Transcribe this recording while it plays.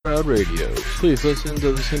Crowd Radio. Please listen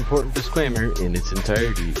to this important disclaimer in its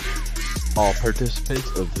entirety. All participants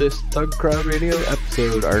of this Thug Crowd Radio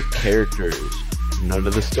episode are characters. None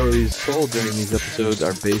of the stories told during these episodes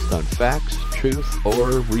are based on facts, truth,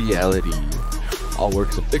 or reality. All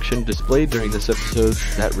works of fiction displayed during this episode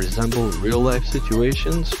that resemble real-life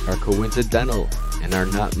situations are coincidental and are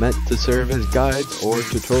not meant to serve as guides or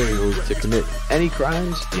tutorials to commit any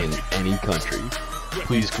crimes in any country.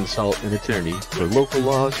 Please consult an attorney for local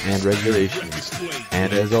laws and regulations.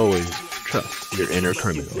 And as always, trust your inner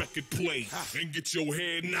criminal.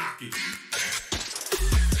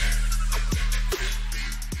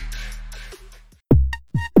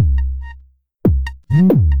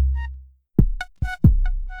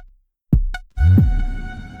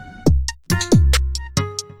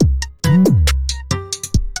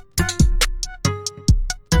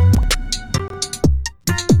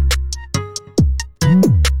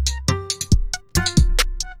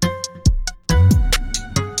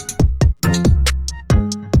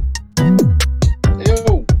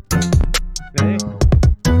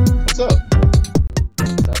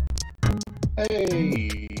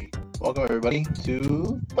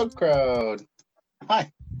 To thugcrowd.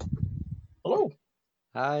 Hi. Hello.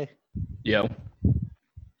 Hi. Yo.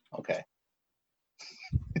 Okay.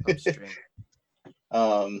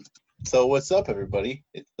 So what's up, everybody?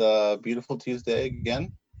 It's a beautiful Tuesday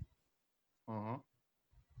again.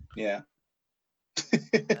 Yeah.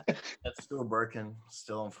 That's still broken,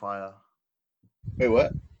 still on fire. Wait,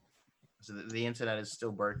 what? So the internet is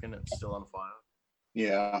still broken, it's still on fire.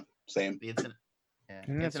 Yeah, same. The internet.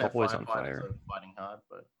 Yeah, it's always on fire. Are fighting hard,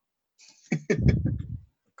 but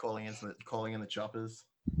calling in the choppers.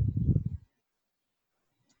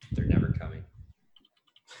 They're never coming.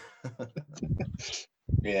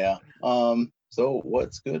 Yeah. So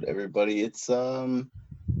what's good, everybody? It's today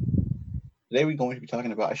we're going to be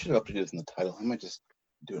talking about. I should have updated this in the title. I might just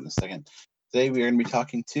do it in a second. Today we are going to be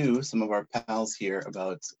talking to some of our pals here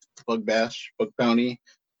about bug bash, bug bounty,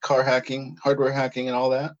 car hacking, hardware hacking, and all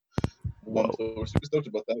that. So we're super stoked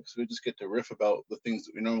about that because we just get to riff about the things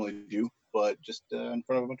that we normally do, but just in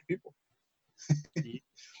front of a bunch of people.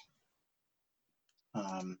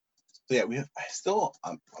 So yeah,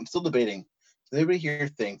 I'm still debating. Does anybody here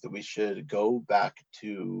think that we should go back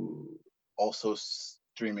to also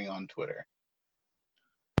streaming on Twitter?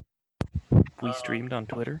 We streamed on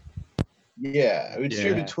Twitter? Yeah, we'd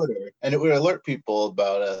stream to Twitter, and it would alert people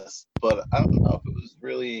about us, but I don't know if it was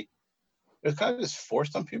really. It was kind of just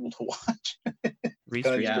forced on people to watch.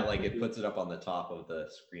 Yeah, like it puts it up on the top of the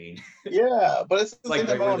screen. Yeah, but it's like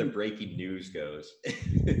right where the breaking news goes.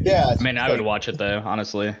 Yeah. I mean, I would watch it though,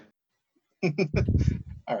 honestly.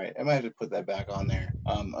 All right, I might have to put that back on there.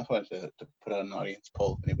 I wanted to put out an audience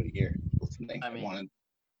poll if anybody here listening wanted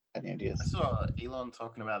any ideas. I saw Elon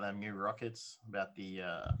talking about them new rockets, about the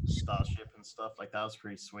Starship and stuff. Like that was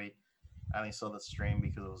pretty sweet. I only saw the stream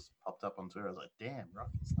because it was popped up on Twitter. I was like, damn,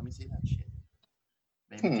 rockets, let me see that shit.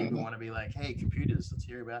 Maybe people want to be like, hey, computers, let's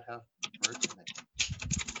hear about how broken they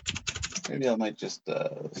are. Maybe I might just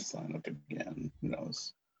sign up again. Who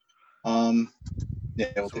knows?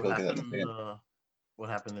 Yeah, we'll take a look at that in a second. What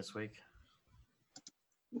happened this week?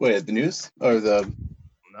 Wait, the news? Or the...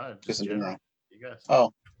 No, just in general. You guys.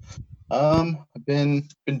 Oh. I've been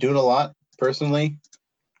doing a lot, personally.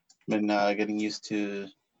 Been getting used to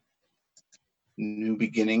new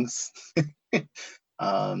beginnings.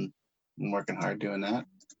 I'm working hard doing that,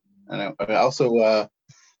 and I also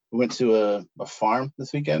went to a farm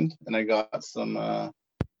this weekend, and I got some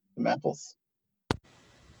apples.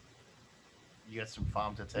 You got some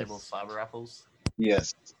farm to table cyber apples?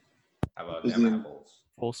 Yes. How about them apples?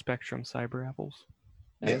 Full spectrum cyber apples?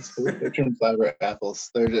 Yes, full spectrum cyber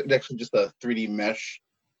apples. They're actually just a 3D mesh,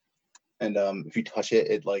 and if you touch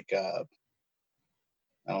it, it like I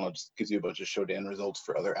don't know, just gives you a bunch of showdown results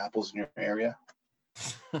for other apples in your area.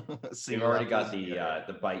 So you've already got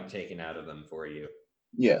the bite taken out of them for you.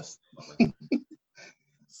 Yes.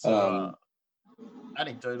 So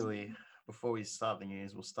anecdotally, before we start the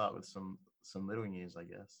news, we'll start with some little news, I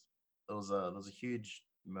guess. There was a huge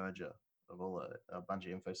merger of a bunch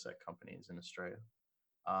of infosec companies in Australia,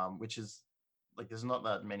 which is like there's not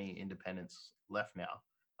that many independents left now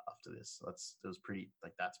after this. It was pretty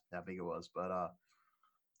like that's how big it was, but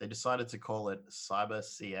they decided to call it Cyber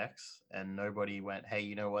CX, and nobody went, hey,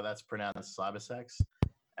 you know what, that's pronounced Cybersex.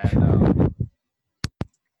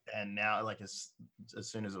 And now, like, as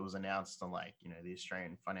soon as it was announced on, like, the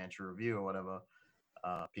Australian Financial Review or whatever,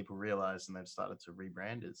 people realized, and they've started to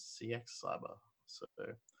rebrand as CX Cyber. So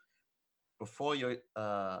before you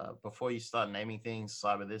start naming things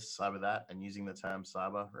cyber this, cyber that, and using the term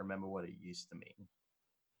cyber, remember what it used to mean.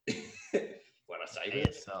 Cyber.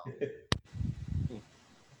 ASL.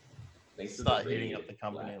 Thanks for Start the hitting raid, up the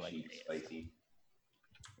company Black like Sheep ASL. Spicy.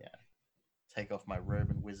 Take off my robe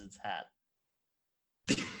and wizard's hat.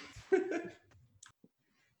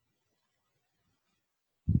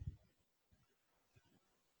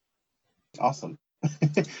 Awesome.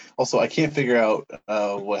 Also, I can't figure out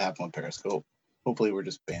what happened with Periscope. Hopefully, we're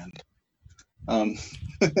just banned. It'll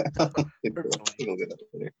get up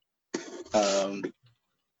later.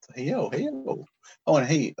 Hey yo. Oh, and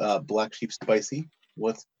hey, Black Sheep Spicy,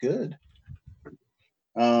 what's good?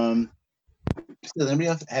 Does anybody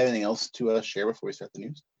else have anything else to share before we start the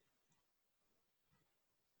news?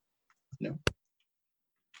 No.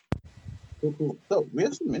 Cool. So we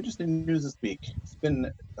have some interesting news this week. It's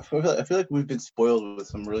been I feel like we've been spoiled with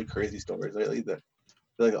some really crazy stories lately. That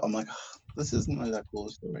I'm like, oh, this isn't really that cool a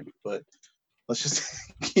story, but let's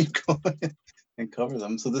just keep going and cover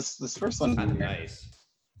them. So this first one, Kind of nice.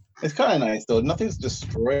 It's kind of nice though. Nothing's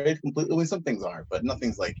destroyed completely. I mean, some things are, but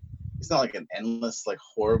nothing's like it's not like an endless like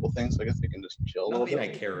horrible thing. So I guess we can just chill a little Nothing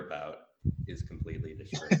bit. I care about is completely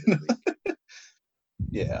destroyed this week.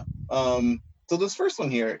 Yeah. So this first one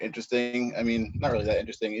here, interesting. I mean, not really that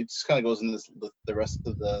interesting. It just kind of goes into the rest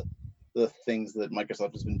of the things that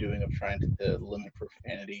Microsoft has been doing of trying to limit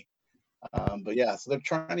profanity. But yeah, so they're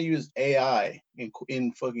trying to use AI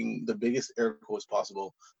in fucking the biggest air quotes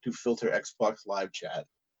possible to filter Xbox Live chat.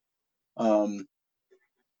 I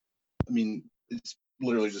mean, it's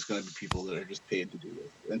literally just going to be people that are just paid to do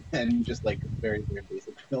this, and just like very, very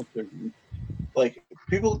basic filters. Like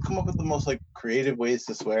people come up with the most like creative ways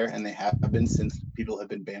to swear, and they have been since people have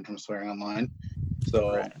been banned from swearing online.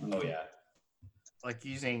 So, Right. Oh yeah. Like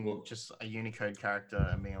using just a Unicode character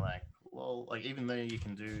and being like, well, like even though you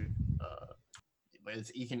can do,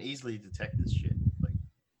 you can easily detect this shit. Like,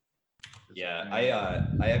 Yeah,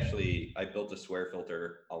 I built a swear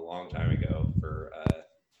filter a long time ago for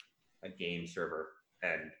a game server,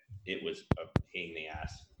 and it was a pain in the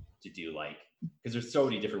ass to do, like, because there's so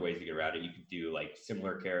many different ways to get around it. You can do like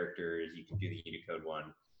similar characters, you can do the Unicode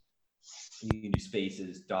one, you can do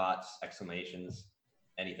spaces, dots, exclamations,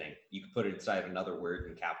 anything. You can put it inside another word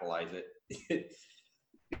and capitalize it.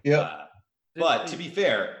 yeah. But to be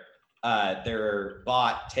fair, their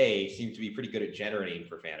bot Tay seems to be pretty good at generating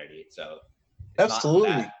profanity, so it's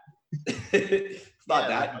Absolutely. it's not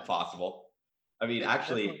Yeah, that impossible. I mean,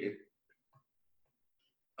 actually,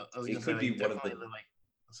 I was it gonna could say, be one of the like,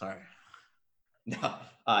 sorry. no,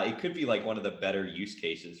 it could be like one of the better use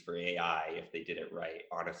cases for AI if they did it right,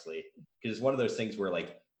 honestly, because it's one of those things where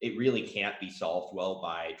like it really can't be solved well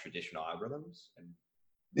by traditional algorithms,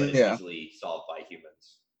 but it's easily solved by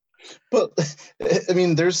humans. But I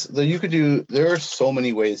mean, there are so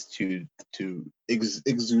many ways to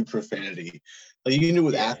exude profanity. Like you can do it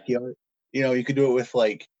with ASCII art. You know, you could do it with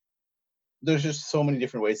like. There's just so many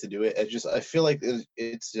different ways to do it. I feel like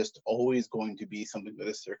it's just always going to be something that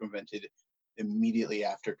is circumvented immediately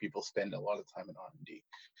after people spend a lot of time in R&D.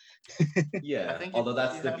 Yeah, although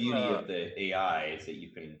that's the beauty of the AI is that you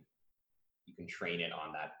can train it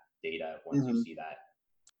on that data once you see that.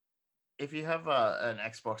 If you have an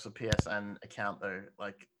Xbox or PSN account though,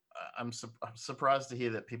 like I'm surprised to hear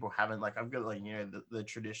that people haven't. Like I've got like the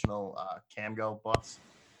traditional cam girl bots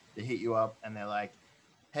that hit you up and they're like,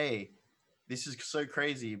 "Hey, this is so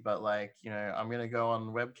crazy, but like I'm gonna go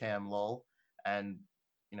on webcam, lol," and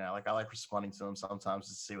like I like responding to them sometimes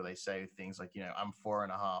to see what they say. Things like I'm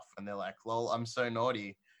 4.5, and they're like, "Lol, I'm so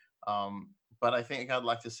naughty." But I think I'd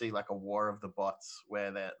like to see like a war of the bots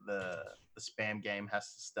where the spam game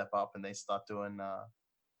has to step up and they start doing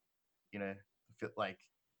like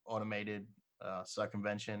automated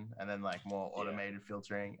circumvention and then like more automated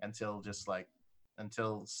filtering until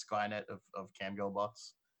Skynet of camgirl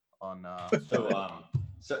bots on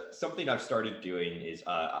so something I've started doing is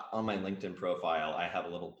on my LinkedIn profile I have a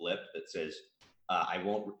little blip that says I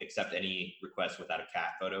won't accept any requests without a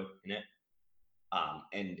cat photo in it,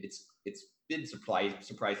 and it's been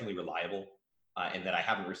surprisingly reliable, and that I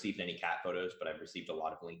haven't received any cat photos, but I've received a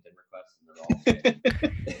lot of LinkedIn requests, and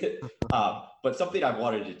they're all but something I've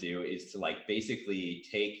wanted to do is to like basically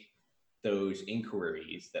take those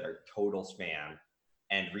inquiries that are total spam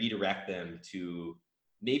and redirect them to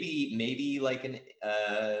maybe like an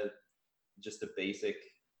just a basic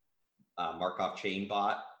Markov chain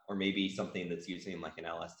bot, or maybe something that's using like an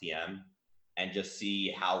LSTM, and just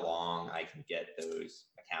see how long I can get those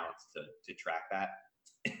accounts to track that.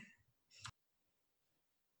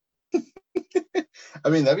 I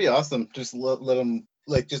mean, that'd be awesome. Just let them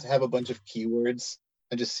like just have a bunch of keywords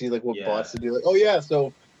and just see like what bots to do. Like, oh yeah,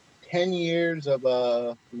 so 10 years of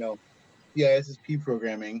CISSP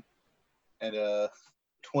programming, and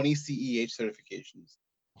 20 CEH certifications.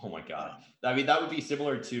 Oh my god! I mean, that would be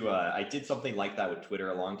similar to I did something like that with Twitter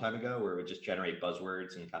a long time ago, where it would just generate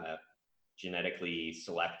buzzwords and kind of genetically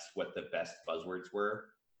select what the best buzzwords were.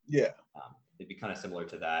 Yeah. It'd be kind of similar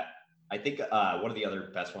to that. I think one of the other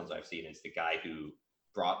best ones I've seen is the guy who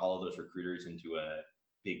brought all of those recruiters into a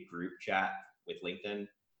big group chat with LinkedIn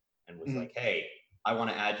and was like, "Hey, I want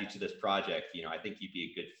to add you to this project. You know, I think you'd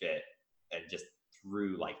be a good fit," and just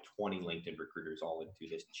threw like 20 LinkedIn recruiters all into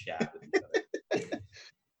this chat with each other.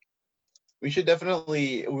 We should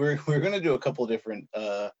definitely. We're gonna do a couple different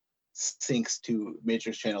syncs to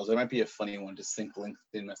Matrix channels. There might be a funny one to sync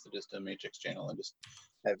LinkedIn messages to a Matrix channel and just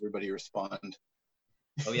have everybody respond.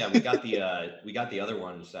 Oh yeah, we got the other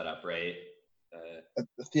one set up, right?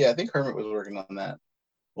 Yeah, I think Hermit was working on that.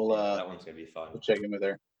 We'll yeah, that one's gonna be fun. We'll check in with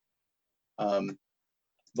her.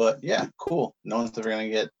 But yeah, cool. No one's ever gonna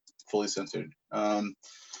get fully censored.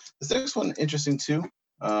 This next one interesting too.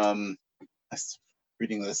 I was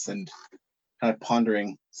reading this and kind of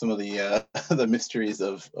pondering some of the the mysteries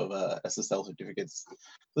of SSL certificates.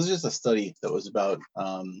 This is just a study that was about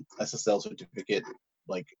SSL certificate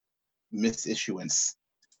like misissuance,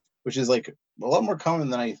 which is like a lot more common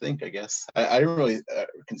than I think. I guess I didn't really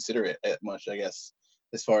consider it much. I guess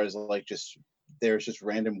as far as like just there's just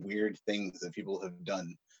random weird things that people have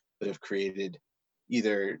done that have created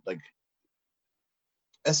either like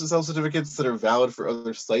SSL certificates that are valid for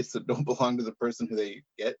other sites that don't belong to the person who they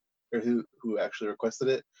get or who actually requested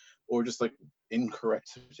it, or just like incorrect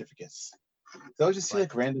certificates. So I would just see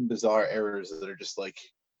like random bizarre errors that are just like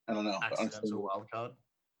I don't know. Accidental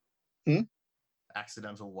wildcard.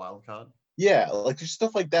 Accidental wildcard. Yeah, like there's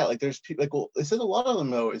stuff like that. Like there's people like, well, they said a lot of them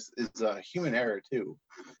though is human error too.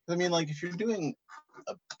 I mean, like if you're doing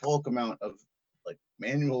a bulk amount of like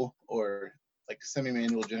manual or like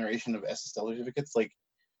semi-manual generation of SSL certificates, like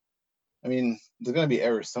I mean, there's gonna be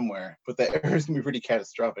errors somewhere, but the errors can be pretty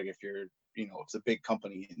catastrophic if you're, you know, it's a big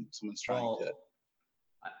company and someone's trying to.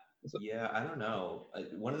 Yeah, I don't know.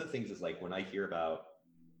 One of the things is like when I hear about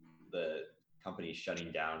the companies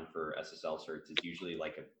shutting down for SSL certs, it's usually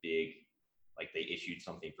like a big, like they issued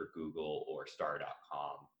something for Google or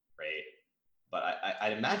star.com, right? But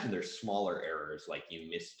I'd imagine there's smaller errors, like you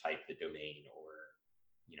mistyped the domain or,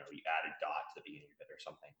 you know, you added dot to the beginning of it or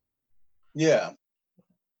something. Yeah.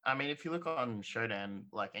 I mean, if you look on Shodan,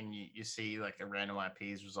 like, and you see like a random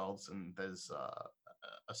IP's results, and there's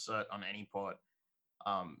a cert on any port,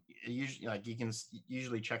 usually like you can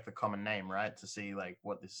usually check the common name, right, to see like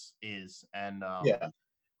what this is, and Yeah.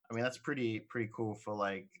 I mean that's pretty cool for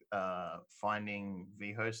like finding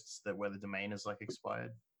vhosts that where the domain is like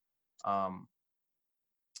expired,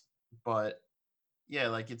 but yeah,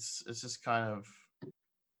 like it's just kind of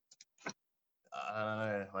I don't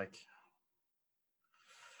know, like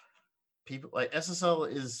people like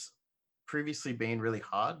SSL is previously been really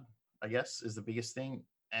hard, I guess, is the biggest thing.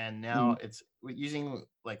 And now it's using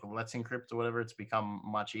like Let's Encrypt or whatever, it's become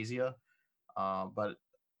much easier. But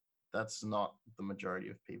that's not the majority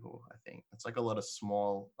of people, I think. It's like a lot of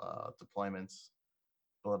small deployments,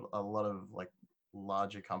 but a lot of like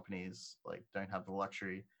larger companies like don't have the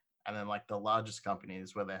luxury. And then like the largest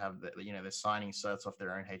companies where they have the, you know, they're signing certs off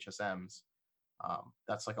their own HSMs.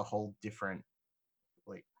 That's like a whole different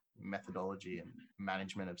like methodology and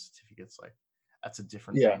management of certificates. Like that's a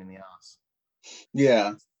different pain in the ass.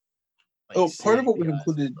 Yeah. Like part of what we've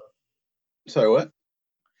included. Sorry, what?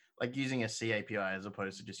 Like using a C API as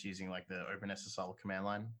opposed to just using like the OpenSSL command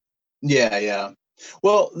line. Yeah.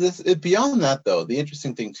 Well, beyond that though, the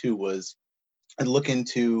interesting thing too was I look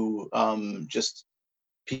into just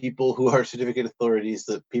people who are certificate authorities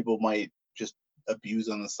that people might just abuse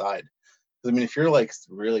on the side. I mean, if you're like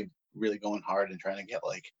really going hard and trying to get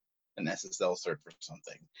like an SSL cert for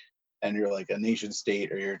something, and you're like a nation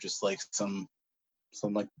state, or you're just like some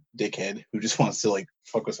like dickhead who just wants to like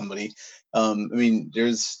fuck with somebody. I mean,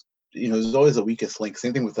 there's always a weakest link.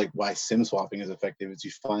 Same thing with like why SIM swapping is effective is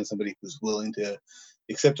you find somebody who's willing to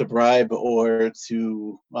accept a bribe or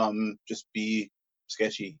to just be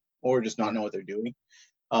sketchy or just not know what they're doing.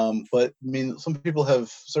 But I mean, some people have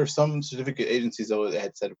some certificate agencies though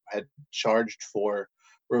had charged for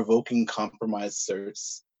revoking compromised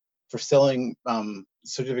certs, for selling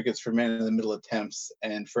certificates for man-in-the-middle attempts,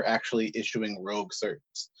 and for actually issuing rogue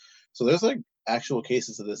certs. So there's like actual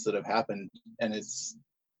cases of this that have happened, and it's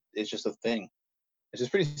just a thing. It's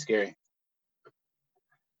just pretty scary.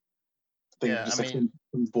 Yeah, just I like mean,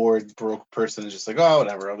 some bored broke person is just like, oh,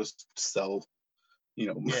 whatever, I'll just sell,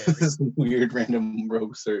 this weird random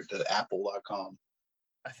rogue cert to apple.com.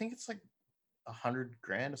 I think it's like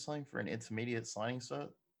 $100,000 or something for an intermediate signing cert.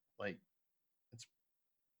 Like,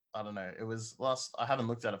 I don't know. It was last. I haven't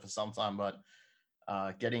looked at it for some time, but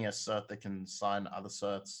getting a cert that can sign other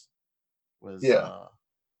certs was Yeah.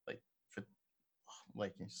 like for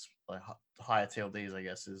like higher TLDs, I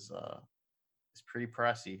guess, is pretty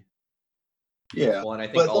pricey. Yeah. Well, and I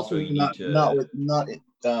think But it's also also you need to.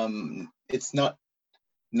 it's not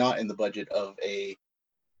in the budget of a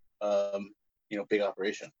big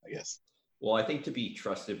operation, I guess. Well, I think to be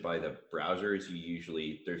trusted by the browsers, you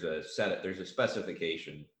usually there's a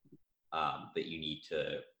specification that you need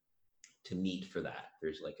to meet for that.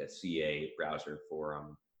 There's like a CA browser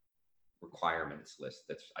forum requirements list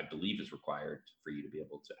that's I believe is required for you to be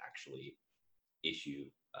able to actually issue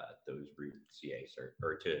those root CA cert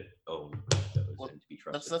or to own those and to be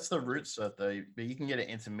trusted. That's the root cert though, but you can get an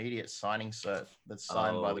intermediate signing cert that's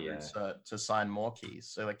signed by the root cert to sign more keys.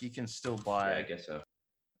 So like you can still buy. Yeah, I guess so.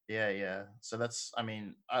 Yeah. So that's, I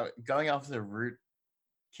mean, going after the root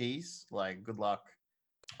keys, like good luck.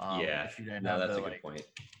 If you don't have that's the a good point.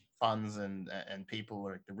 funds and people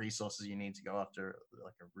or the resources you need to go after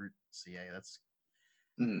like a root CA, that's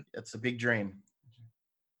a big dream.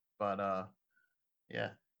 But yeah,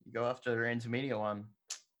 you go after an intermediate one,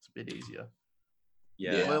 it's a bit easier.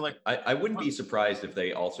 Yeah. Although, like I wouldn't be surprised if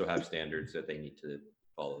they also have standards that they need to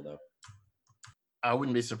follow though. I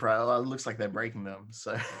wouldn't be surprised. Well, it looks like they're breaking them,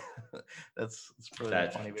 so that's probably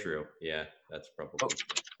That's funny. True. Yeah, that's probably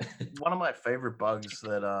one of my favorite bugs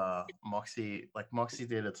that Moxie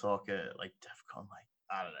did a talk at like DEF CON, like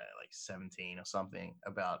I don't know, like 17 or something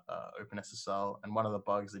about OpenSSL, and one of the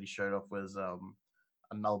bugs that he showed off was a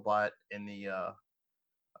null byte in the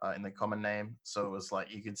common name. So it was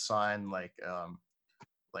like you could sign like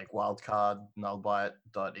wildcard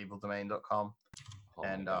nullbyte.evildomain.com.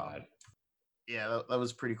 And God. Yeah, that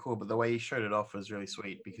was pretty cool. But the way he showed it off was really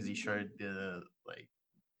sweet because he showed the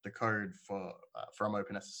code for from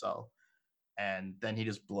OpenSSL, and then he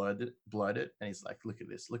just blurred it, and he's like, "Look at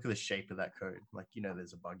this! Look at the shape of that code! Like,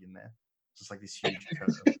 there's a bug in there. It's just like this huge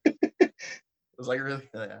curve." It was like really,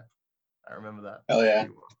 yeah. I remember that. Hell yeah,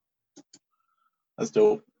 that's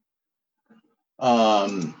dope. So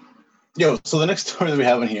the next story that we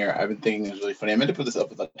have in here, I've been thinking is really funny. I meant to put this up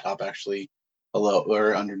at the top actually,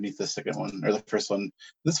 or underneath the second one or the first one.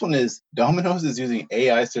 This one is Domino's is using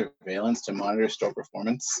AI surveillance to monitor store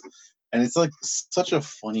performance, and it's like such a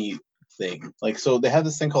funny thing. Like, so they have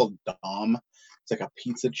this thing called Dom. It's like a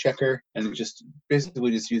pizza checker, and it just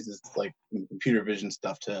basically just uses like computer vision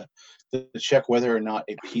stuff to check whether or not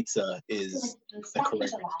a pizza is the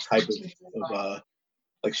correct type of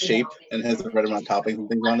like shape and has the right amount of toppings and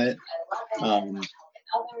things on it.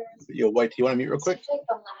 White, do you want to mute real quick?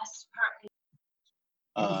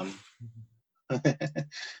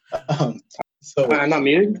 So I'm not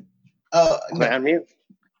muted. No. I'm mute.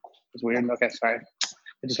 It's weird. Okay, sorry.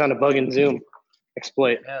 I just found a bug in Zoom.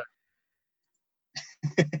 Exploit. Yeah.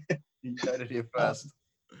 You got it here first.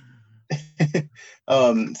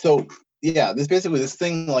 So yeah, this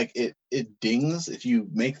thing like it dings if you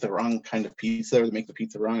make the wrong kind of pizza or make the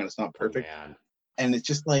pizza wrong and it's not perfect. And it's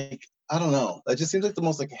just like, I don't know. That just seems like the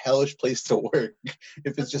most like hellish place to work.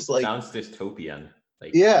 If it's just like sounds dystopian.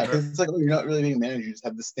 Like, yeah, because it's like, oh, you're not really being managed. You just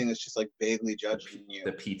have this thing that's just like vaguely judging you.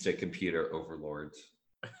 The pizza computer overlords.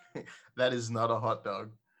 That is not a hot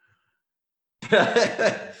dog.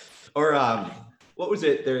 Or what was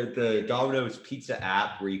it? The Domino's pizza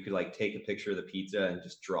app where you could like take a picture of the pizza and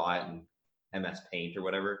just draw it in MS Paint or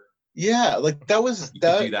whatever. Yeah, like that was you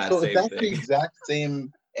that. Could do that so same that's thing. the exact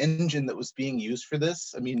same engine that was being used for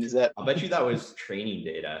this. I mean, is that? I'll bet you that was training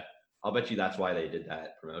data. I'll bet you that's why they did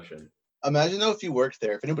that promotion. Imagine though if you worked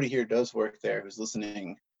there. If anybody here does work there who's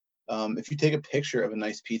listening, if you take a picture of a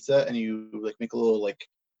nice pizza and you like make a little like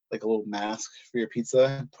a little mask for your pizza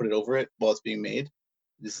and put it over it while it's being made,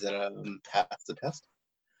 this is pass the test.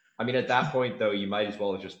 I mean, at that point though, you might as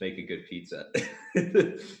well just make a good pizza.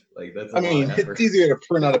 Like that's. It's easier to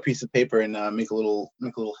print out a piece of paper and make a little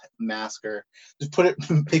mask, or just put it.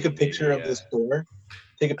 Take a picture of the store.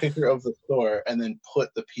 Take a picture of the store and then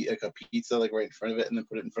put a pizza like right in front of it, and then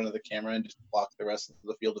put it in front of the camera and just block the rest of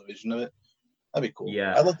the field of vision of it. That'd be cool.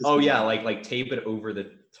 Yeah. I love this. Yeah, like tape it over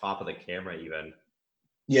the top of the camera even.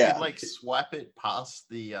 Yeah. You could, like swipe it past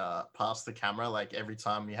the camera like every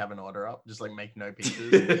time you have an order up. Just like make no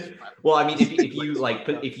pieces. Well, I mean,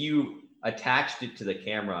 if you attached it to the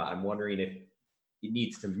camera, I'm wondering if it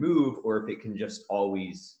needs to move or if it can just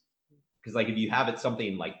always. Because like if you have it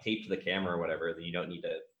something like taped to the camera or whatever, then you don't need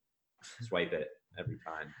to swipe it every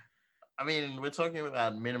time. I mean, we're talking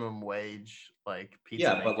about minimum wage like pizza.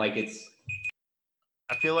 Yeah, but like it's.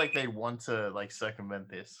 I feel like they want to like circumvent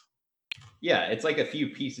this. Yeah, it's like a few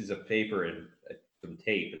pieces of paper and some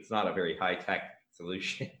tape. It's not a very high tech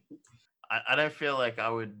solution. I don't feel like I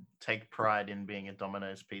would take pride in being a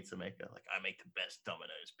Domino's pizza maker. Like, I make the best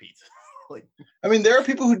Domino's pizza. Like, I mean, there are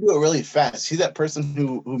people who do it really fast. See that person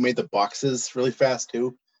who made the boxes really fast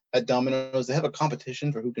too at Domino's? They have a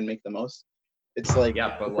competition for who can make the most. It's like,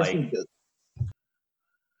 Yeah, but the person like,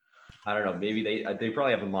 I don't know. Maybe they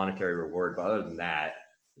probably have a monetary reward, but other than that,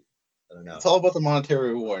 I don't know. it's all about the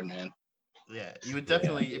monetary reward, man. yeah, you would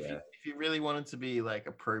definitely Yeah. if you really wanted to be like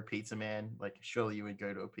a pro pizza man, like surely you would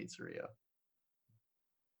go to a pizzeria.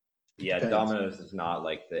 Yeah, Depends. Domino's is not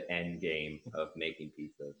like the end game of making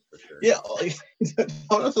pizzas for sure. Yeah, like,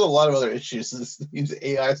 Domino's has a lot of other issues. These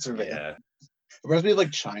AI surveillance. Yeah. It reminds me of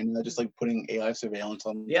like China, just like putting AI surveillance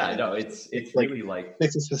on. Yeah, no, it's really like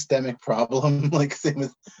it's a systemic problem. Like same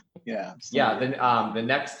with Then the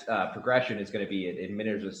next progression is going to be it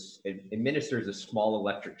administers a small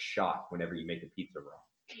electric shock whenever you make a pizza wrong.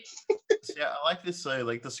 Yeah, I like this. So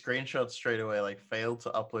like the screenshot straight away, like failed to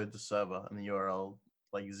upload the server and the URL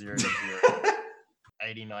like 0 to 0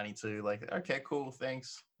 8092. Like, okay, cool,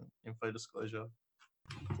 thanks. Info disclosure.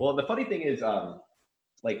 Well, the funny thing is,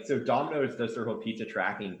 like, so Domino's does their whole pizza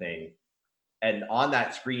tracking thing, and on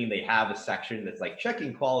that screen they have a section that's like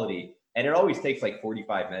checking quality, and it always takes like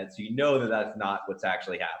 45 minutes. So you know that that's not what's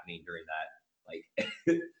actually happening during that.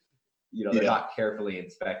 Like, they're not carefully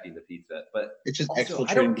inspecting the pizza, but it's just also,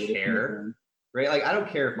 I don't care, right? Like, I don't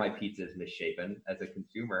care if my pizza is misshapen as a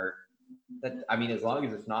consumer. As long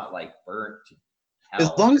as it's not like burnt to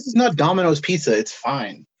hell. As long as it's not Domino's pizza, it's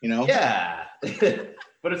fine, Yeah.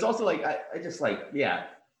 But it's also like, I just like, yeah,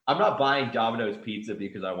 I'm not buying Domino's pizza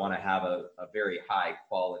because I want to have a very high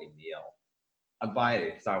quality meal. I'm buying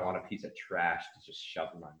it because I want a piece of trash to just shove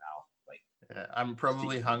in my mouth. Like, yeah, I'm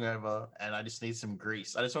probably hungover and I just need some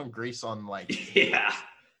grease. I just want grease on like.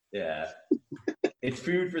 Yeah. It's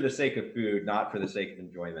food for the sake of food, not for the sake of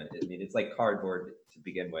enjoyment. I mean, it's like cardboard to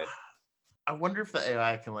begin with. I wonder if the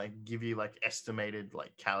AI can like give you like estimated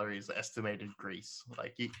like calories, estimated grease.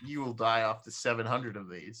 Like you will die after 700 of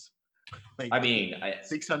these. Like,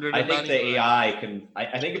 600. I think the AI can.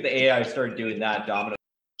 I think if the AI started doing that, Domino's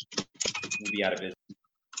would be out of business.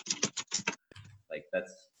 Like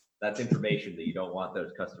that's information that you don't want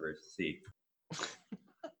those customers to see.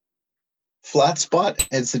 Flatspot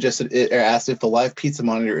had suggested it or asked if the live pizza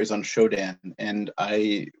monitor is on Shodan, and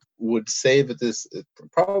I would say that it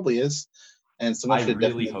probably is. And someone I should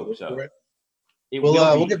really definitely hope so.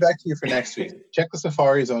 We'll get back to you for next week. Check the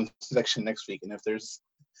Safari Zone section next week, and if there's,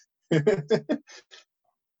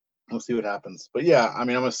 we'll see what happens. But yeah, I'm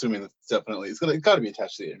assuming that definitely it's got to be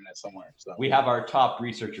attached to the internet somewhere. So we have our top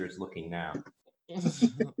researchers looking now.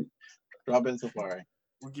 Drop in Safari.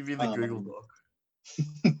 We'll give you the Google Doc.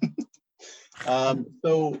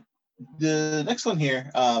 So the next one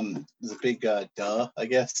here is a big duh, I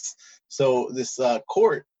guess. So this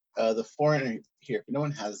court, the foreigner here, if no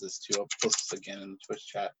one has this too, I'll post this again in the Twitch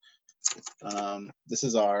chat. This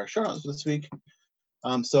is our show notes for this week.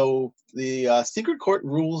 So the secret court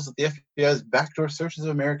rules that the FBI's backdoor searches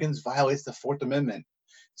of Americans violates the Fourth Amendment.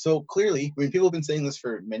 So clearly, people have been saying this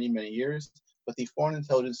for many, many years, but the Foreign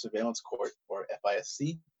Intelligence Surveillance Court, or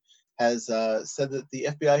FISC, has said that the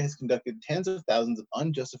FBI has conducted tens of thousands of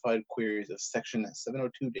unjustified queries of Section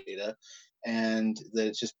 702 data, and that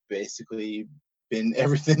it's just basically been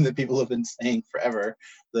everything that people have been saying forever,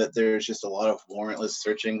 that there's just a lot of warrantless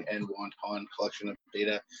searching and wanton collection of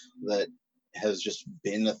data that has just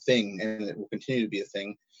been a thing, and it will continue to be a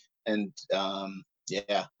thing. And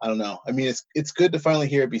yeah, I don't know. It's good to finally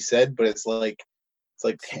hear it be said, but it's like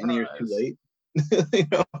 10 years too late.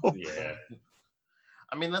 Yeah.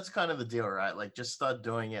 That's kind of the deal, right? Like, just start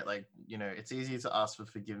doing it. Like, it's easy to ask for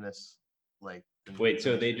forgiveness. Like, wait,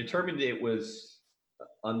 so they determined it was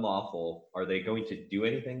unlawful. Are they going to do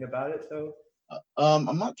anything about it, though?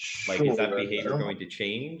 I'm not sure. Like, is that behavior going to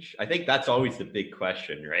change? I think that's always the big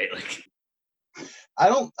question, right? Like, I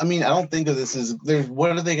don't think of this as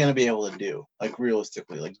what are they going to be able to do? Like,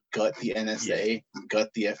 realistically, like gut the NSA, gut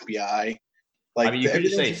the FBI. Like, you could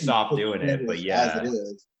just say stop doing it, but yeah, as it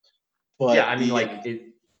is. But yeah,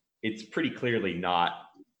 it's pretty clearly not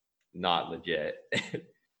legit.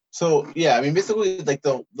 So yeah, basically, like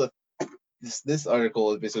this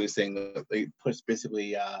article is basically saying that they push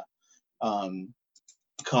basically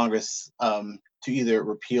Congress to either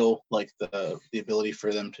repeal like the ability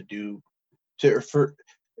for them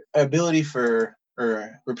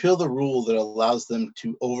or repeal the rule that allows them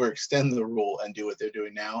to overextend the rule and do what they're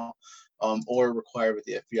doing now, or require that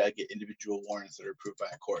the FBI get individual warrants that are approved by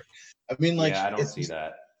a court. Yeah, I don't see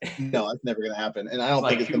that. No, that's never going to happen, and I don't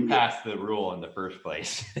think it's who passed the rule in the first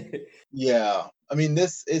place. Yeah, I mean,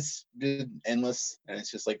 it's been endless, and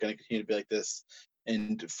it's just like going to continue to be like this.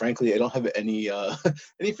 And frankly, I don't have any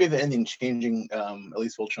any faith in anything changing. At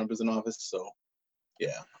least while Trump is in office. So,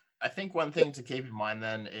 yeah. I think one thing to keep in mind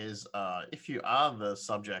then is if you are the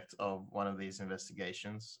subject of one of these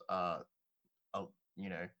investigations,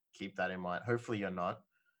 keep that in mind. Hopefully you're not.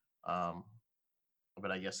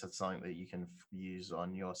 But I guess that's something that you can use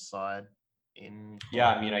on your side in court. Yeah,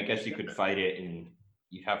 I mean, I guess you could fight it, and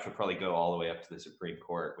you'd have to probably go all the way up to the Supreme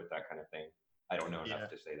Court with that kind of thing. I don't know enough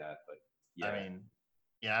to say that, but yeah. I mean,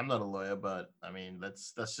 yeah, I'm not a lawyer, but I mean,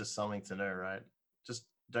 that's just something to know, right? Just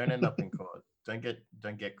don't end up in court. Don't get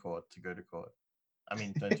caught to go to court. I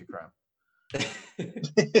mean, don't do crime.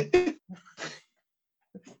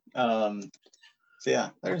 So yeah,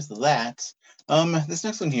 there's that. This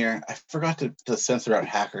next one here, I forgot to censor out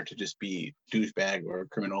hacker to just be douchebag or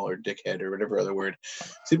criminal or dickhead or whatever other word.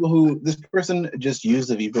 This person just used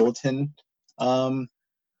the vBulletin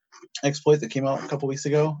exploit that came out a couple weeks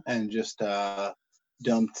ago and just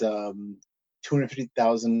dumped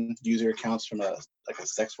 250,000 user accounts from a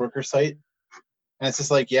sex worker site. And it's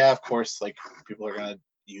just like, yeah, of course, like people are gonna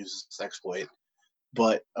use this exploit.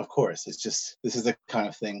 But of course, this is the kind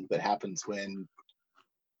of thing that happens when,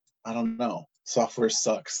 I don't know, software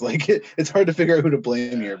sucks. Like it's hard to figure out who to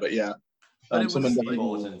blame here, but yeah. But someone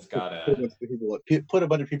Bulletin's got put a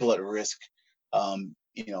bunch of people at risk,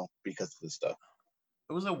 because of this stuff.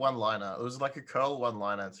 It was a one-liner. It was like a curl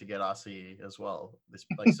one-liner to get RCE as well. It's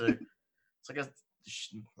like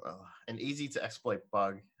an easy to exploit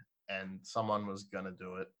bug, and someone was gonna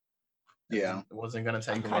do it. Yeah, it wasn't gonna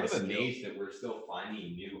take. I'm kind of amazed that we're still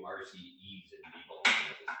finding new RCEs in people at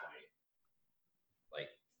this point. Like,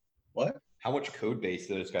 what? How much code base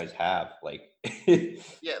those guys have? Like,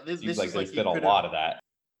 yeah, this seems like there's been a lot of that.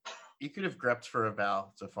 You could have grepped for a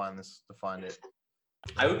val to find it.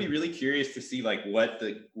 I would be really curious to see like what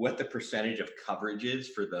the percentage of coverage is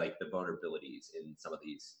for the vulnerabilities in some of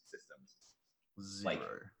these systems. Zero. Like,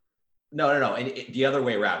 no, and the other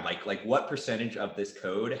way around. Like what percentage of this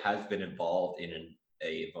code has been involved in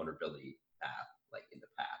a vulnerability path, like in the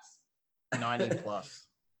past? 90 plus.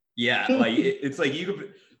 Yeah, like it's like you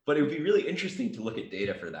could, but it would be really interesting to look at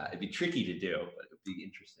data for that. It'd be tricky to do, but it would be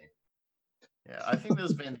interesting. Yeah, I think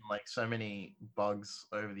there's been like so many bugs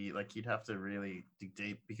over you'd have to really dig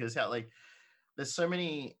deep because there's so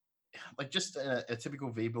many, like just a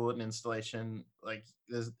typical vBulletin installation, like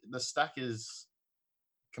the stack is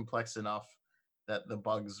complex enough that the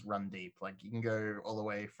bugs run deep. Like you can go all the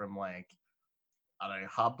way from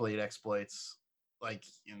Heartbleed exploits, like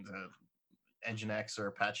into Nginx or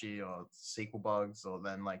Apache or SQL bugs, or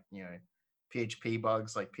then PHP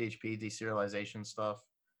bugs, like PHP deserialization stuff.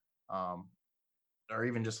 Or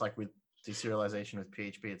even just like with deserialization with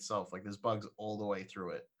PHP itself, like there's bugs all the way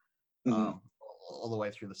through it, all the way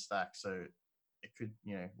through the stack. So it could,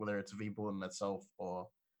 whether it's vBulletin itself or,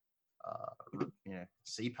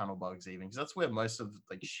 cPanel bugs even, because that's where most of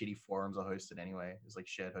shitty forums are hosted anyway, is like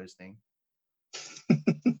shared hosting.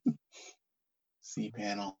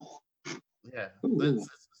 cPanel. Yeah. There's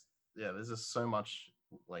just so much,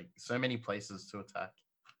 so many places to attack.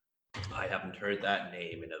 I haven't heard that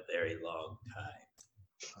name in a very long time.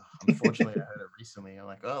 Unfortunately, I heard it recently. I'm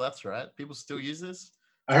like, oh, that's right. People still use this?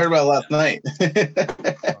 I heard about it last night.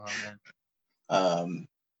 Oh, man.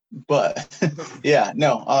 But yeah,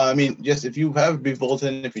 no. I mean, just if you have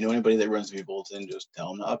vBulletin, if you know anybody that runs vBulletin, just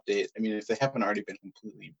tell them to update. I mean, if they haven't already been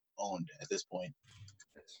completely owned at this point,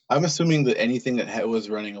 I'm assuming that anything that was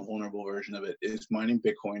running a vulnerable version of it is mining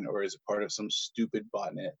Bitcoin or is part of some stupid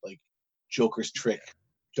botnet like Joker's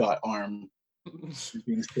Trick.arm.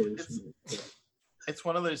 It's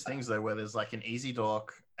one of those things though where there's like an easy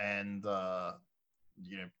dock and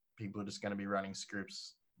people are just going to be running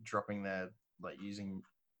scripts, dropping their using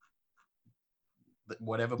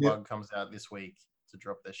whatever bug comes out this week to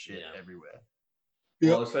drop their shit everywhere.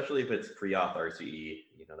 Well, especially if it's pre-auth RCE,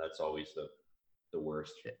 that's always the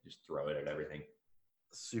worst. Just throw it at everything.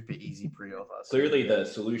 Super easy pre-auth RCE. Clearly, the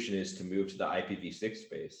solution is to move to the IPv6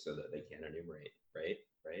 space so that they can't enumerate. Right.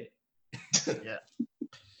 Yeah.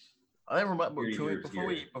 I remember before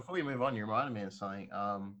we move on, you reminded me of something.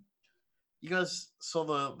 You guys saw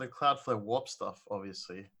the Cloudflare warp stuff,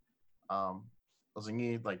 obviously. It was a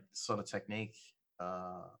new sort of technique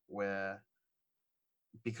where,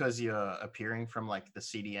 because you're appearing from the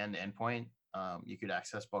CDN endpoint, you could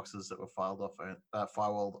access boxes that were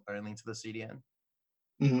firewalled only to the CDN.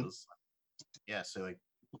 Mm-hmm. So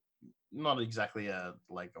not exactly a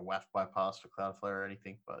WAF bypass for Cloudflare or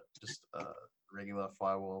anything, but just a regular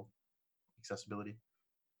firewall accessibility.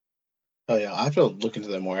 Oh yeah, I have to look into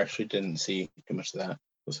that more. I actually didn't see too much of that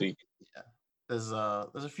this week. Yeah, there's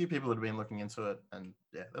a few people that have been looking into it, and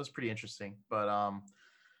yeah, that was pretty interesting. But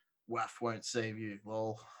WAF won't save you.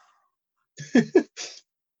 Lol.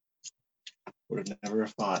 Would have never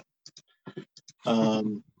thought.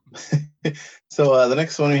 So the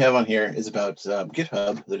next one we have on here is about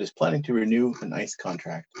GitHub that is planning to renew an ICE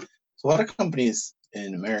contract. So a lot of companies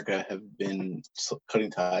in America have been cutting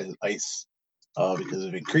ties with ICE because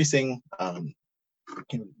of increasing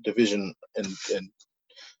division and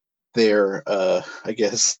their, I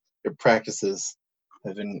guess, their practices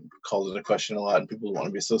have been called into question a lot, and people want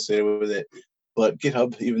to be associated with it. But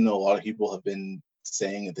GitHub, even though a lot of people have been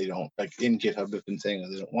saying that they don't, like in GitHub, have been saying that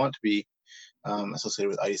they don't want to be associated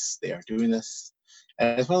with ICE, they are doing this.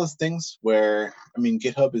 And it's one of those things where, I mean,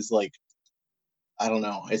 GitHub is like, I don't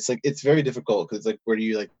know. It's like, it's very difficult because like, where do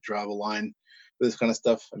you like draw the line with this kind of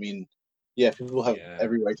stuff? I mean, yeah, people have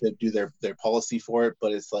every right to do their policy for it,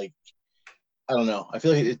 but it's like, I don't know. I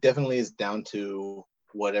feel like it definitely is down to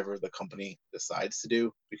whatever the company decides to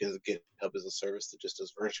do, because GitHub is a service that just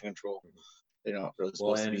does version control. They're not really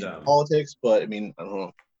supposed to be in politics, but I mean, I don't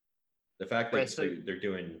know. The fact that they're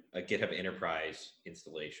doing a GitHub Enterprise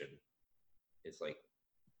installation is like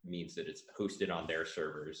means that it's hosted on their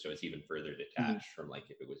servers, so it's even further detached from like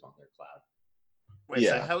if it was on their cloud. Wait,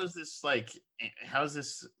 so how is this like? How does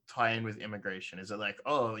this tie in with immigration? Is it like,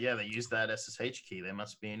 oh yeah, they use that SSH key, they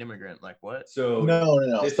must be an immigrant? Like what? So no.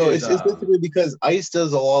 So it's basically because ICE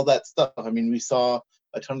does all that stuff. I mean, we saw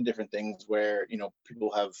a ton of different things where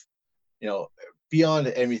people have beyond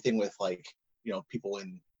everything with like people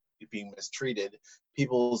being mistreated,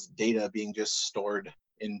 people's data being just stored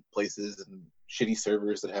in places and shitty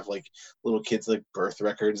servers that have like little kids like birth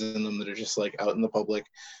records in them that are just like out in the public.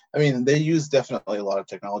 I mean, they use definitely a lot of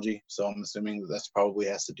technology, so I'm assuming that's probably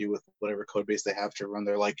has to do with whatever code base they have to run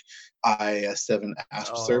their like IS7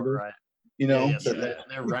 ASP server. Right. So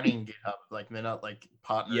they're running GitHub, like they're not like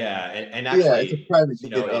partnering. Yeah, and actually, it's a private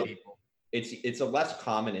GitHub. It's a less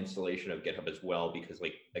common installation of GitHub as well, because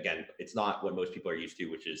like again, it's not what most people are used to,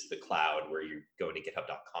 which is the cloud where you go to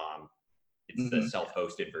github.com. It's the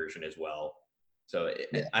self-hosted version as well. So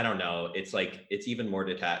I don't know. It's like it's even more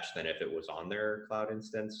detached than if it was on their cloud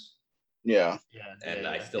instance. And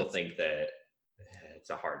I still think that it's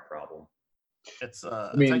a hard problem. It's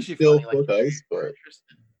I mean, it's actually still funny. Like,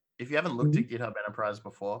 if you haven't looked at GitHub Enterprise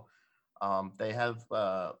before, they have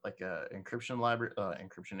like a encryption library,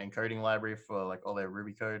 encryption encoding library for like all their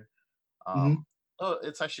Ruby code. Oh,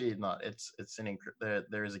 it's actually not. It's an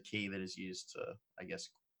there is a key that is used to, I guess,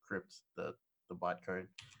 crypt the bytecode.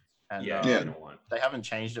 And they haven't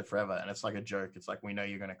changed it forever, and it's like a joke. It's like, we know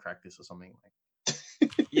you're going to crack this or something.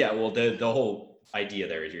 Like, yeah, well, the whole idea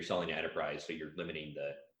there is you're selling to enterprise, so you're limiting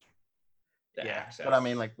the access. But I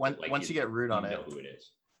mean, like once you get root on it, you know who it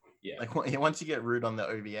is. Yeah. Like once you get root on the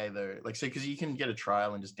OVA, though, like so, because you can get a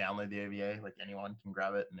trial and just download the OVA, like anyone can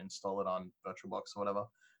grab it and install it on VirtualBox or whatever.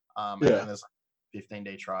 And then there's a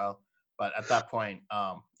 15-day trial. But at that point,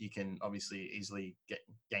 you can obviously easily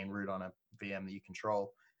gain root on a VM that you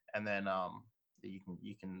control, and then you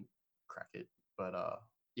can crack it. But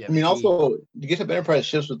yeah, I mean, also GitHub Enterprise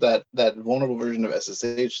ships with that vulnerable version of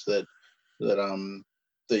SSH that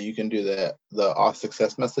you can do the auth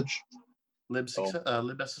success message.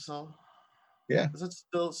 libSSL. Yeah. Is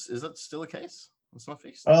that still the case? It's not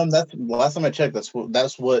fixed. That's last time I checked. That's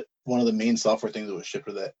what one of the main software things that was shipped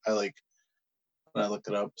with it. When I looked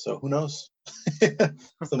it up. So who knows?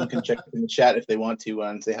 Someone can check in the chat if they want to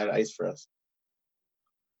and say hi to ICE for us.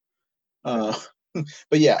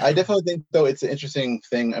 But yeah, I definitely think though it's an interesting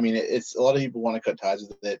thing. I mean, it's a lot of people want to cut ties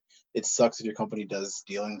with it. It sucks if your company does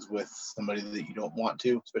dealings with somebody that you don't want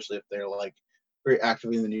to, especially if they're like very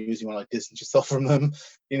actively in the news. You want to like distance yourself from them,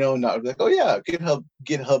 not be like, oh yeah,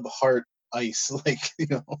 GitHub heart ICE, like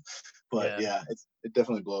But yeah, it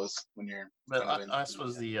definitely blows when you're. But ICE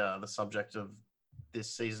was the subject of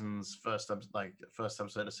this season's first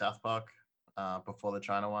episode of South Park, before the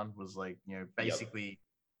China one, was like basically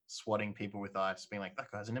swatting people with ICE, being like,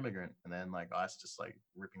 that guy's an immigrant, and then like ICE just like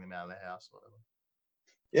ripping them out of their house or whatever.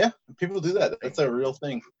 Yeah, people do that. That's a real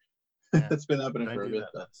thing. That's been happening for a bit.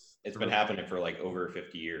 It's been happening for like over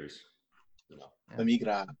 50 years.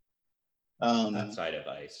 Migra. Outside of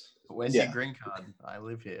ICE. Where's your green card? I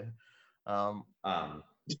live here.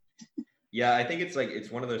 Yeah, I think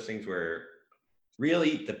it's one of those things where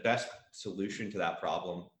really the best solution to that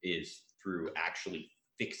problem is through actually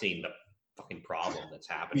fixing the fucking problem that's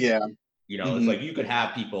happening. Yeah. It's like you could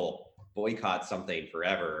have people boycott something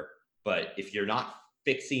forever, but if you're not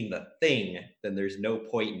fixing the thing, then there's no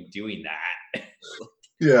point in doing that.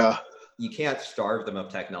 Yeah. You can't starve them of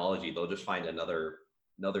technology. They'll just find another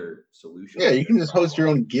another solution. Yeah, to you can the just host your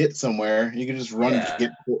problem. own Git somewhere. You can just run Yeah.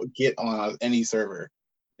 Git on any server.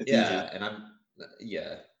 It's Yeah, easy. and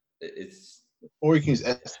it's Or you can use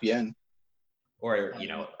SVN. or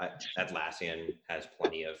Atlassian has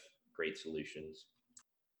plenty of great solutions.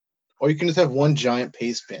 Or you can just have one giant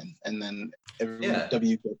paste bin, and then everyone Yeah.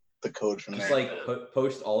 wget the code from Just there. like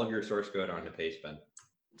post all of your source code onto Pastebin.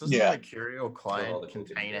 Doesn't Yeah. the Mercurial all client the cool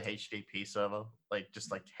contain a things. HTTP server? Like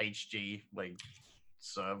just like HG like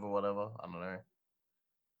serve or whatever? I don't know.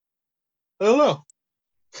 I don't know.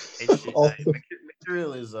 HG Also-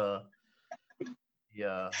 Mercurial is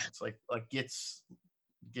yeah, it's like Git's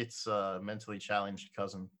mentally challenged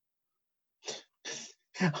cousin.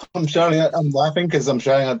 I'm laughing because I'm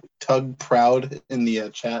shouting out thugcrowd in the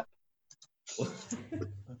chat.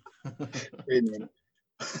 Great name.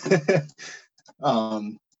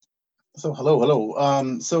 So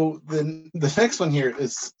hello. So the next one here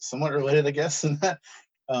is somewhat related, I guess, in that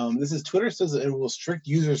this is Twitter says that it will restrict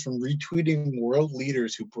users from retweeting world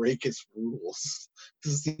leaders who break its rules.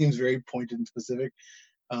 This seems very pointed and specific.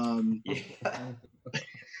 Yeah.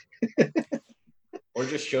 Or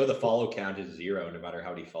just show the follow count as 0 no matter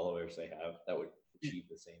how many followers they have. That would achieve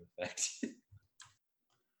the same effect.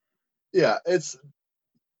 Yeah,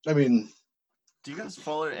 I mean, do you guys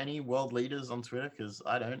follow any world leaders on Twitter? Because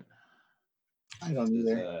I don't. I don't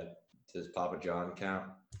either. Does Papa John count?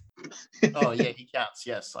 Oh yeah, he counts.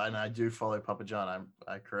 Yes, and I do follow Papa John.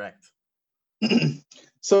 I'm correct.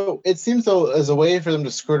 So it seems though as a way for them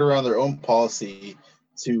to skirt around their own policy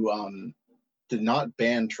to not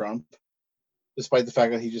ban Trump, despite the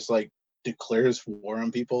fact that he just like declares war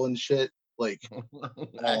on people and shit, like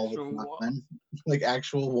all the time, like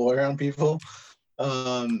actual war on people,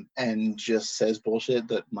 and just says bullshit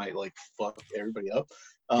that might like fuck everybody up.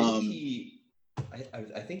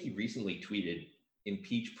 I think he recently tweeted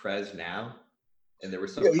 "Impeach Prez now," and there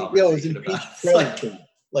was some conversation about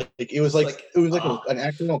like it was like an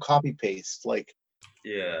accidental copy paste, like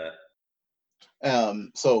yeah.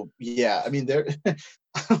 So yeah, I mean there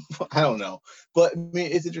I don't know, but I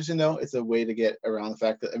mean it's interesting though. It's a way to get around the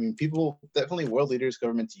fact that, I mean, people definitely, world leaders,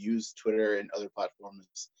 governments use Twitter and other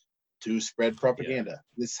platforms to spread propaganda.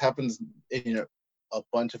 This happens in a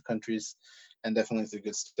bunch of countries, and definitely is a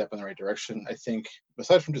good step in the right direction. I think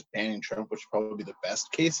aside from just banning Trump, which would probably be the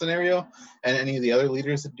best case scenario, and any of the other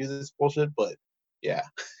leaders that do this bullshit, but yeah.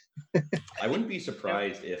 I wouldn't be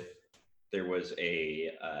surprised if there was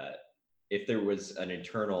an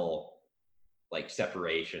internal like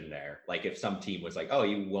separation there. Like if some team was like, "Oh,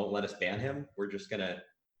 you won't let us ban him? We're just gonna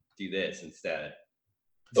do this instead."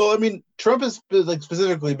 Well, I mean, Trump has like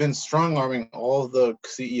specifically been strong arming all the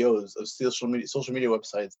CEOs of social media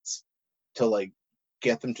websites to like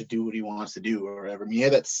get them to do what he wants to do or whatever. I mean, he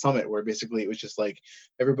had that summit where basically it was just like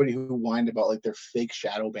everybody who whined about like their fake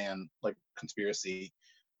shadow ban like conspiracy,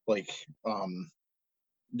 like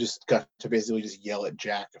just got to basically just yell at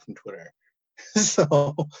Jack from Twitter.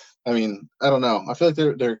 So I mean, I don't know. I feel like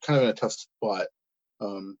they're kind of in a tough spot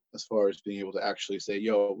as far as being able to actually say,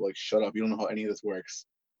 "Yo, like, shut up! You don't know how any of this works."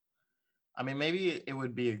 I mean, maybe it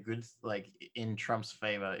would be a good, like, in Trump's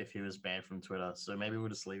favor if he was banned from Twitter. So maybe we'll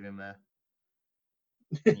just leave him there.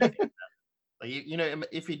 Like,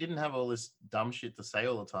 if he didn't have all this dumb shit to say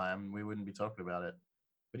all the time, we wouldn't be talking about it.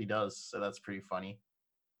 But he does, so that's pretty funny.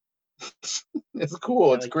 It's cool.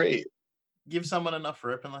 Yeah, it's like, great. Give someone enough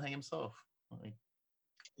rope and they'll hang himself. Like,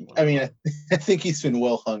 I mean, I think he's been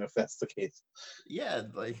well hung, if that's the case. Yeah,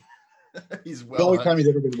 like he's well. The only time he's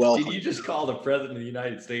ever been well Did hung. you just call the president of the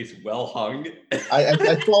United States well hung?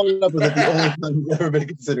 I followed it up with the only time he's ever been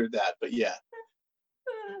considered that, but yeah.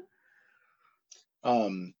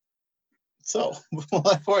 So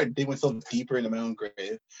before I dig myself deeper into my own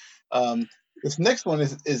grave, this next one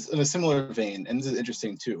is in a similar vein, and this is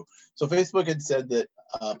interesting too. So Facebook had said that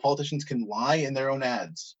politicians can lie in their own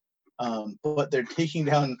ads, but they're taking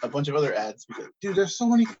down a bunch of other ads because, dude, there's so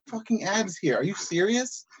many fucking ads here. Are you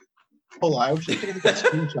serious? Hold on, I was just taking a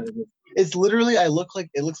screenshot of it. It's literally, it looks like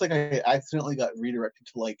I accidentally got redirected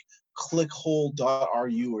to like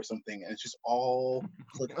clickhole.ru or something, and it's just all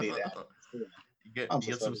clickbait ads. You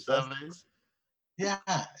get some surveys. Yeah,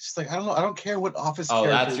 it's just like, I don't know. I don't care what office. Oh,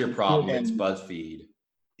 that's your problem. It's BuzzFeed.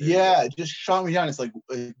 Yeah, it just shot me down. It's like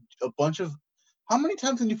a bunch of. How many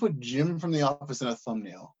times can you put Jim from The Office in a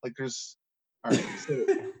thumbnail? Like, there's. All right. So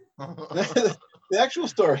the actual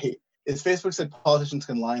story is Facebook said politicians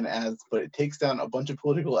can lie in ads, but it takes down a bunch of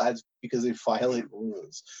political ads because they violate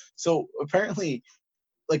rules. So apparently,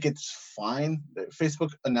 like, it's fine.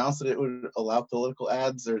 Facebook announced that it would allow political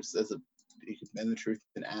ads, or as you can bend the truth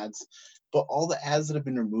in ads, but all the ads that have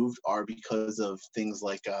been removed are because of things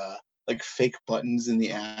like like fake buttons in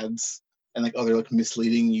the ads and like other like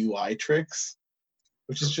misleading UI tricks,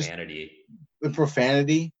 which is just Profanity.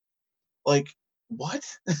 profanity. Like what?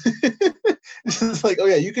 It's just like, oh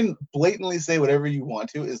yeah, you can blatantly say whatever you want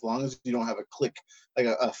to as long as you don't have a click, like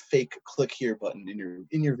a fake click here button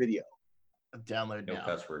in your video. Download No now.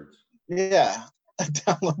 cuss words. Yeah,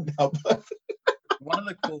 download now. But One of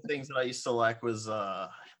the cool things that I used to like was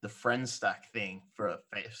the friend stack thing for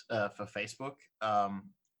Facebook.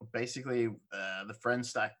 Basically, the friend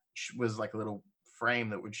stack was like a little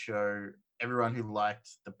frame that would show everyone who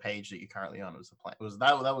liked the page that you're currently on. Was the plan?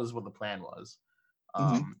 That was what the plan was.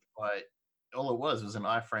 But all it was an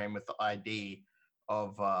iframe with the ID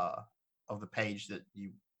of the page that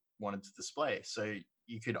you wanted to display. So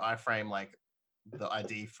you could iframe like the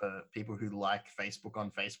ID for people who like Facebook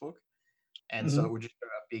on Facebook. And so it would just show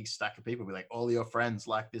a big stack of people, be like, all your friends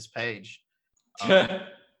like this page.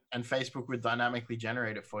 And Facebook would dynamically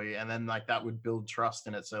generate it for you. And then like that would build trust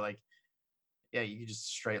in it. So like, yeah, you could just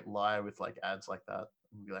straight lie with like ads like that.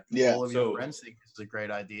 And be like, Yeah, all of your friends think this is a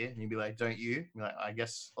great idea. And you'd be like, don't you? Be like, I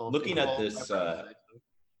guess. Looking at this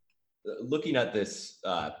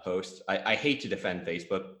post, I hate to defend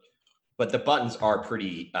Facebook, but the buttons are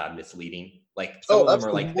pretty misleading. Like some of them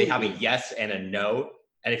are like they have a yes and a no,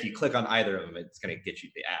 and if you click on either of them, it's going to get you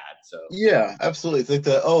the ad. So yeah, absolutely. It's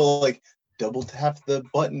like like double tap the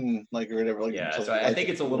button, like or whatever. Like, yeah, so I think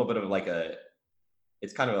it's a little bit of like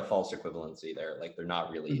it's kind of a false equivalency there. Like they're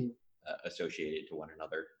not really associated to one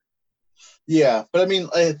another. Yeah, but I mean,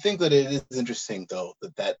 I think that it is interesting though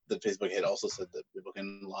that the Facebook had also said that people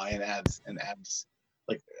can lie in ads and ads.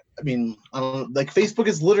 Like, I mean, like Facebook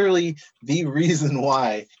is literally the reason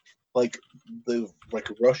why, like the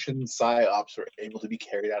Russian psyops were able to be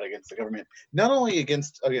carried out against the government. Not only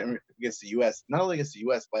against the U.S., not only against the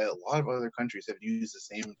U.S., but a lot of other countries have used the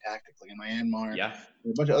same tactics. Like in Myanmar, yeah,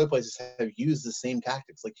 a bunch of other places have used the same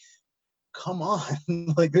tactics. Like, come on,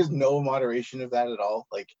 like there's no moderation of that at all.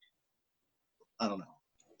 Like, I don't know.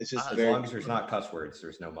 It's just as long as there's not cuss words,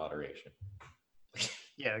 there's no moderation.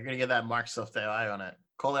 Yeah, we're gonna get that Microsoft AI on it.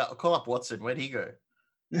 Call up Watson. Where'd he go?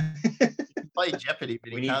 Play Jeopardy,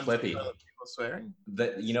 but We he need can't Clippy. people swearing.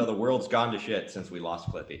 The world's gone to shit since we lost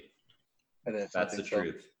Clippy. That's the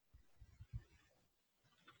truth.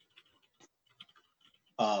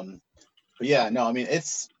 But yeah, no, I mean,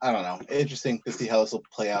 I don't know, interesting to see how this will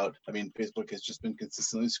play out. I mean, Facebook has just been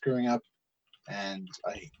consistently screwing up, and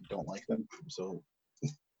I don't like them, so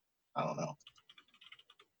I don't know.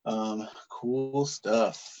 Cool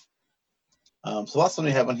stuff. So the last one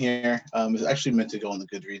we have on here is actually meant to go in the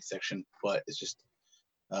Goodreads section, but it's just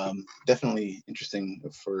definitely interesting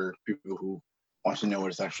for people who want to know what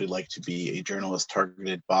it's actually like to be a journalist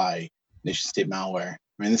targeted by nation-state malware.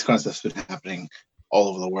 I mean, this kind of stuff's been happening all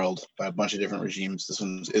over the world by a bunch of different regimes. This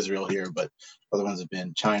one's Israel here, but other ones have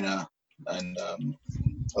been China and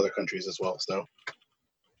other countries as well. So I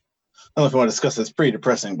don't know if you want to discuss it. It's pretty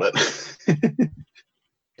depressing, but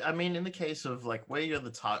I mean, in the case of like where you're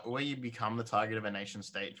where you become the target of a nation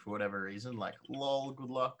state for whatever reason, like lol, good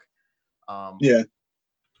luck. Yeah,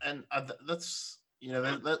 and that's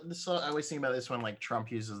I always think about this when like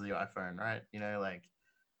Trump uses the iPhone, right? You know, like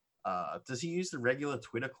does he use the regular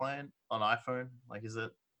Twitter client on iPhone? Like, is it?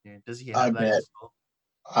 Does he have that installed?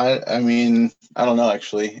 I mean, I don't know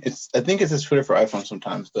actually. I think it's his Twitter for iPhone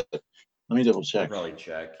sometimes, but let me double check. I'll probably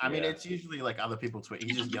check. I mean, it's usually like other people tweet.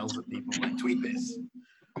 He just yells at people like, "Tweet this."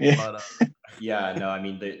 Yeah. But yeah, no, I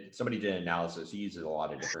mean, somebody did an analysis. He uses a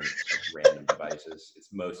lot of different random devices. It's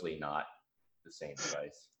mostly not the same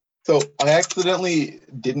device. So I accidentally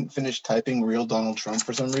didn't finish typing "real Donald Trump"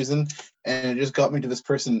 for some reason, and it just got me to this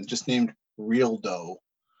person just named Real Doe,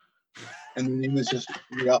 and the name is just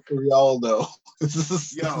Rialdo. This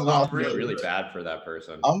is I'm really bad for that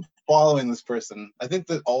person. I'm following this person. I think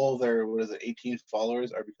that all their 18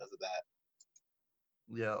 followers are because of that.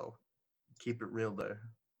 Yo, keep it real though.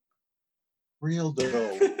 Real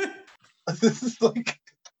Doe. This is like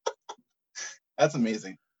that's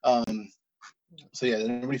amazing. So yeah,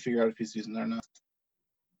 did anybody figure out if he's using that or not?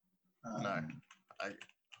 No, I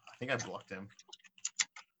think I blocked him.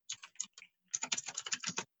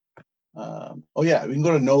 Oh yeah, we can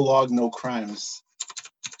go to no log, no crimes.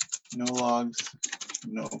 No logs,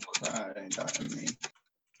 no crime.me.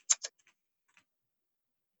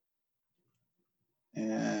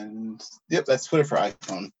 And yep, that's Twitter for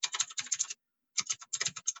iPhone.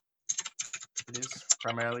 It is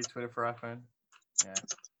primarily Twitter for iPhone. Yeah.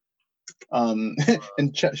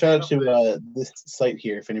 And shout out to this site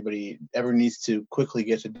here if anybody ever needs to quickly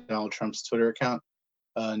get to Donald Trump's Twitter account.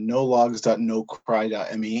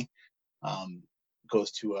 nologs.nocry.me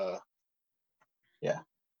goes to yeah.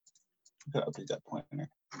 I'll take that pointer.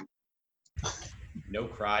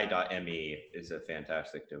 Nocry.me is a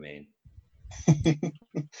fantastic domain.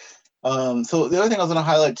 So the other thing I was going to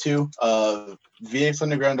highlight too,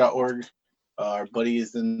 vxunderground.org. Our buddy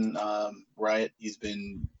is in Riot. He's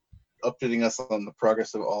been updating us on the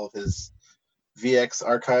progress of all of his VX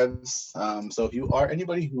archives. So if you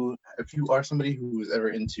are somebody who is ever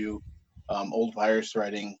into old virus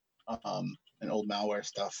writing and old malware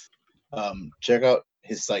stuff, check out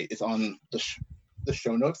his site. It's on the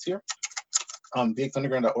show notes here.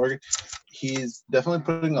 vxunderground.org. He's definitely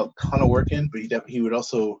putting a ton of work in, but he would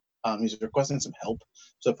also he's requesting some help.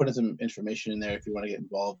 So I put in some information in there if you want to get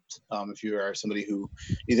involved. If you are somebody who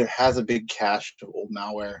either has a big cache of old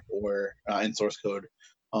malware or in source code,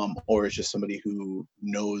 or is just somebody who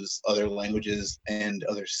knows other languages and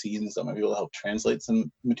other scenes that might be able to help translate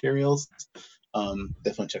some materials,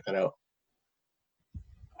 definitely check that out.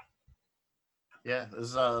 Yeah,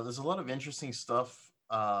 there's a lot of interesting stuff,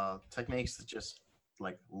 techniques that just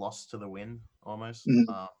like lost to the wind almost, Mhm. in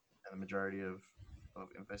the majority of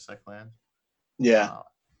InfoSec land. Yeah.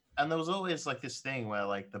 And there was always like this thing where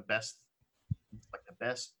like the best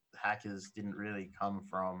hackers didn't really come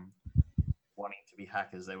from wanting to be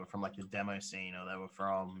hackers. They were from like the demo scene, or they were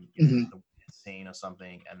from the scene or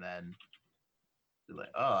something, and then like,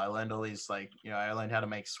 oh, I learned all these I learned how to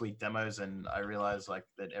make sweet demos, and I realized like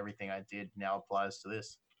that everything I did now applies to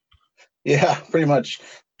this. Yeah, pretty much.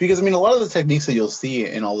 Because I mean, a lot of the techniques that you'll see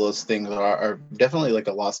in all those things are definitely like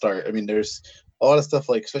a lost art. I mean, there's a lot of stuff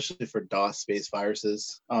like, especially for DOS-based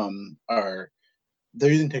viruses, they're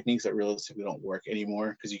using techniques that realistically don't work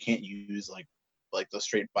anymore because you can't use like the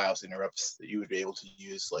straight BIOS interrupts that you would be able to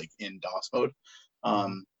use like in DOS mode.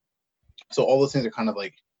 So all those things are kind of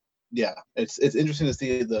like, yeah, it's interesting to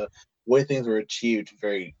see the way things were achieved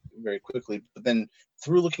very, very quickly. But then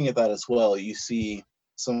through looking at that as well, you see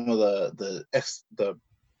some of the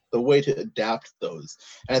way to adapt those.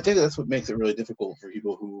 And I think that's what makes it really difficult for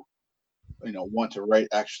people who want to write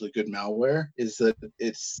actually good malware, is that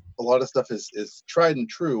it's a lot of stuff is tried and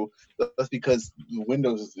true, but that's because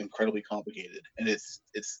Windows is incredibly complicated, and it's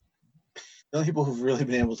the only people who've really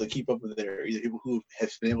been able to keep up with it are either people who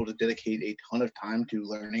have been able to dedicate a ton of time to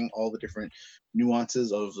learning all the different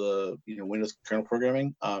nuances of the Windows kernel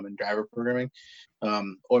programming and driver programming,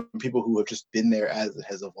 or people who have just been there as it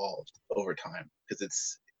has evolved over time.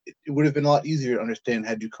 Because it would have been a lot easier to understand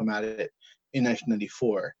had you come at it in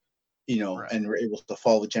 1994, Right. and were able to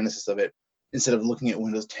follow the genesis of it, instead of looking at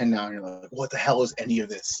Windows 10 now and you're like, what the hell is any of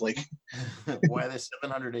this? Like, why are there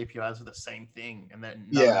 700 APIs for the same thing, and then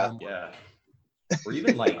none Yeah. of them Yeah. Or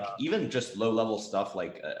even like even just low level stuff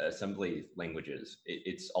like assembly languages,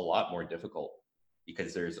 it's a lot more difficult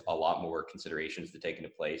because there's a lot more considerations to take into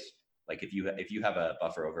place. Like if you have a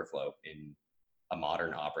buffer overflow in a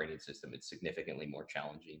modern operating system, it's significantly more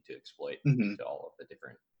challenging to exploit Mhm. to all of the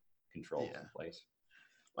different controls in place.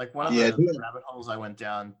 Like one of Yeah, the rabbit holes I went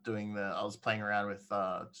down I was playing around with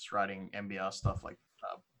just writing MBR stuff, like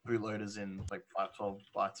bootloaders in like 512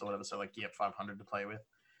 bytes or whatever, so like you have 500 to play with.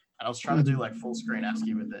 And I was trying to do like full screen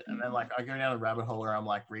ASCII with it, and then like I go down a rabbit hole where I'm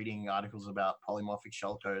like reading articles about polymorphic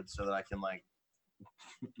shellcode so that I can like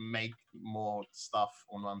make more stuff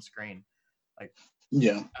on one screen. Like,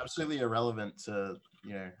 yeah, absolutely irrelevant to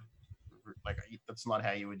like that's not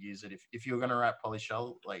how you would use it. If you're gonna write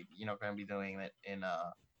polyshell, like you're not gonna be doing it in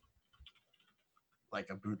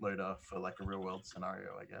like a bootloader for like a real world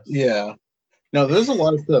scenario, I guess. yeah. No, there's a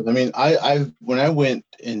lot of stuff. I mean, I when I went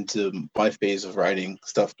into my phase of writing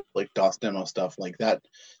stuff like DOS demo stuff like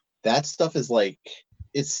that stuff is like,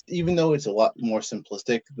 it's, even though it's a lot more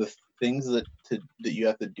simplistic, the things that you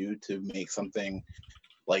have to do to make something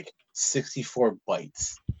like 64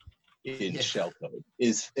 bytes in shellcode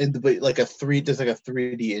is like a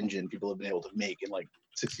 3D engine people have been able to make in like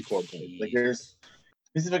 64 bytes. Like, let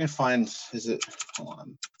me see if I can find. Is it? Hold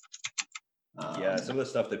on. Yeah, some of the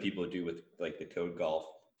stuff that people do with like the code golf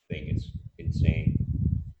thing is insane.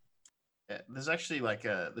 Yeah, there's actually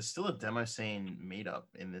there's still a demo scene meetup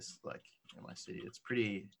in this in my city. It's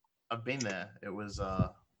pretty. I've been there. It was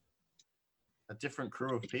a different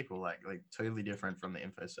crew of people, like totally different from the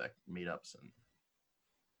InfoSec meetups, and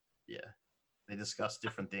yeah, they discuss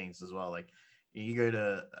different things as well. Like you go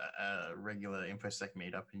to a regular InfoSec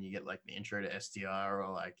meetup and you get like the intro to SDR,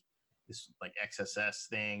 or like this like XSS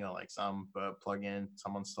thing, or like some burp plugin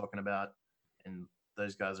someone's talking about, and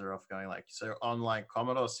those guys are off going like, so on like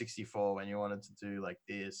Commodore 64 when you wanted to do like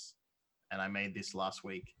this, and I made this last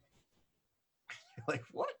week. Like,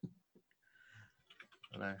 what?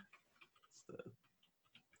 I don't know.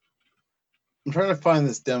 I'm trying to find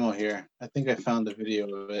this demo here. I think I found the video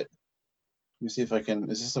of it. me see if I can.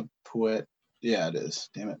 Is this a poet? Yeah, it is.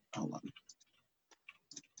 Damn it. Hold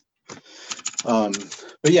on.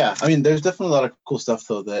 But yeah, I mean, there's definitely a lot of cool stuff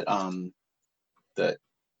though that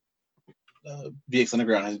VX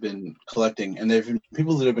Underground has been collecting, and there've been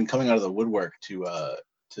people that have been coming out of the woodwork to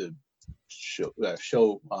show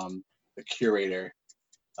the curator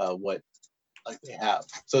what like they have.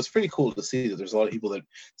 So it's pretty cool to see that there's a lot of people that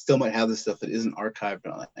still might have this stuff that isn't archived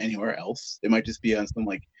on anywhere else. It might just be on some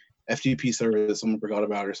like FTP server that someone forgot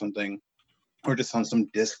about or something, or just on some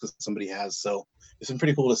disk that somebody has. So it's been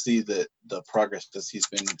pretty cool to see the progress that he's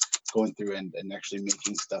been going through and actually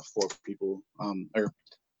making stuff for people, or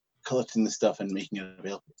collecting the stuff and making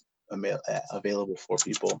it available for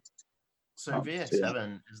people. So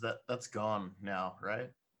VX7 is that's gone now,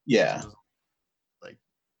 right? Yeah. Like,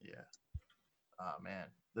 yeah. Oh man,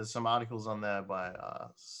 there's some articles on there by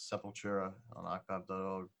Sepultura on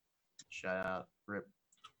archive.org. Shout out, rip.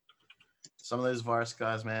 Some of those virus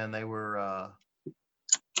guys, man, they're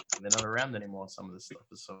not around anymore. Some of this stuff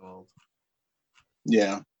is so old.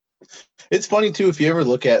 Yeah. It's funny too if you ever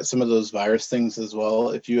look at some of those virus things as well.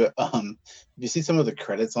 If you see some of the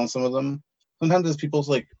credits on some of them, sometimes it's people's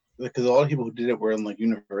like, because a lot of people who did it were in like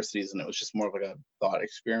universities, and it was just more of like a thought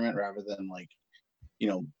experiment rather than like,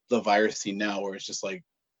 the virus scene now where it's just like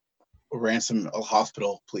ransom a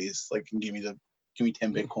hospital, please, like give me 10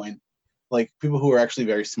 Bitcoin. Like people who are actually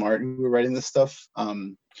very smart who are writing this stuff,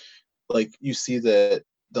 like you see that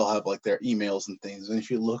they'll have like their emails and things, and if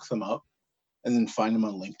you look them up and then find them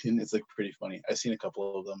on LinkedIn, it's like pretty funny. I've seen a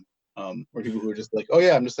couple of them where people who are just like, oh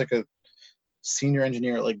yeah, I'm just like a senior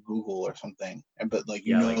engineer at like Google or something, but like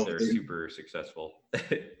like they're super successful.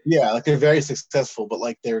 Yeah, like they're very successful, but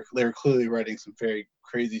like they're clearly writing some very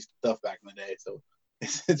crazy stuff back in the day. So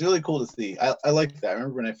it's really cool to see. I like that. I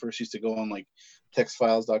remember when I first used to go on like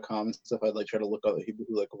textfiles.com and stuff, I'd like try to look up the people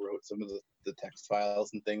who like wrote some of the text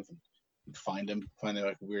files and things and find their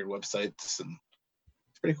like weird websites, and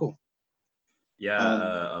it's pretty cool.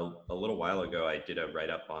 Yeah, a little while ago, I did a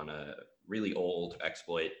write-up on a really old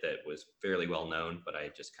exploit that was fairly well known, but I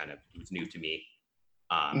just kind of, it was new to me.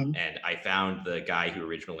 And I found the guy who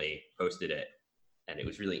originally posted it, and it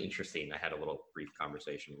was really interesting. I had a little brief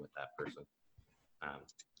conversation with that person.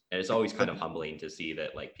 And it's always kind of humbling to see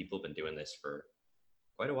that like people have been doing this for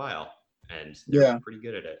quite a while, and they're pretty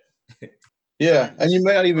good at it. Yeah, and you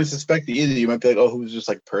might not even suspect it either. You might be like, oh, who's just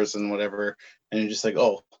like person, whatever, and you're just like,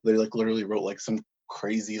 oh, they like literally wrote like some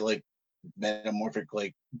crazy like metamorphic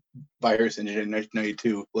like virus engine in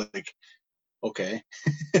 1992. Like, okay,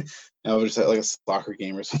 I was just at like a soccer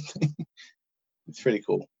game or something. It's pretty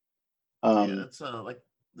cool. Yeah, it's like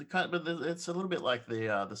the kind, but it's a little bit like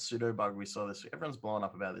the pseudo bug we saw this week. Everyone's blowing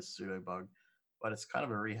up about this pseudo bug, but it's kind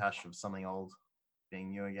of a rehash of something old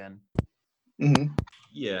being new again. Mm-hmm.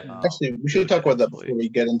 Yeah. Actually, we should talk about that before we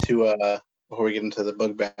get into the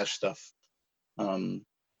bug bash stuff. So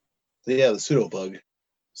yeah, the pseudo bug.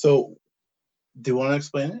 So, do you want to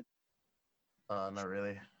explain it? Not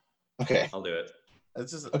really. Okay. I'll do it.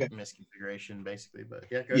 It's just a misconfiguration, basically. But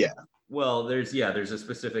yeah, go. Yeah. Well, there's a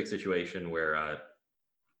specific situation where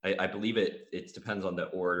I believe it depends on the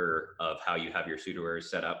order of how you have your pseudo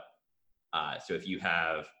errors set up. So if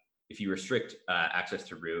you restrict access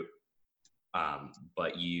to root,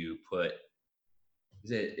 but you put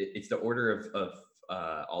it's the order of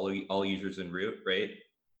all users in root, right?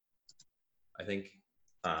 I think.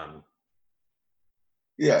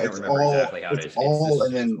 Yeah, I don't remember exactly how it is. All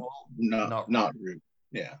and then not root.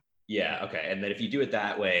 Yeah. Yeah. Okay. And then if you do it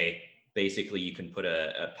that way, basically you can put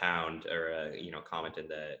a pound or a comment in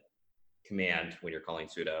the command when you're calling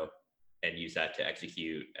sudo, and use that to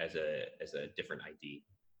execute as a different ID,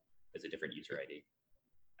 as a different user ID.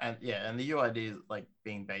 And yeah, and the UID is like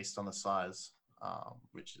being based on the size,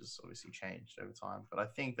 which has obviously changed over time. But I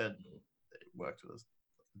think that it worked with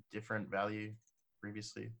a different value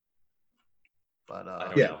previously. But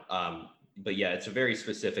I don't know. But yeah, it's a very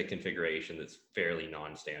specific configuration that's fairly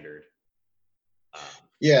non-standard.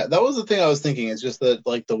 Yeah, that was the thing I was thinking. It's just that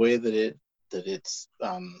like the way that it's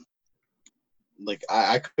like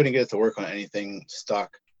I couldn't get it to work on anything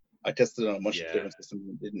stock. I tested it on a much different system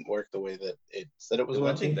and it didn't work the way that it said it was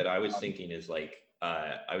going to. The one thing that I was thinking is like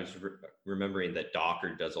I was remembering that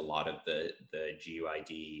Docker does a lot of the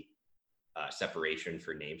GUID separation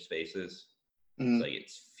for namespaces. Mm-hmm. So like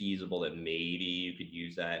it's feasible that maybe you could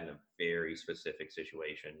use that in a very specific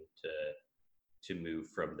situation to move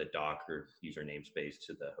from the Docker user namespace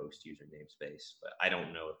to the host user namespace. But I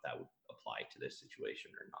don't know if that would apply to this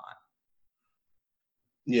situation or not.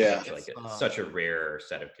 Yeah, it's such a rare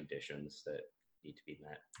set of conditions that need to be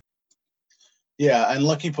met. Yeah, and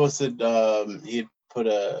Lucky posted he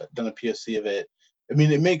done a POC of it. I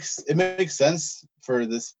mean, it makes sense for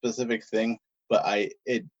this specific thing, but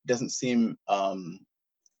it doesn't seem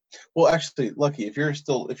well. Actually, Lucky, if you're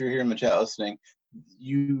here in the chat listening,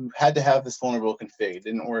 you had to have this vulnerable config. It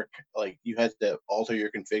didn't work. Like you had to alter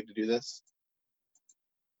your config to do this.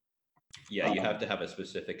 Yeah, you have to have a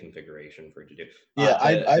specific configuration for it to do. Yeah,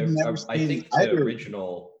 I've never seen I think either. the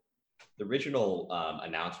original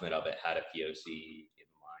announcement of it had a POC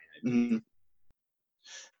in mind. Mhm.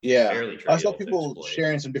 Yeah, Fairly I saw trivial to people exploit.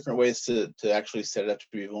 sharing some different ways to actually set it up to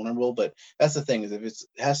be vulnerable, but that's the thing is if it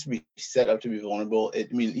has to be set up to be vulnerable,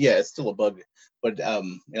 it's still a bug, but a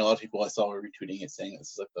lot of people I saw were retweeting it saying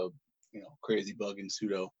this is like the crazy bug in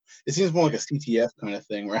sudo. It seems more like a CTF kind of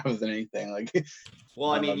thing rather than anything like.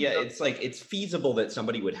 Well, I mean, it's feasible that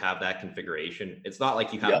somebody would have that configuration. It's not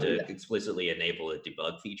like you have to explicitly enable a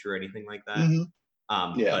debug feature or anything like that.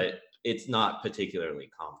 Mm-hmm. But it's not particularly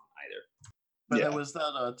common either. But there was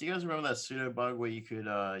that. Do you guys remember that sudo bug where you could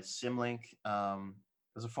symlink?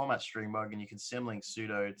 There's a format string bug, and you could symlink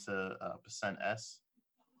sudo to %s,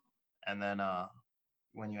 and then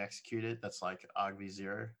when you execute it, that's like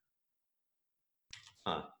argv0.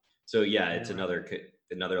 Huh. So yeah, it's another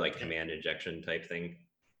like command injection type thing.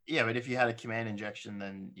 Yeah, but if you had a command injection,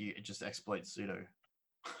 then it just exploits sudo.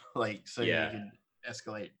 You could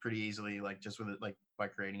escalate pretty easily, like just with it, like by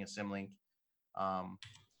creating a symlink.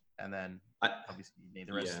 And then obviously you need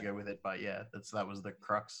the rest to go with it. But yeah, that was the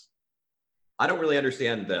crux. I don't really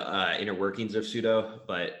understand the inner workings of sudo,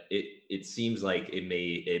 but it seems like it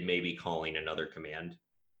may be calling another command.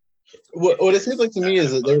 What it seems like to me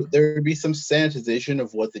is that there would be some sanitization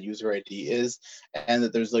of what the user ID is, and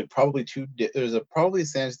that there's like probably there's probably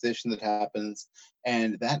sanitization that happens,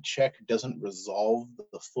 and that check doesn't resolve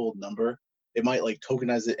the full number. It might like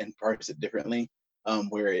tokenize it and parse it differently,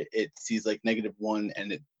 where it sees like -1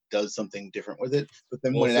 and it does something different with it. But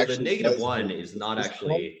then when it actually the -1 is not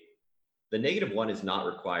actually. The -1 is not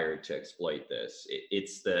required to exploit this.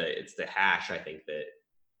 It's the hash, I think, that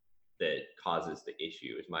causes the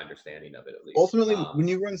issue, is my understanding of it at least. Ultimately, when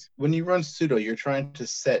you run sudo, you're trying to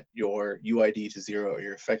set your UID to 0 or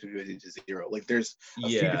your effective UID to 0. Like there's a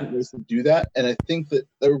few different ways to do that, and I think that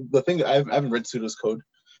the thing that I haven't read sudo's code,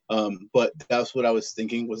 but that's what I was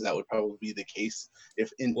thinking was that would probably be the case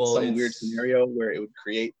if in some weird scenario where it would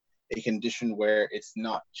create a condition where it's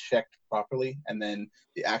not checked properly, and then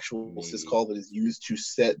the actual syscall that is used to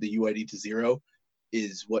set the UID to 0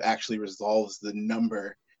 is what actually resolves the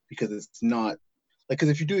number, because it's not like, because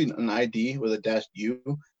if you're doing an ID with a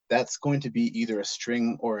 -u, that's going to be either a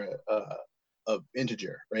string or a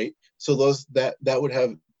integer, right? So that would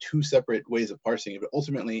have two separate ways of parsing it. But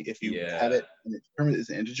ultimately, if you have it and it's determined as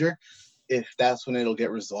an integer, that's when it'll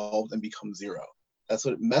get resolved and become 0. That's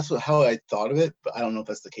how I thought of it, but I don't know if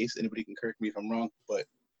that's the case. Anybody can correct me if I'm wrong, but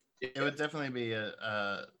it would definitely be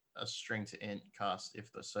a string to int cast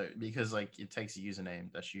because like it takes a username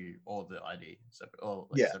 -u or the ID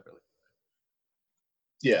separately.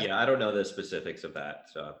 Yeah, I don't know the specifics of that,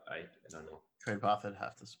 so I don't know. Code path would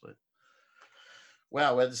have to split.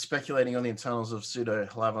 Wow, we're speculating on the internals of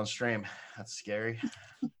sudo live on stream. That's scary.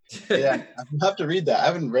 Yeah, I have to read that. I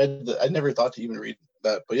haven't read I never thought to even read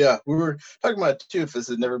that, but yeah, we were talking about it too. If this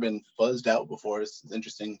had never been buzzed out before, it's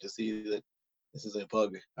interesting to see that this is a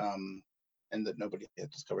bug, and that nobody had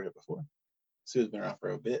discovered it before. Sudo's been around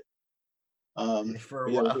for a bit. For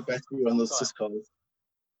a while. We'll get back to you on those syscalls.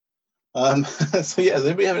 So yeah, does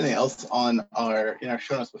anybody have anything else in our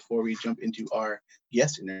show notes before we jump into our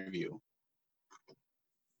guest interview?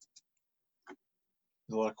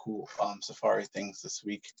 There's a lot of cool Safari things this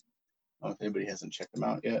week. I don't know if anybody hasn't checked them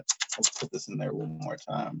out yet. Let's put this in there one more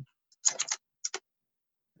time.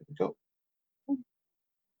 There we go.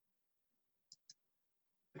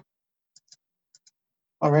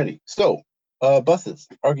 Alrighty, so buses,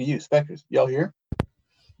 RGU, Spectres, y'all here?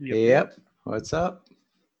 Yep. What's up?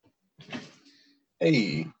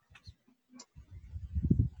 Hey.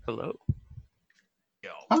 Hello.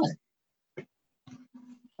 Hi.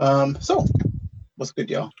 So, what's good,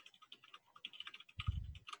 y'all?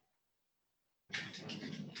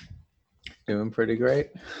 Doing pretty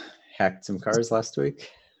great. Hacked some cars last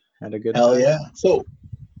week. Had a good Hell time. yeah. So,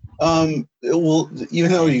 well,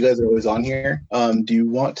 even though you guys are always on here, do you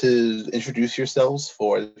want to introduce yourselves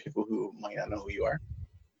for the people who might not know who you are?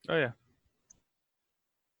 Oh yeah.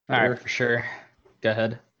 All right, for sure. Go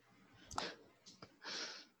ahead.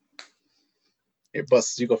 Here,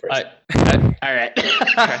 Bus, you go first. All right.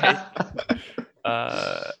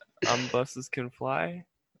 I'm Buses Can Fly.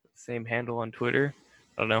 Same handle on Twitter.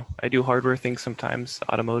 I don't know. I do hardware things sometimes,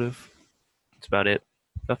 automotive. That's about it.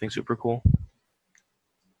 Nothing super cool.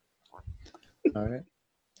 All right.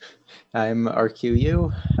 I'm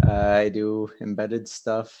RQU. I do embedded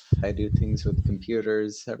stuff. I do things with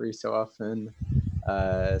computers every so often.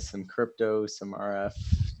 Some crypto, some RF,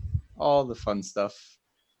 all the fun stuff.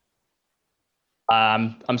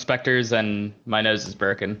 I'm Spectres and my nose is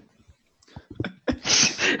broken.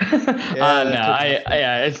 Yeah, No,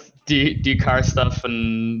 that's it's do car stuff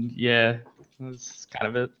and yeah, that's kind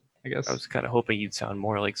of it, I guess. I was kind of hoping you'd sound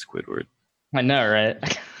more like Squidward. I know, right?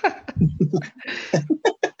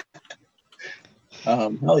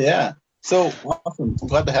 Hell yeah. So awesome. I'm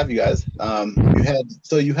glad to have you guys.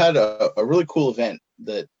 You had a really cool event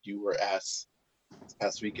that you were at this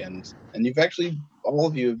past weekend, and you've actually all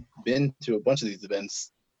of you have been to a bunch of these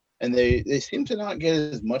events, and they seem to not get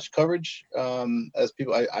as much coverage as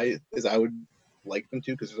people as I would like them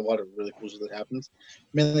to, because there's a lot of really cool shit that happens,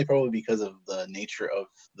 mainly probably because of the nature of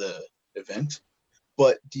the event.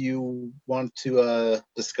 But do you want to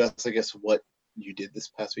discuss, I guess, what you did this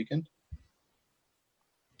past weekend?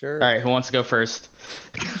 Sure. All right, who wants to go first?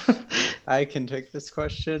 I can take this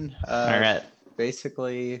question. All right.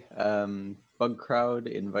 Basically, thugcrowd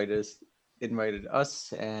invited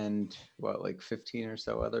us and like 15 or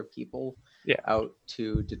so other people out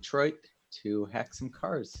to Detroit to hack some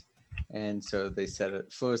cars. And so they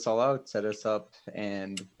flew us all out, set us up,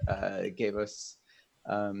 and gave us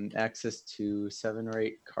access to 7 or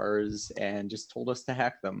 8 cars and just told us to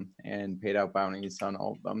hack them and paid out bounties on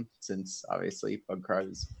all of them, since obviously thugcrowd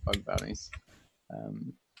is bug bounties.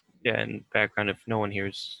 Yeah, and background, if anyone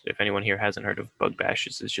here hasn't heard of bug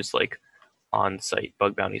bashes, it's just like on-site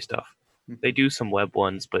bug bounty stuff. They do some web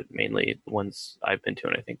ones, but mainly the ones I've been to,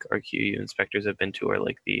 and I think RQU inspectors have been to, are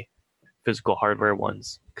like the physical hardware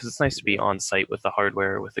ones, because it's nice to be on-site with the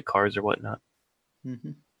hardware, with the cars or whatnot.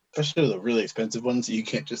 Mm-hmm. Especially the really expensive ones you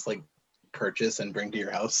can't just like purchase and bring to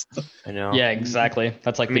your house. I know. Yeah, exactly.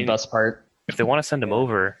 That's like the best part. If they want to send them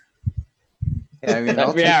over. Yeah, I mean,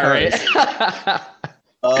 I'll take right.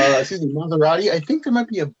 Excuse me, Maserati, I think there might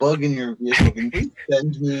be a bug in your vehicle. Can you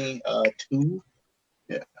send me 2?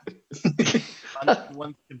 Yeah.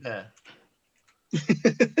 One compare. I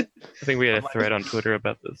think we had a thread on Twitter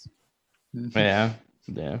about this. Yeah,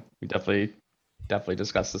 we definitely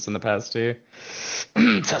discussed this in the past too.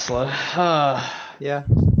 Tesla. Yeah.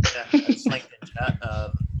 I just linked in chat.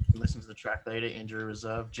 Listen to the track later. Injury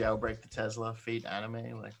reserve. Jailbreak the Tesla. Feed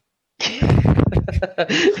anime. Like.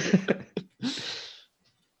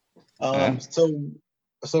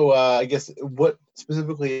 So I guess what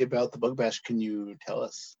specifically about the bug bash can you tell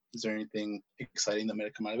us? Is there anything exciting that might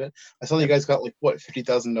have come out of it? I saw you guys got like what,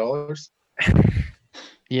 $50,000?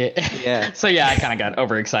 Yeah. So yeah, I kind of got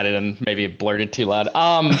overexcited and maybe blurted too loud.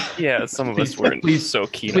 Yeah, some of us weren't so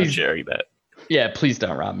keen on sharing that. Yeah, please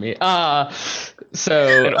don't rob me.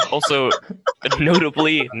 So and also,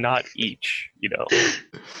 notably, not each.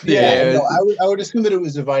 Yeah, no, I would assume that it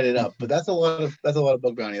was divided up, but that's a lot of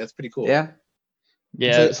bug bounty. That's pretty cool. Yeah.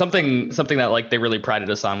 Yeah, something that like they really prided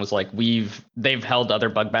us on was like they've held other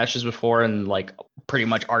bug bashes before, and like pretty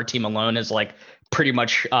much our team alone is like pretty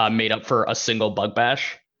much made up for a single bug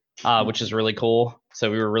bash, which is really cool. So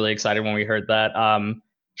we were really excited when we heard that.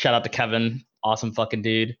 Shout out to Kevin, awesome fucking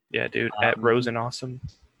dude. Yeah, dude, at Rosen awesome.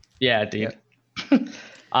 Yeah, dude.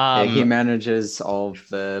 Yeah. He manages all of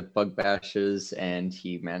the bug bashes, and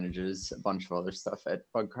he manages a bunch of other stuff at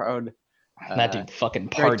thugcrowd. That dude fucking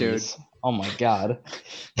parties. Oh my god.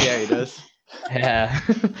 Yeah, he does. Yeah.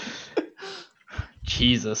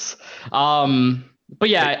 Jesus. But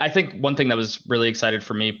yeah, I think one thing that was really exciting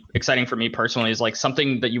for me personally, is like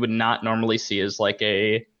something that you would not normally see is like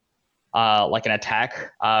an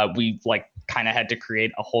attack. We like kind of had to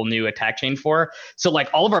create a whole new attack chain for. So like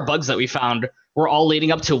all of our bugs that we found were all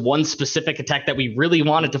leading up to one specific attack that we really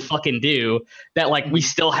wanted to fucking do that like we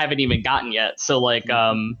still haven't even gotten yet. So like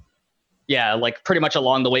yeah, like pretty much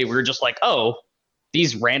along the way we were just like, oh,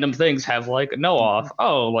 these random things have like no off.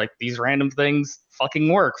 Oh, like these random things fucking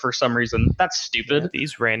work for some reason. That's stupid.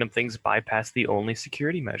 These random things bypass the only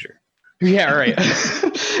security measure. Yeah, right.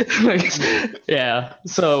 Yeah.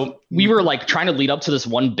 So we were like trying to lead up to this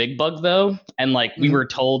one big bug though, and like we were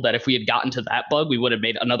told that if we had gotten to that bug, we would have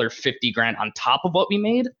made another 50 grand on top of what we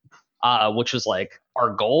made, which was like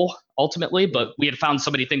our goal ultimately. But we had found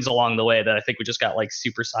so many things along the way that I think we just got like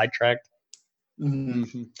super sidetracked.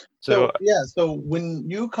 Mm-hmm. So when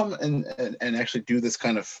you come and actually do this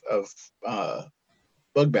kind of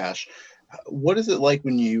bug bash, what is it like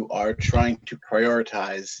when you are trying to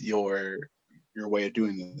prioritize your way of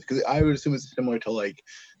doing this? Because I would assume it's similar to like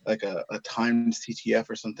a timed CTF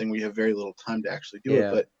or something where you have very little time to actually do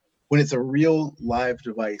it. But when it's a real live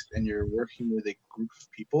device and you're working with a group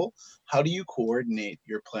of people, how do you coordinate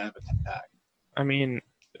your plan of attack? I mean,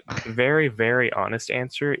 very, very honest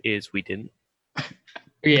answer is we didn't.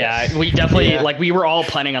 Yeah, we definitely Yeah. like we were all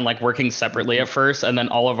planning on like working separately at first, and then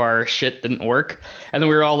all of our shit didn't work, and then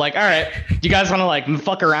we were all like, "All right, do you guys want to like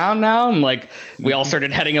fuck around now?" And like we all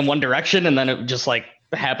started heading in one direction, and then it just like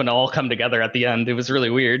happened to all come together at the end. It was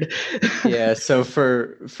really weird. Yeah, so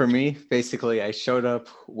for me, basically, I showed up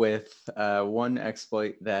with one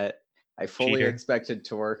exploit that I fully Cheater. expected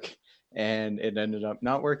to work, and it ended up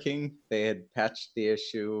not working. They had patched the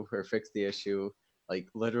issue or fixed the issue like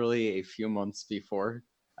literally a few months before,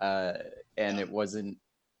 and it wasn't,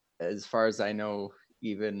 as far as I know,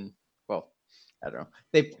 even well, I don't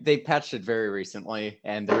know. They patched it very recently,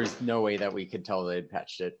 and there was no way that we could tell they'd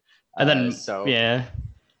patched it. And then so yeah,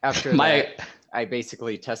 after my that, I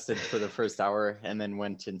basically tested for the first hour and then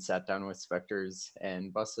went and sat down with Spectres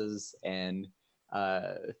and buses, and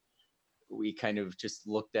we kind of just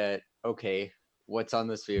looked at, okay, what's on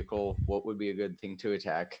this vehicle? What would be a good thing to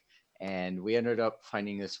attack? And we ended up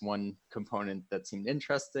finding this one component that seemed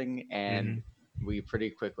interesting, and we pretty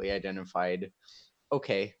quickly identified,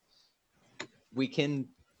 okay, we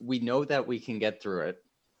know that we can get through it,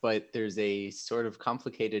 but there's a sort of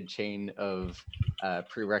complicated chain of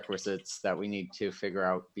prerequisites that we need to figure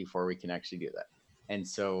out before we can actually do that. And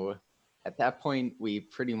so at that point, we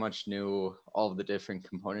pretty much knew all of the different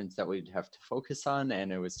components that we'd have to focus on,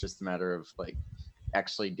 and it was just a matter of like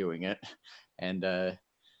actually doing it. And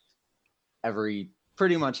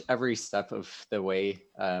pretty much every step of the way,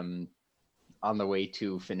 on the way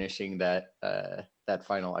to finishing that that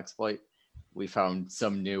final exploit, we found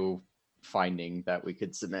some new finding that we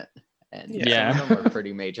could submit, and Yeah. some of them were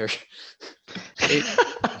pretty major.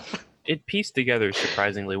 It pieced together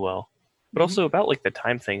surprisingly well. But also about like the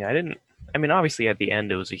time thing, I mean, obviously at the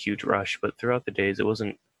end it was a huge rush, but throughout the days it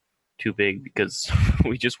wasn't too big because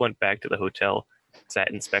we just went back to the hotel,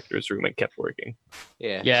 sat in Spectre's room, and kept working.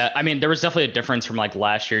 Yeah, I mean, there was definitely a difference from like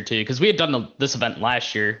last year too, because we had done this event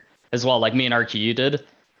last year as well, like me and RQU did.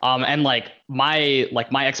 And like my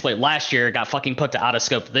exploit last year got fucking put to out of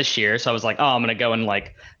scope this year, so I was like, oh, I'm gonna go and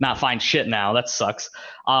like not find shit now. That sucks.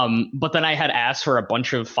 But then I had asked for a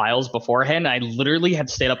bunch of files beforehand. I literally had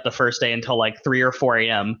stayed up the first day until like 3 or 4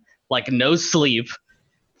 a.m. like no sleep.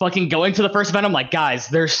 Fucking going to the first event, I'm like, guys,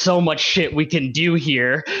 there's so much shit we can do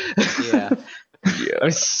here. Yeah. I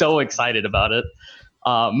was so excited about it.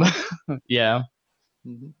 Yeah.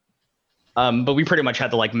 But we pretty much had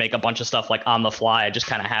to like make a bunch of stuff like on the fly. It just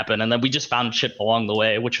kind of happened, and then we just found shit along the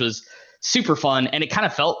way, which was super fun. And it kind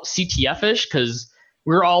of felt CTF-ish because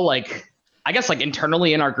we were all like, I guess like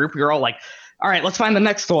internally in our group, we were all like, all right, let's find the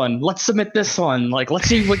next one. Let's submit this one. Like, let's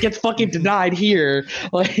see what gets fucking denied here.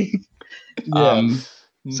 Like,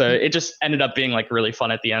 so it just ended up being like really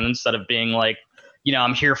fun at the end instead of being like, you know,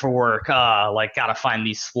 I'm here for work. Like gotta find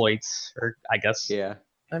these exploits, or I guess. Yeah.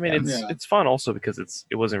 I mean, it's fun also because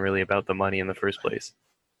it wasn't really about the money in the first place.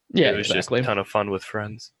 Yeah, it was exactly. just a ton of fun with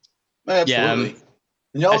friends. Absolutely.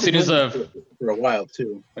 And y'all as soon as for a while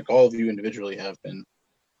too. Like all of you individually have been.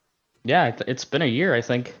 Yeah, it's been a year, I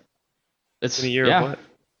think. It's been a year yeah. of what?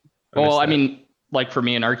 Well, I mean, like for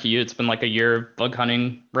me and RQU, it's been like a year of bug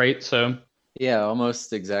hunting, right? So yeah,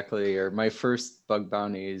 almost exactly. Or my first bug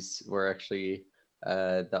bounties were actually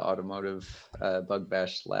the automotive bug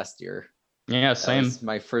bash last year. Yeah, same. That was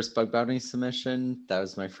my first bug bounty submission. That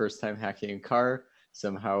was my first time hacking a car.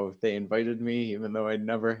 Somehow they invited me, even though I'd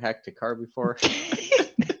never hacked a car before.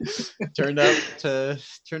 turned out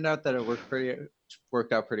that it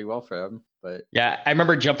worked out pretty well for them. But yeah, I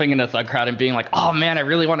remember jumping into thugcrowd and being like, "Oh man, I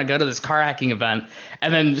really want to go to this car hacking event."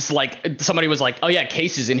 And then just like somebody was like, "Oh yeah,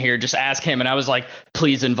 Case is in here. Just ask him." And I was like,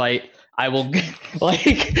 "Please invite. I will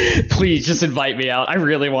like, please just invite me out. I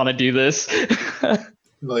really want to do this."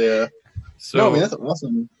 Oh yeah. So no, I mean that's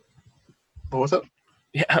awesome. Oh, what's up?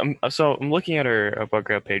 Yeah, so I'm looking at our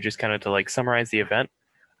bug page just kind of to like summarize the event.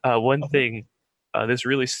 One thing, this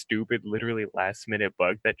really stupid, literally last minute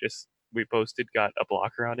bug that just we posted got a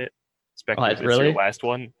blocker on it. Spectres, it's really? your last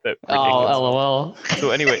one. That Oh, ridiculous. LOL.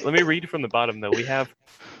 So anyway, let me read from the bottom though. We have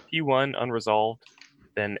P1 unresolved,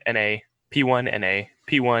 then NA, P1 NA,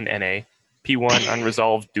 P1 NA, P1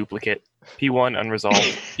 unresolved duplicate, P1 unresolved,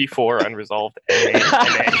 P4 unresolved, NA,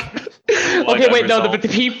 NA. Okay, wait, no, the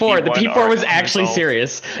P4, the P4 was actually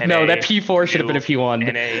serious. NA, no, that P4 should have been a P1.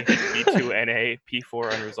 NA, P2 NA,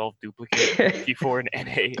 P4 unresolved duplicate, P4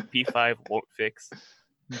 NA, P5 won't fix.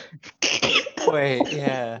 wait,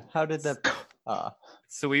 yeah, how did that?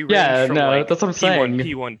 So we ranged from like that's what I'm saying.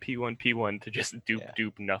 P1 to just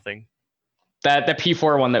dupe nothing. That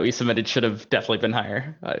P4 one that we submitted should have definitely been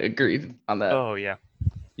higher. I agreed on that. Oh yeah.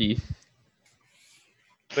 E.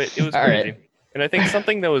 But it was All crazy. right. And I think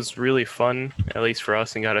something that was really fun, at least for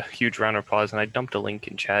us, and got a huge round of applause, and I dumped a link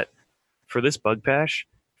in chat for this bug bash,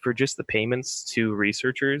 for just the payments to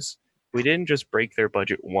researchers. We didn't just break their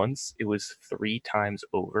budget once, it was 3 times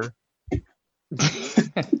over.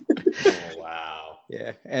 Oh, wow.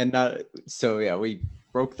 Yeah, and we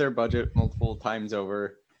broke their budget multiple times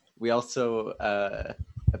over. We also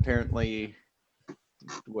apparently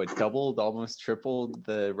doubled, almost tripled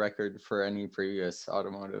the record for any previous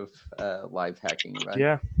automotive live hacking event.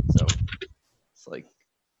 Yeah. So it's like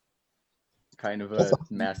kind of a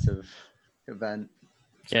massive event.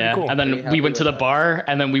 It's pretty cool. And then we went to the bar,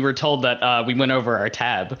 and then we were told that we went over our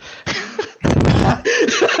tab.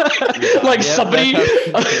 Like somebody,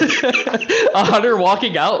 a hunter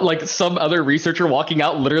walking out, like some other researcher walking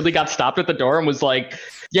out, literally got stopped at the door and was like,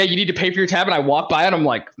 "Yeah, you need to pay for your tab." And I walked by, and I'm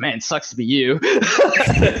like, "Man, it sucks to be you."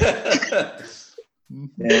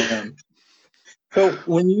 So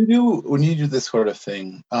when you do this sort of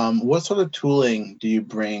thing, what sort of tooling do you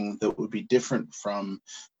bring that would be different from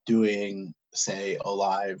doing, say, a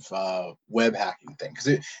live web hacking thing?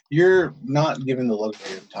 Because you're not given the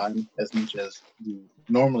luxury of time as much as you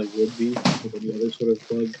normally would be with any other sort of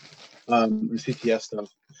bug or CTS stuff.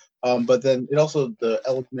 But then it also, the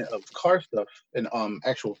element of car stuff and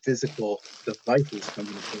actual physical devices comes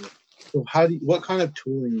into play. So what kind of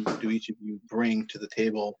tooling do each of you bring to the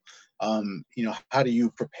table? How do you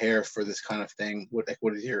prepare for this kind of thing? What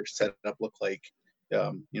does your setup look like?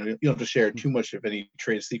 You don't have to share too much of any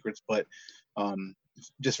trade secrets, but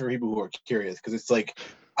just for people who are curious, because it's like,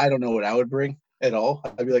 I don't know what I would bring at all.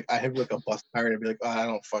 I'd be like, I have like a bus pirate. I'd be like, oh, I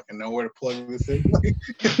don't fucking know where to plug this in.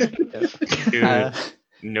 Dude,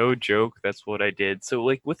 no joke, that's what I did. So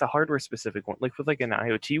like with the hardware specific one, like with like an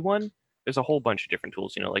IoT one, there's a whole bunch of different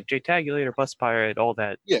tools, like JTagulator, Bus Pirate, all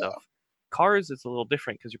that stuff. Cars, it's a little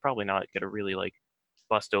different because you're probably not going to really like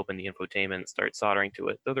bust open the infotainment and start soldering to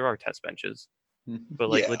it, though there are test benches. But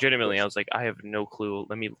like legitimately, I was like, I have no clue.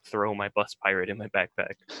 Let me throw my Bus Pirate in my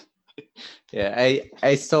backpack. Yeah,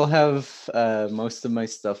 I still have most of my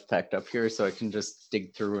stuff packed up here, so I can just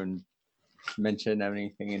dig through and mention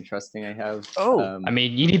anything interesting I have. I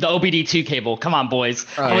mean, you need the OBD2 cable. Come on, boys.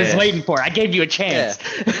 I was waiting for it. I gave you a chance.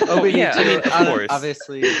 OBD2, of course.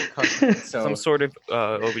 Obviously. Some sort of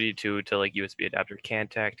OBD2 to like USB adapter,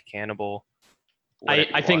 Cantac, Cannibal.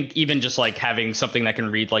 I think even just like having something that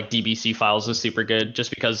can read like DBC files is super good,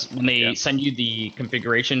 just because when they send you the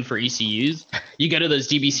configuration for ECUs, you go to those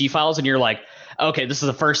DBC files and you're like, okay, this is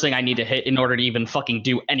the first thing I need to hit in order to even fucking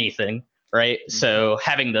do anything, right? So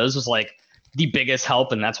having those was like the biggest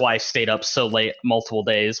help, and that's why I stayed up so late multiple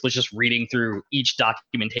days, was just reading through each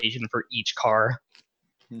documentation for each car.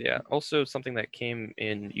 Yeah, also something that came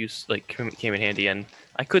in handy, and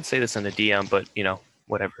I could say this in the DM, but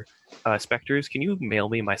whatever. Spectres, can you mail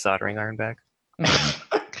me my soldering iron back?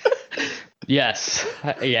 Yes.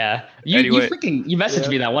 Yeah. You messaged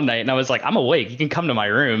me that one night, and I was like, I'm awake. You can come to my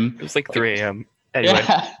room. It was like 3 a.m. Anyway.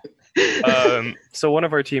 So one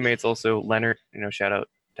of our teammates, also Leonard, shout out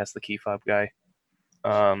Tesla Key Fob guy.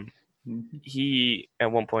 He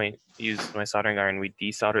at one point used my soldering iron. We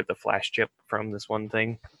desoldered the flash chip from this one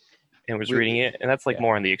thing and was reading it, and that's like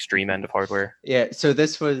more on the extreme end of hardware. Yeah, so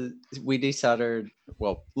we desoldered,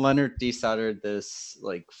 Leonard desoldered this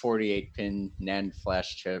like 48-pin NAND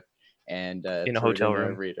flash chip and in a hotel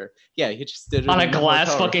room reader. Yeah, he just did it on a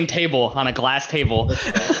glass fucking table. On a glass table.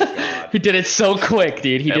 He did it so quick,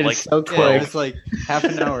 dude. He did it so quick. Yeah, it was like half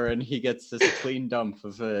an hour, and he gets this clean dump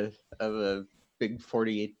of a big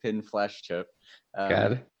 48-pin flash chip.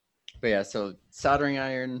 God. But yeah, so soldering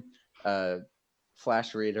iron,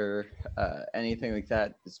 flash reader, anything like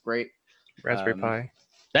that is great. Raspberry Pi.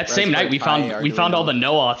 That same night we found all the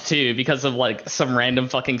no-auth too, because of like some random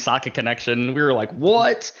fucking socket connection. We were like,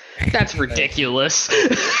 what? That's ridiculous.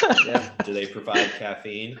 Do they provide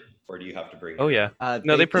caffeine, or do you have to bring it? Oh yeah.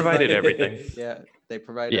 No, they provided everything. Yeah, they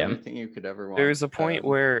provided everything you could ever want. There was a point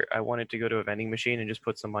where I wanted to go to a vending machine and just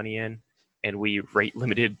put some money in, and we rate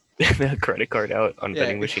limited the credit card out on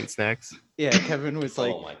vending machine snacks. Yeah, Kevin was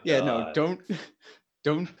like, no,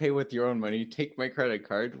 don't pay with your own money. Take my credit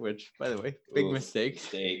card, which, by the way, big mistake.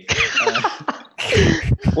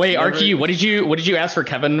 Wait, RQ, what did you ask for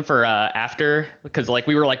Kevin for after? Because like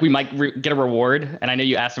we were like we might get a reward, and I know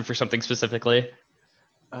you asked him for something specifically.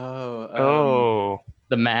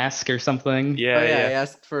 The mask or something. Yeah, I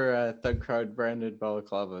asked for thugcrowd branded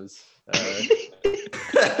balaclavas.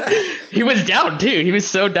 He was down too. He was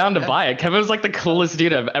so down to buy it. Kevin was like the coolest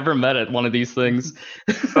dude I've ever met at one of these things.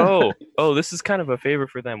 oh, this is kind of a favor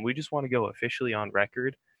for them. We just want to go officially on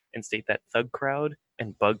record and state that thugcrowd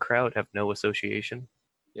and bugcrowd have no association.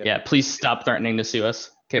 Yeah, please stop threatening to sue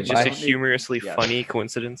us. Okay, It's just bye. a humorously Yeah. funny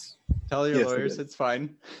coincidence. Tell your Yes, it lawyers is. it's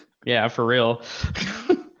fine. Yeah, for real.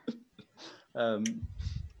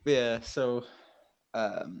 Yeah, so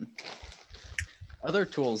other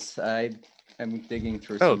tools. I am digging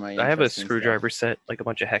through some Oh, of my I have a interesting screwdriver stuff. set, like a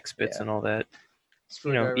bunch of hex bits Yeah. and all that.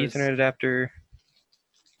 Screwdrivers. Ethernet adapter.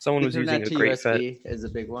 Someone was using Ethernet a to great FET. USB is a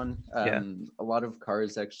big one. Yeah. A lot of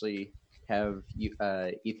cars actually have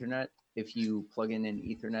Ethernet. If you plug in an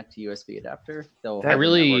Ethernet to USB adapter, they'll That have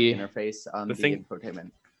really- a network interface on the the thing-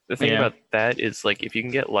 infotainment. The thing Yeah. about that is, like, if you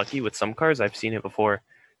can get lucky with some cars, I've seen it before.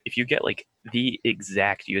 If you get like the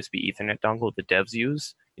exact USB Ethernet dongle the devs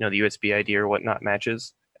use, the USB ID or whatnot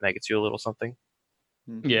matches, and that gets you a little something.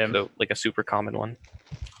 Yeah. So like a super common one.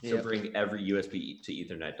 So Yep. bring every USB to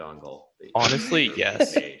Ethernet dongle. Honestly,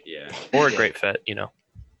 yes. Yeah. Or a great FET,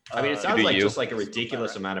 I mean, it to sounds do like you. just like a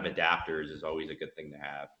ridiculous amount of adapters is always a good thing to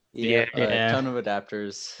have. Yeah, Yeah. a ton of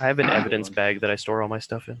adapters. I have an Big evidence one. bag that I store all my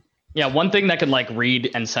stuff in. Yeah, one thing that can like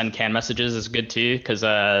read and send CAN messages is good too, because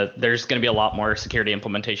there's going to be a lot more security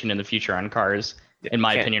implementation in the future on cars, in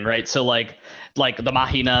my opinion, right? So like the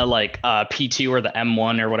Mahina, P2 or the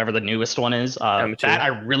M1 or whatever the newest one is, M2. that I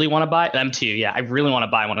really want to buy. M2, yeah, I really want to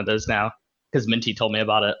buy one of those now because Minty told me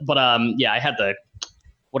about it. But yeah, I had the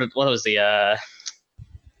what was the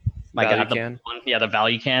my Value God, the can. one, yeah, the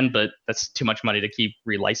value can, but that's too much money to keep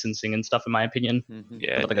relicensing and stuff, in my opinion.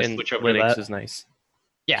 Yeah, But, like, I and switch over to Linux that. is nice.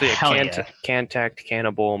 Yeah, So yeah, hell yeah. Cantact,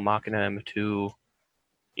 Cannibal, Machina M2,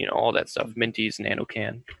 all that stuff. Minty's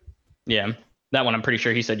NanoCan. Yeah, that one I'm pretty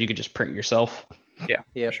sure he said you could just print yourself.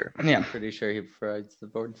 Yeah, Sure. Yeah. I'm pretty sure he provides the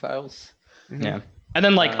board files. Yeah. And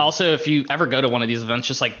then Um, also if you ever go to one of these events,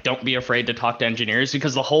 just don't be afraid to talk to engineers,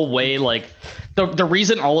 because the whole way the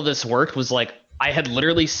reason all of this worked was I had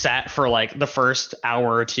literally sat for the first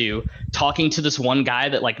hour or two talking to this one guy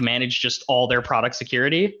that managed just all their product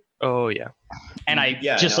security, Oh yeah. and I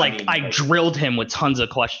Yeah, just no, I mean, I drilled him with tons of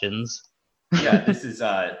questions. Yeah, this is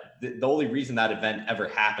the only reason that event ever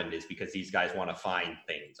happened is because these guys want to find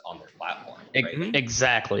things on their platform. Right? Like,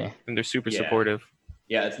 Exactly. And they're super Yeah. supportive.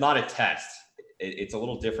 yeah, it's not a test. It's a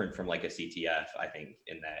little different from like a CTF, I think,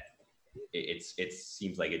 in that it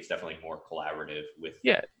seems like it's definitely more collaborative with.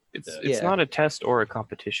 Yeah. It's Yeah. not a test or a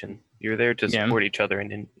competition. You're there to Yeah. support each other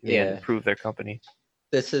and in the end, improve their company.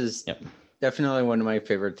 This is Yep. definitely one of my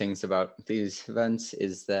favorite things about these events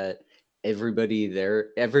is that everybody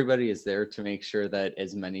is there to make sure that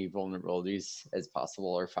as many vulnerabilities as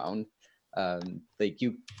possible are found.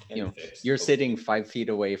 fixed. You're sitting 5 feet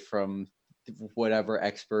away from whatever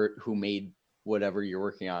expert who made whatever you're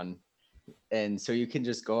working on, and so you can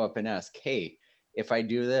just go up and ask, hey, if I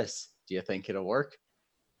do this, do you think it'll work?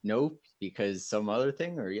 Nope, because some other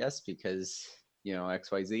thing, or yes, because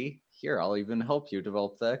XYZ. Here, I'll even help you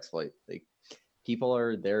develop the exploit. People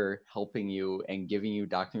are there helping you and giving you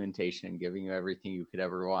documentation and giving you everything you could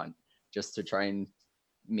ever want, just to try and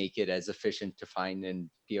make it as efficient to find and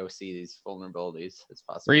POC these vulnerabilities as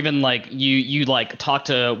possible. Or even you talk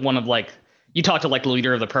to one of you talk to the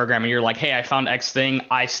leader of the program and you're like, hey, I found X thing.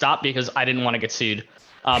 I stopped because I didn't want to get sued.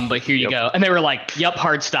 But here you go. And they were like, yep,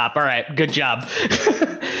 hard stop. All right, good job.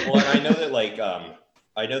 Well, and I know that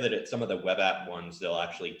I know that at some of the web app ones, they'll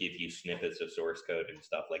actually give you snippets of source code and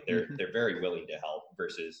stuff. They're very willing to help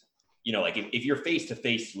versus, if you're face to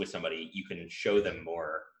face with somebody, you can show them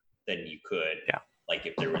more than you could. Yeah.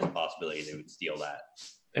 If there was a possibility they would steal that.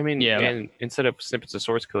 I mean, Yeah. and instead of snippets of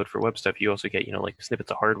source code for web stuff, you also get,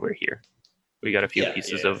 snippets of hardware here. We got a few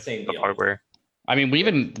pieces of hardware. I mean, we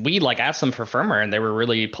asked them for firmware and they were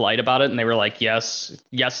really polite about it. And they were like, yes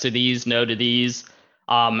to these, no to these.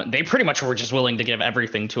 They pretty much were just willing to give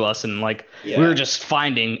everything to us. And we were just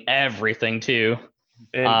finding everything too,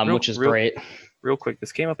 And which is great. Real quick,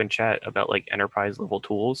 this came up in chat about enterprise level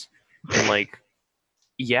tools. And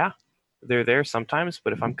yeah, they're there sometimes,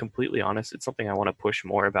 but if I'm completely honest, it's something I want to push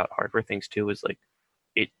more about hardware things too, is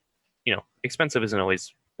expensive isn't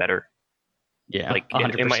always better. Yeah.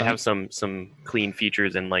 It might have some clean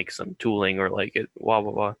features and some tooling or blah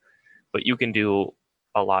blah blah, but you can do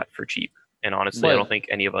a lot for cheap. And honestly, I don't think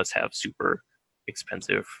any of us have super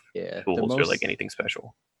expensive tools or anything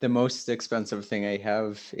special. The most expensive thing I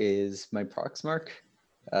have is my Proxmark,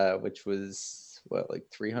 which was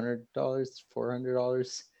 $300,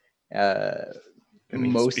 $400.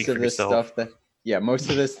 Most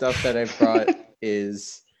of this stuff that I've brought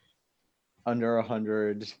is under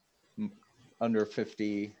 100, under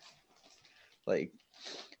 50. All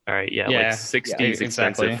right, yeah, 60 is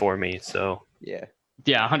expensive for me. So yeah.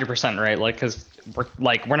 Yeah, 100% right. Like, cause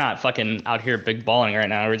we're not fucking out here big balling right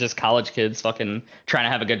now. We're just college kids fucking trying to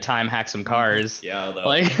have a good time, hack some cars. Yeah, although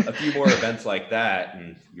Like, a few more events like that,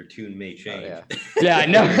 and your tune may change. yeah. yeah, I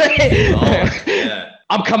know. Oh, yeah.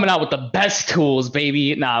 I'm coming out with the best tools,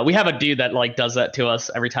 baby. Nah, we have a dude that like does that to us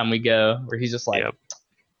every time we go, where he's just like, Yep.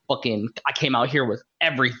 fucking, I came out here with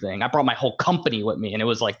everything. I brought my whole company with me, and it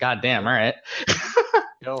was like, God damn, all right.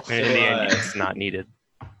 And in the end, it's not needed.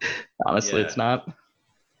 Honestly, Yeah. it's not.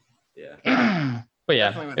 Yeah. But yeah,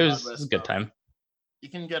 Definitely with it hardware was a good stuff. time. You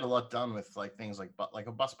can get a lot done with like things like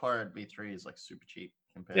a bus pirate B3 is like super cheap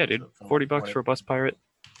compared Yeah, to dude. $40 for a bus pirate,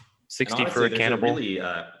 60 for a there's cannibal. There's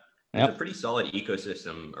a pretty solid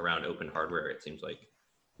ecosystem around open hardware. It seems like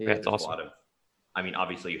That's there's awesome. a lot of. I mean,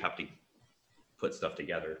 obviously you have to put stuff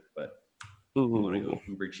together, but Ooh. you want to go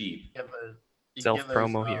uber cheap. You can get Self those,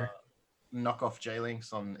 promo here. knockoff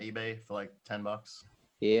J-Links on eBay for like $10.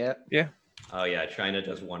 Yeah. Oh yeah, China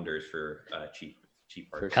does wonders for cheap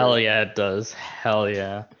For parts. sure. Hell yeah, it does. Hell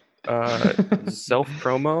yeah. Self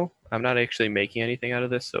promo. I'm not actually making anything out of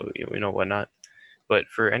this, so you know whatnot. But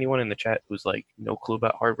for anyone in the chat who's like no clue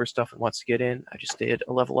about hardware stuff and wants to get in, I just did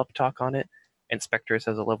a level up talk on it, and Spectres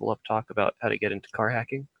has a level up talk about how to get into car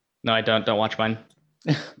hacking. No, I don't. Don't watch mine.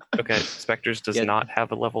 Okay, Spectres does Yeah. not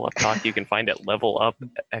have a level up talk. You can find it level up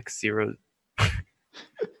x0.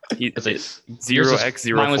 Is it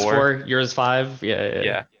 0x04. Mine was 4. Yours 5.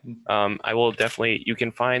 Yeah. I will definitely. You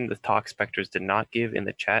can find the talk Spectres did not give in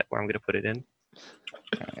the chat where I'm going to put it in.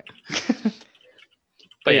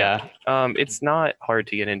 But yeah, it's not hard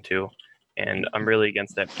to get into, and I'm really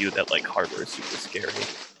against that view that like hardware is super scary.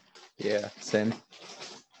 Yeah, same.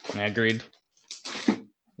 I agreed.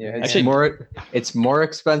 Yeah, it's Actually- more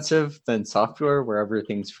expensive than software where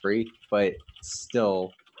everything's free, but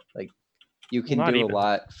still, like, you can Not do even. a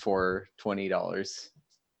lot for $20.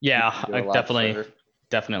 Yeah, Do a I lot definitely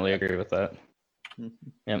for- agree with that. Mhm.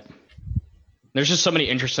 Yep. There's just so many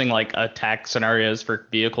interesting like attack scenarios for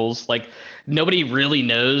vehicles. Like nobody really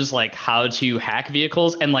knows like how to hack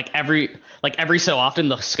vehicles, and like every so often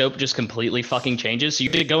the scope just completely fucking changes. So you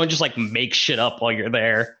have to go and just like make shit up while you're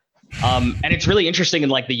there. And it's really interesting in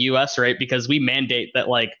like the US, right? Because we mandate that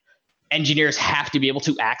like engineers have to be able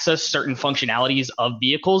to access certain functionalities of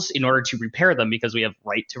vehicles in order to repair them because we have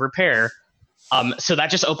right to repair. So that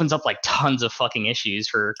just opens up like tons of fucking issues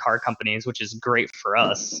for car companies, which is great for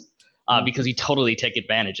us because we totally take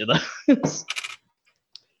advantage of those.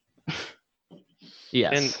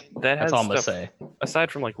 Yes, And that has that's all I'm gonna stuff say.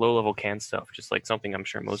 aside from like low level CAN stuff, just like something I'm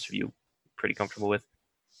sure most of you are pretty comfortable with.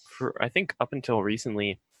 For I think up until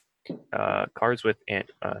recently, cars with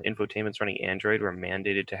infotainments running Android were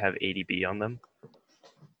mandated to have ADB on them.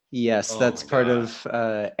 Yes, Oh that's my part God.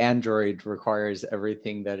 of Android requires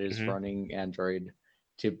everything that is Mhm. running Android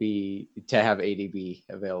to have ADB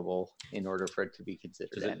available in order for it to be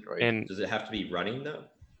considered Does it- Android. And Does it have to be running though?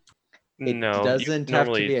 It no, doesn't you, have to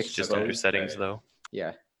normally be it's just under exposed. settings Right. though.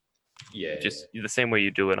 Yeah. Yeah. Just the same way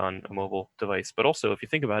you do it on a mobile device. But also, if you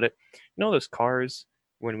think about it, you know those cars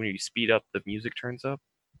when you speed up, the music turns up.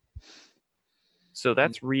 So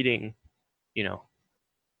that's reading,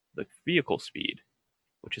 the vehicle speed,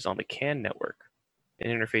 which is on the CAN network,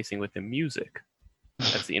 and interfacing with the music.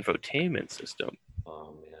 That's the infotainment system.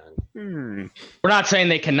 Oh man. We're not saying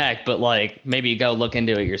they connect, but like maybe go look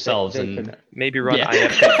into it yourselves They and can- Maybe run Yeah.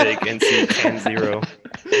 ifconfig and see CAN 0.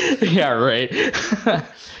 yeah, right.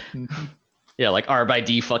 Yeah, like R by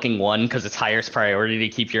D fucking 1 because it's highest priority to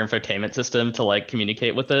keep your infotainment system to like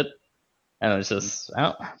communicate with it. And it's just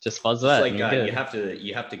just fuzz Just that. like and you're good.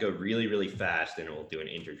 you have to go really really fast and it will do an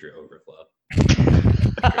integer overflow.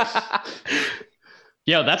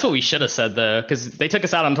 Yo, that's what we should have said though, because they took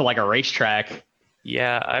us out onto like a racetrack.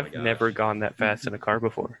 Yeah, my I've gosh. never gone that fast in a car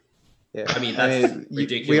before. Yeah. I mean that's we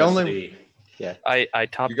ridiculously. only I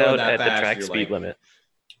topped You're going out that at the fast, track you're speed like- limit.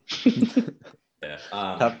 Yeah.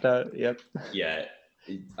 topped out. Yep. Yeah.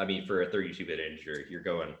 I mean, for a 32-bit integer, you're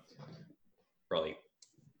going probably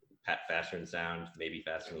faster than sound, maybe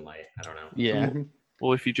faster than light. I don't know. Yeah. Mhm.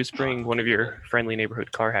 Well, if you just bring one of your friendly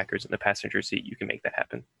neighborhood car hackers in the passenger seat, you can make that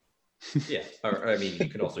happen. Yeah. Or I mean, you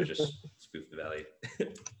can also just spoof the value.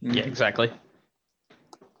 Yeah, exactly.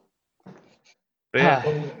 But yeah,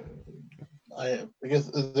 I guess,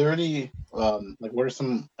 is there any like what are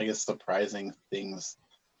some, I guess, surprising things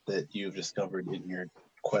that you've discovered in your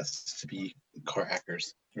quest to be car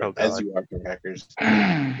hackers, Oh, as God. you are car hackers?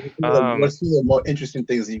 Um, What's some of the more interesting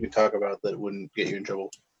things that you could talk about that wouldn't get you in trouble?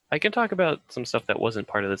 I can talk about some stuff that wasn't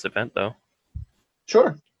part of this event, though.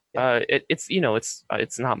 Sure.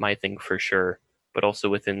 It's not my thing for sure, but also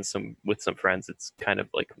with some friends, it's kind of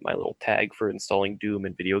like my little tag for installing Doom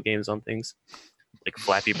and video games on things. like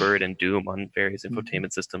Flappy Bird and Doom on various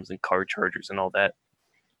infotainment systems and car chargers and all that.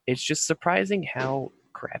 It's just surprising how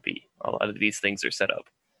crappy a lot of these things are set up.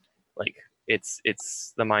 Like it's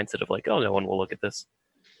the mindset of like, oh, no one will look at this.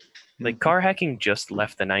 Like car hacking just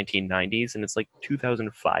left the 1990s and it's like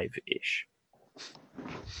 2005-ish.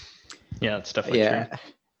 Yeah, it's definitely true.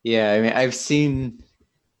 Yeah, I mean, I've seen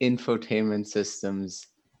infotainment systems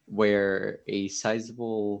where a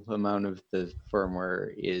sizable amount of the firmware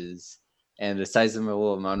and a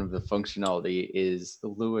sizable amount of the functionality is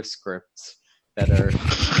Lua scripts that are,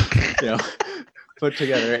 put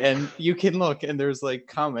together. And you can look, and there's like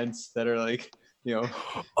comments that are like,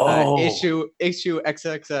 issue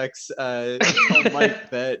XXX tell Mike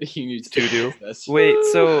that he needs to do this. Wait,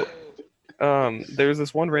 so there's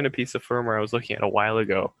this one random piece of firmware I was looking at a while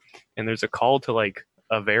ago, and there's a call to like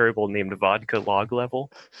a variable named vodka log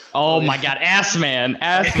level. Oh my god, ass man,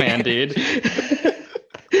 dude.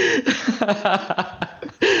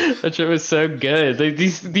 That shit was so good.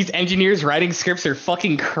 These engineers writing scripts are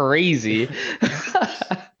fucking crazy.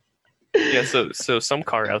 Yeah, so some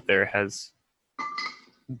car out there has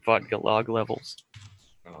vodka log levels.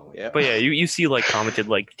 Oh, Yeah. But yeah, you see like commented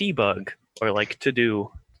like debug or like to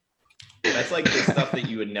do. That's like the stuff that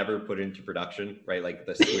you would never put into production, right? Like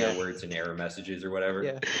the swear words and error messages or whatever.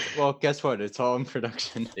 Yeah. Well, guess what? It's all in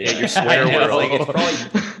production. Yeah, your swear word. Like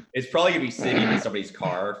it's probably gonna be sitting in somebody's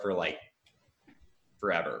car for like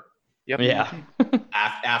forever. Yep. Yeah.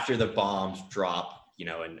 After the bombs drop,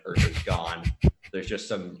 and Earth is gone, there's just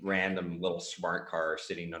some random little smart car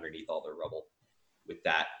sitting underneath all the rubble with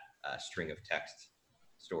that string of text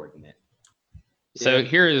stored in it. So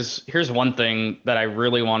here's one thing that I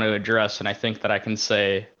really want to address, and I think that I can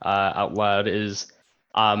say out loud is,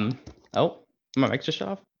 my mic just shut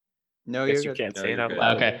off? No, Yes, you can't say it out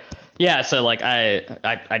loud. Okay. Yeah, so like I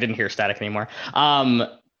didn't hear static anymore.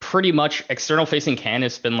 Pretty much external facing CAN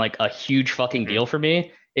has been like a huge fucking deal for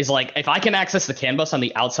me. Is like if I can access the CAN bus on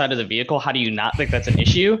the outside of the vehicle, how do you not think that's an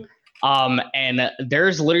issue? And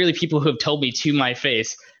there's literally people who have told me to my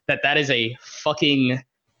face that is a fucking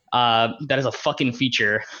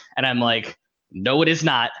feature, and I'm like, no, it is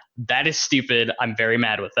not. That is stupid. I'm very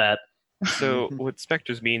mad with that. So what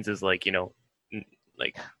Spectres means is like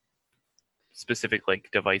like specific like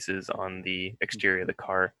devices on the exterior of the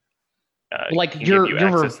car. Like can your give you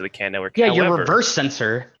access to the CAN network. Yeah, However, your reverse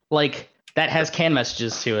sensor, like that has CAN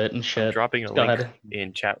messages to it and shit. I'm dropping a link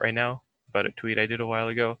in chat right now about a tweet I did a while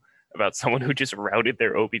ago about someone who just routed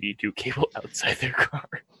their OBD2 cable outside their car.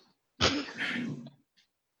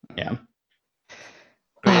 Yeah.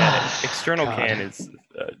 But yeah, external CAN is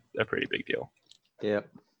a pretty big deal. Yep.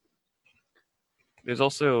 There's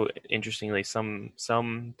also, interestingly, some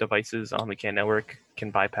devices on the CAN network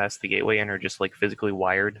can bypass the gateway and are just like physically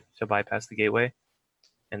wired to bypass the gateway,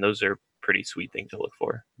 and those are pretty sweet thing to look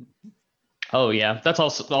for. Oh yeah, that's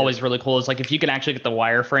also always really cool. Is like if you can actually get the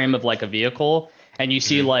wireframe of like a vehicle, and you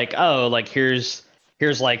see like, oh, like here's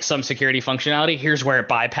like some security functionality. Here's where it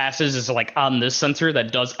bypasses is like on this sensor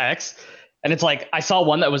that does X, and it's like I saw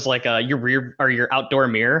one that was like your rear or your outdoor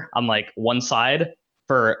mirror on like one side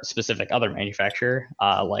for a specific other manufacturer,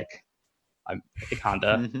 like I'm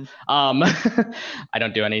Honda. I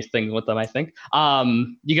don't do anything with them, I think.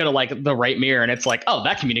 You go to like the right mirror and it's like, oh,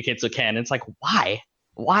 that communicates with CAN. It's like, why?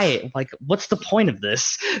 Like, what's the point of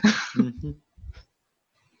this?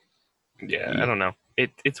 Yeah, I don't know.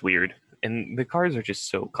 It's weird. And the cars are just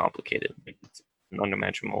so complicated. Like, it's an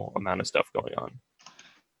unimaginable amount of stuff going on.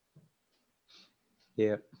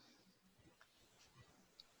 Yeah.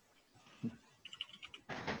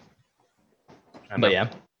 But yeah.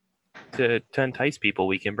 To entice people,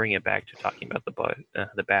 we can bring it back to talking about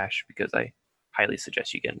the bash, because I highly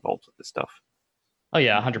suggest you get involved with this stuff. Oh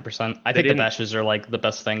yeah, 100%. I think the bashes are like the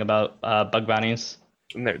best thing about bug bounties.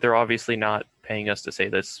 And they're obviously not paying us to say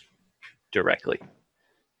this directly.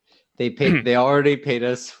 They already paid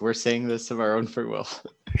us. We're saying this of our own free will.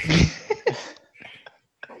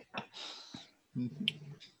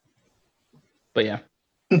 But yeah.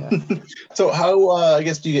 So how I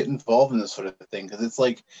guess do you get involved in this sort of thing? Because it's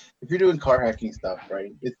like if you're doing car hacking stuff,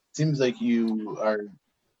 right? It seems like you are.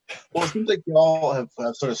 Well, it seems like you all have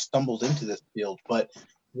sort of stumbled into this field. But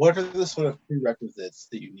what are the sort of prerequisites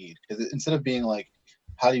that you need? Because instead of being like,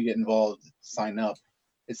 how do you get involved? Sign up.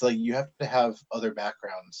 It's like you have to have other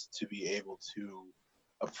backgrounds to be able to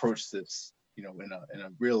approach this, in a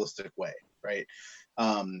realistic way, right?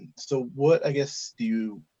 So what I guess do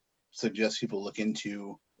you suggest people look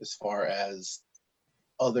into as far as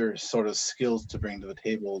other sort of skills to bring to the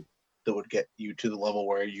table that would get you to the level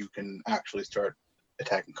where you can actually start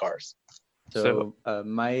attacking cars? So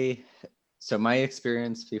my So my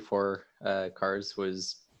experience before cars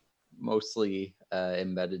was mostly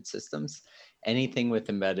embedded systems. Anything with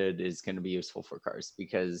embedded is going to be useful for cars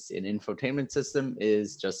because an infotainment system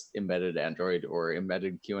is just embedded Android or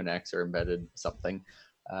embedded QNX or embedded something.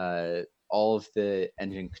 All of the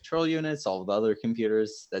engine control units, all of the other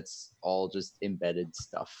computers, that's all just embedded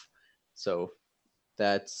stuff. So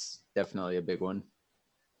that's definitely a big one.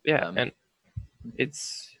 Yeah, and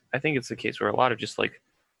I think it's the case where a lot of just like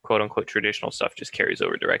quote unquote traditional stuff just carries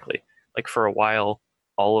over directly. Like for a while,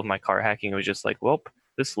 all of my car hacking was just like, well,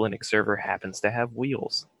 this Linux server happens to have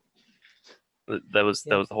wheels. That was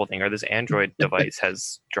the whole thing. Or this Android device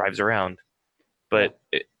drives around. But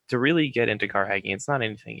to really get into car hacking, it's not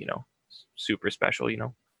anything, super special,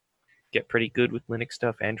 Get pretty good with Linux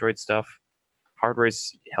stuff, Android stuff. Hardware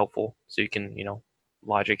is helpful, so you can,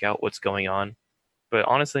 logic out what's going on. But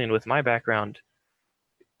honestly, and with my background,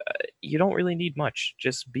 you don't really need much.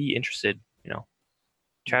 Just be interested,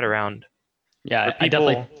 chat around. Yeah, I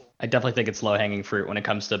definitely think it's low hanging fruit when it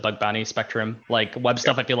comes to bug bounty spectrum. Like web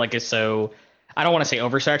stuff, I feel like is so, I don't want to say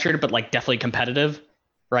oversaturated, but like definitely competitive,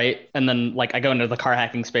 right? And then like I go into the car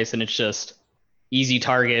hacking space and it's just easy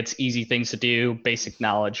targets, easy things to do, basic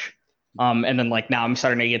knowledge. And then like now I'm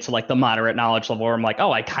starting to get to like the moderate knowledge level where I'm like,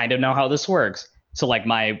 oh, I kind of know how this works. So like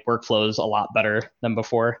my workflow is a lot better than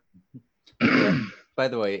before. By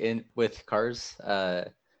the way, with cars,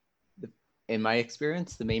 in my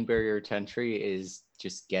experience, the main barrier to entry is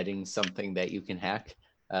just getting something that you can hack.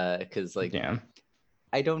 Because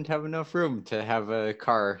I don't have enough room to have a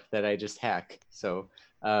car that I just hack. So,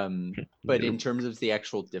 but in terms of the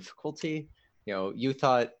actual difficulty, you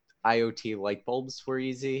thought IoT light bulbs were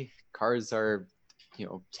easy. Cars are,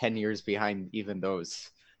 10 years behind even those.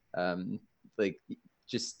 Like,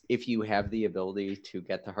 just if you have the ability to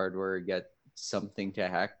get the hardware, get something to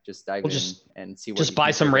hack, just dive in and see what just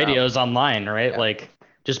buy some radios online, right? Like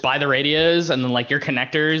just buy the radios and then like your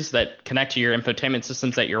connectors that connect to your infotainment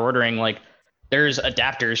systems that you're ordering. Like there's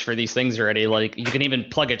adapters for these things already. Like you can even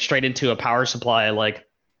plug it straight into a power supply, like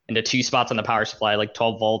into 2 spots on the power supply, like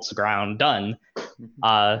 12 volts ground, done.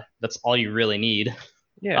 That's all you really need.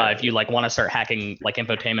 If you like want to start hacking like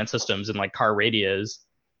infotainment systems and like car radios,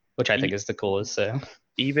 which I think is the coolest. So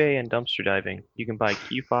eBay and dumpster diving. You can buy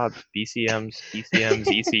key fobs, BCMs, ECMs,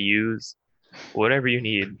 ECUs, whatever you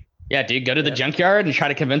need. Yeah, dude, go to the junkyard and try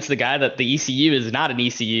to convince the guy that the ECU is not an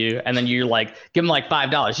ECU, and then you're like, give him like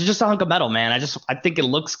 $5. It's just a hunk of metal, man. I think it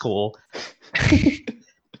looks cool.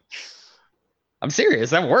 I'm serious.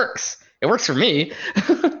 That works. It works for me.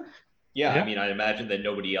 Yeah, I mean, I imagine that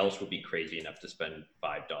nobody else would be crazy enough to spend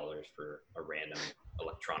 $5 for a random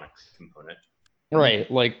electronic component.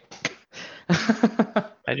 Right, like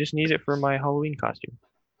I just need it for my Halloween costume.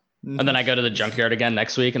 And then I go to the junkyard again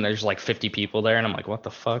next week and there's like 50 people there and I'm like, what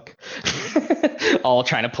the fuck? All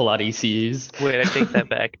trying to pull out ECUs. Wait, I take that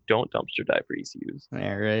back. Don't dumpster dive for ECUs.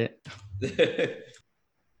 Yeah, right.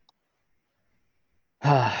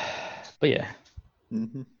 But yeah.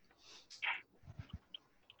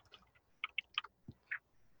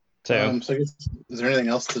 So I guess, is there anything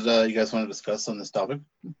else that you guys want to discuss on this topic?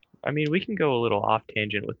 I mean, we can go a little off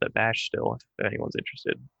tangent with the bash still, if anyone's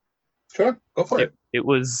interested. Sure, go for it. It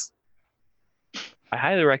was. I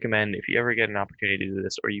highly recommend if you ever get an opportunity to do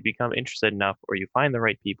this, or you become interested enough, or you find the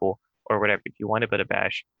right people, or whatever. If you want to bet a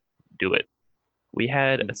bash, do it. We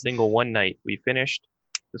had a single one night. We finished.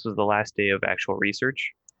 This was the last day of actual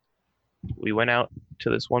research. We went out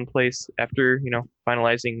to this one place after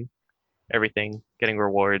finalizing everything, getting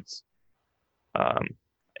rewards.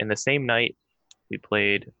 In the same night, we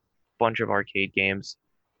played a bunch of arcade games.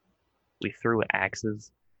 We threw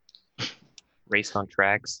axes, raced on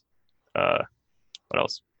tracks. What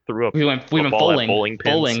else? Threw up. We went bowling. Bowling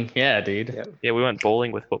pins. Bowling, yeah, dude. Yeah, we went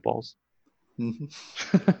bowling with footballs.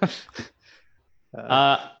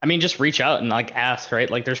 I mean, just reach out and like ask, right?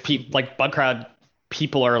 Like, there's people like thugcrowd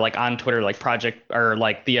people are like on Twitter, like project or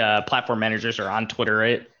like the platform managers are on Twitter,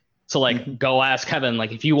 right? So like, go ask Kevin.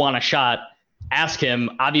 Like, if you want a shot, ask him.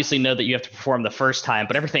 Obviously, know that you have to perform the first time,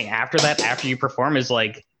 but everything after that, after you perform, is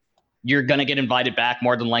like you're gonna get invited back.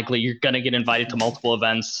 More than likely, you're gonna get invited to multiple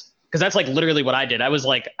events. Because that's like literally what I did. I was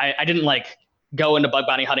like, I didn't like go into bug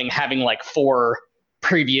bounty hunting having like 4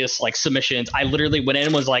 previous like submissions. I literally went in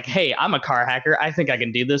and was like, hey, I'm a car hacker. I think I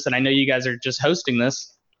can do this. And I know you guys are just hosting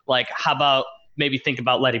this. Like, how about maybe think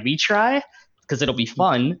about letting me try? Because it'll be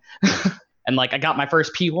fun. And like, I got my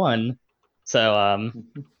first P1. So,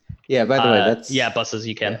 yeah, by the way, that's. Yeah, buses,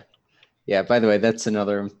 you can. Yeah, by the way, that's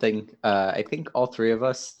another thing. I think all 3 of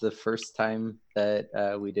us, the first time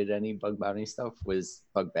that we did any bug bounty stuff was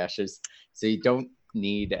bug bashes. So you don't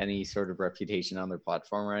need any sort of reputation on their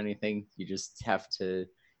platform or anything. You just have to,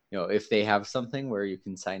 if they have something where you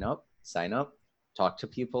can sign up, talk to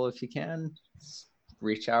people if you can,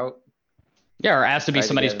 reach out. Yeah, or ask to be Try to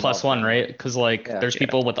somebody's get plus involved one, right? Because there's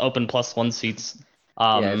people with open +1 seats.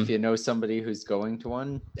 If you know somebody who's going to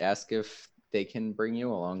one, ask if they can bring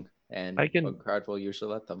you along, and Bug Crowd will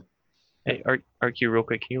usually let them. Hey, RQ, real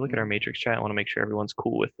quick, can you look at our Matrix chat? I want to make sure everyone's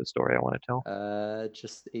cool with the story I want to tell.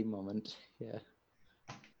 Just a moment. Yeah.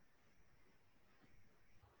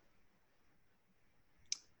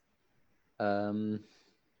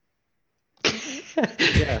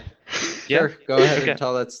 Yeah. Sure. Go ahead and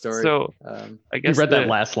tell that story. So I guess you read that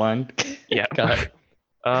last line. Yeah. Go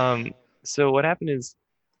ahead. So what happened is,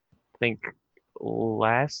 I think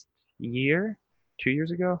last year, 2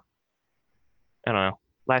 years ago, I don't know,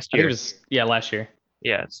 last year. Last year.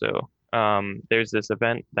 Yeah. So there's this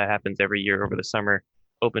event that happens every year over the summer,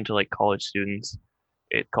 open to like college students.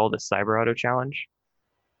 It's called the Cyber Auto Challenge.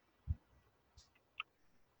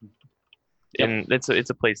 Yep. And it's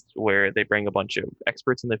a place where they bring a bunch of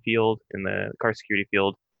experts in the field, in the car security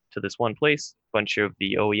field, to this one place. A bunch of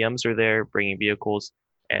the OEMs are there bringing vehicles,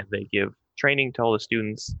 and they give training to all the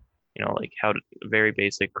students, like how to, very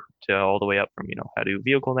basic to all the way up from, how do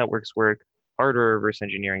vehicle networks work, hardware reverse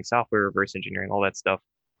engineering, software reverse engineering, all that stuff.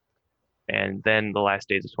 And then the last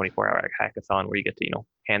day is a 24-hour hackathon where you get to,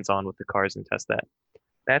 hands-on with the cars and test that.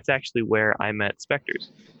 That's actually where I met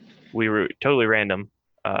Spectres. We were totally random.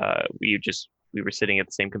 We were sitting at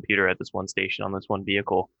the same computer at this one station on this one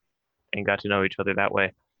vehicle and got to know each other that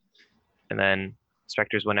way. And then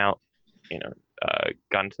Spectres went out,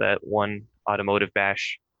 got into that one automotive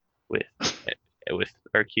bash with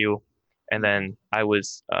RQ. And then I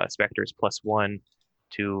was Spectres +1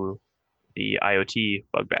 to the IoT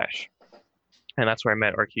bug bash. And that's where I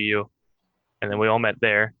met RQU. And then we all met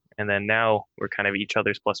there. And then now we're kind of each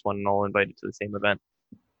other's +1 and all invited to the same event.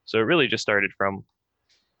 So it really just started from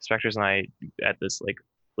Spectres and I at this like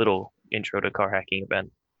little intro to car hacking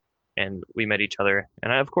event, and we met each other.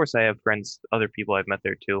 And of course I have friends, other people I've met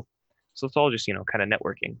there too. So it's all just, kind of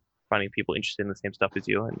networking, finding people interested in the same stuff as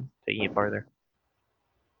you and taking it farther.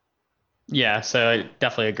 Yeah, so I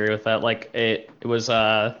definitely agree with that. Like it was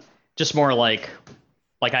just more like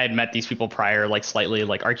I had met these people prior, like slightly,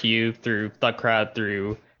 like RQ through thugcrowd,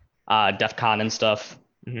 through DEF CON and stuff.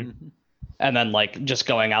 Mm-hmm. And then like just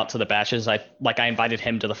going out to the bashes, I invited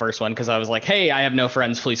him to the first one because I was like, hey, I have no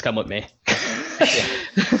friends, please come with me.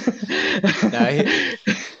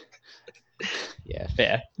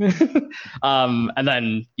 Yeah. And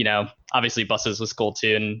then, obviously Buses was cool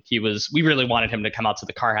too. And we really wanted him to come out to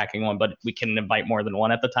the car hacking one, but we couldn't invite more than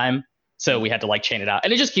one at the time. So we had to like chain it out.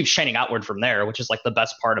 And it just keeps chaining outward from there, which is like the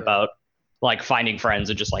best part about like finding friends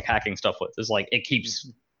and just like hacking stuff with, is like it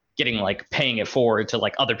keeps getting like paying it forward to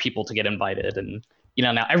like other people to get invited. And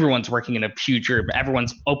now everyone's working in a huge group,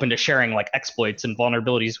 everyone's open to sharing like exploits and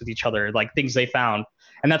vulnerabilities with each other, like things they found.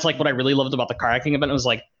 And that's like what I really loved about the car hacking event. It was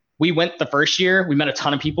like we went the first year, we met a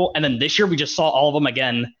ton of people, and then this year we just saw all of them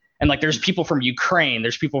again. And like there's people from Ukraine,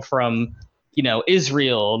 there's people from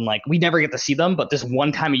Israel, and like we never get to see them, but this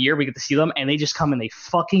one time a year we get to see them, and they just come and they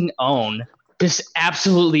fucking own just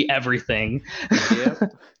absolutely everything.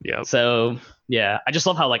 Yeah. So yeah, I just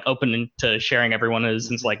love how like open to sharing everyone is,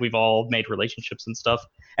 since like we've all made relationships and stuff,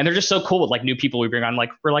 and they're just so cool with like new people we bring on.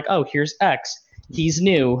 Like we're like, oh, here's X, he's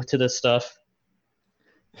new to this stuff.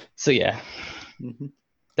 So yeah,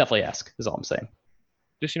 definitely ask is all I'm saying.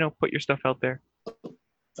 Just put your stuff out there.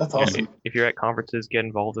 That's awesome. If you're at conferences, get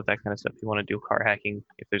involved with that kind of stuff. If you want to do car hacking,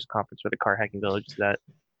 if there's a conference where the car hacking village is at,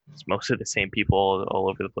 it's mostly the same people all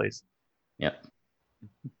over the place. Yep.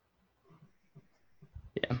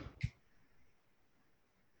 Yeah.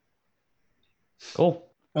 Cool.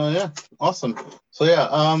 Yeah, awesome. So yeah,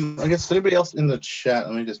 I guess anybody else in the chat?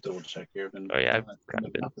 Let me just double check here. Oh yeah, I've kind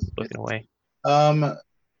of been looking away.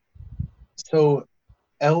 So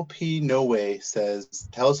LP No Way says,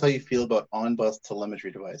 tell us how you feel about on-bus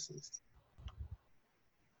telemetry devices.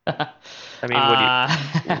 I mean, what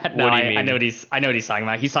do you mean? I know what he's talking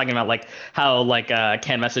about. He's talking about like how like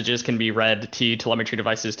CAN messages can be read to telemetry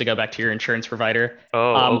devices to go back to your insurance provider.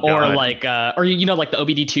 Or like or like the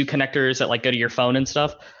OBD2 connectors that like go to your phone and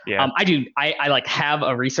stuff. Yeah. I like have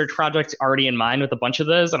a research project already in mind with a bunch of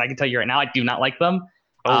those, and I can tell you right now I do not like them.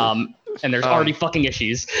 And there's already fucking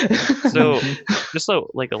issues. So just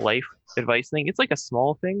like a life advice thing, it's like a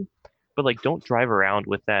small thing, but like don't drive around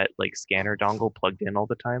with that like scanner dongle plugged in all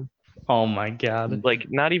the time. Oh my god. Like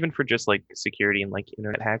not even for just like security and like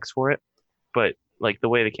internet hacks for it, but like the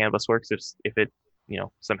way the CAN bus works, if it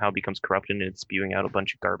somehow becomes corrupted and it's spewing out a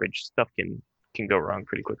bunch of garbage, stuff can can go wrong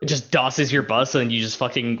pretty It quickly. just DOSes your bus and you just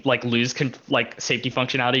fucking like lose like safety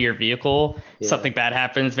functionality of your vehicle. Yeah. Something bad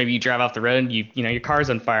happens. Maybe you drive off the road and you know your car's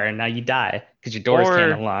on fire and now you die because your doors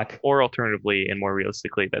can't unlock. Or alternatively, and more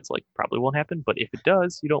realistically, that's like probably won't happen. But if it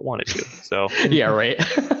does, you don't want it to. So Yeah, right.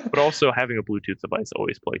 but also having a Bluetooth device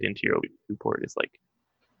always plugged into your OBD port is like,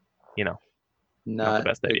 you know, not the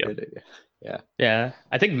best idea. Good idea. Yeah. Yeah,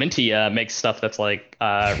 I think Minty makes stuff that's like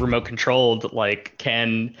remote controlled, like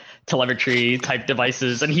CAN telemetry type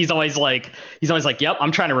devices, and he's always like, "Yep,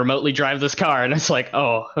 I'm trying to remotely drive this car," and it's like,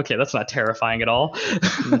 "Oh, okay, that's not terrifying at all."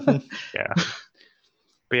 Yeah,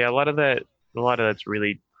 but yeah, a lot of that's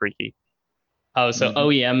really freaky. Oh, so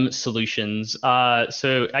OEM solutions.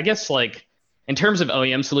 So I guess like in terms of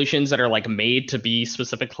OEM solutions that are like made to be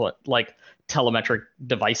specific like telemetric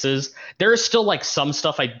devices, there is still like some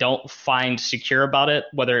stuff I don't find secure about it,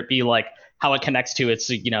 whether it be like how it connects to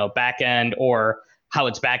its back end or how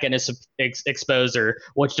its back end is exposed or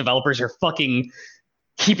which developers are fucking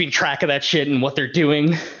keeping track of that shit and what they're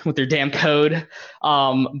doing with their damn code.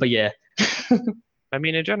 But yeah. I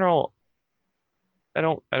mean, in general, I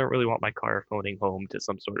don't really want my car phoning home to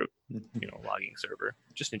some sort of logging server.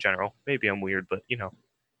 Just in general, maybe I'm weird, but I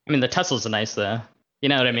mean, the Teslas are nice though. You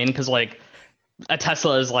know what I mean? Because like a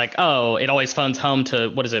Tesla is like, oh, it always phones home to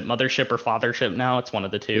what is it, mothership or fathership now? It's one of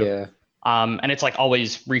the two. Yeah. And it's like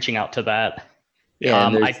always reaching out to that. Yeah,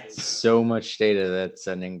 and there's so much data that's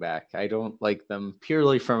sending back. I don't like them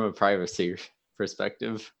purely from a privacy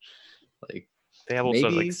perspective. Like they have also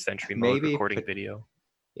like Sentry mode recording video.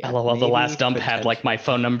 Yeah, LOL, the last dump had like my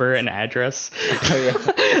phone number and address. Oh, yeah.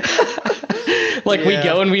 Like we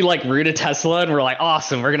go and we like root a Tesla and we're like,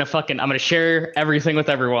 awesome, I'm gonna share everything with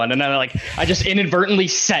everyone. And then like I just inadvertently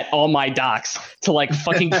set all my docs to like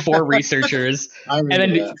fucking 4 researchers. And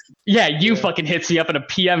then you fucking hits me up in a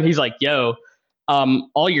PM. He's like, yo,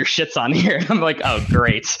 all your shit's on here. I'm like, oh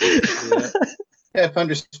great. I found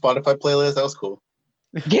your Spotify playlist. That was cool.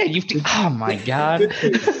 Yeah, oh my god.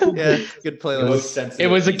 Yeah, good playlist. It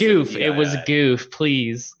was a goof. It was a goof,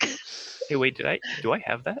 please. Hey, wait, do I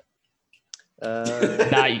have that?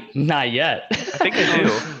 Not yet. I think I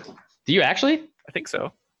do. Do you actually? I think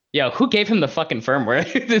so. Yo, who gave him the fucking firmware?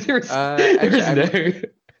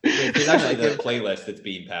 It's actually the playlist that's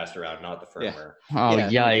being passed around, not the firmware. Yeah. Oh,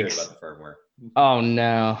 yikes. About the firmware. Oh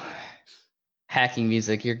no. Hacking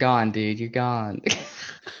music, you're gone, dude. You're gone.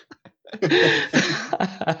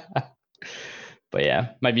 But yeah,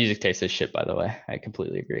 my music taste is shit, by the way. I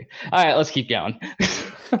completely agree. All right, let's keep going.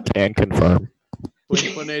 Can confirm.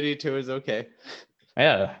 Blink-182 is okay.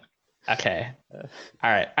 Yeah. Okay. All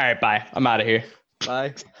right, bye. I'm out of here.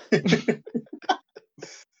 Bye.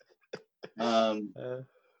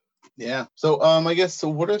 Yeah. So I guess so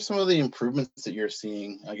what are some of the improvements that you're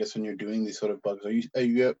seeing, I guess, when you're doing these sort of bugs? Have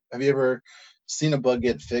you ever seen a bug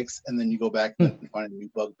get fixed and then you go back and find a new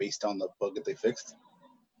bug based on the bug that they fixed?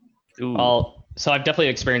 Ooh. Well, so I've definitely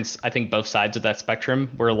experienced, I think, both sides of that spectrum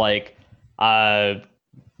where like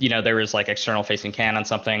there was like external facing CAN on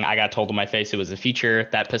something. I got told to my face it was a feature.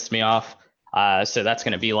 That pissed me off. So that's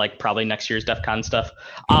going to be like probably next year's DEF CON stuff.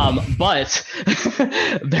 But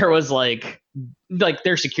there was like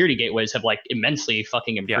their security gateways have like immensely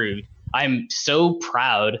fucking improved. Yeah. I'm so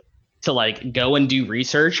proud to like go and do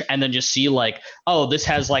research and then just see like, oh, this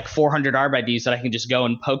has like 400 ARB-IDs that I can just go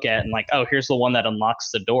and poke at and like, oh, here's the one that unlocks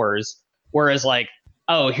the doors. Whereas like,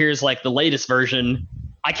 oh, here's like the latest version.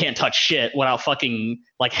 I can't touch shit without fucking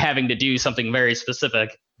like having to do something very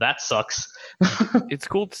specific. That sucks. It's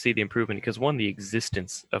cool to see the improvement because the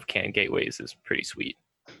existence of CAN gateways is pretty sweet.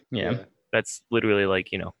 Yeah. That's literally like,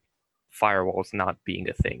 firewalls not being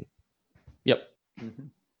a thing. Yep. Mm-hmm.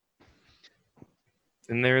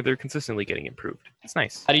 And they're consistently getting improved. It's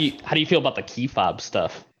nice. How do you feel about the key fob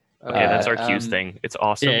stuff? Yeah, that's our Q's thing. It's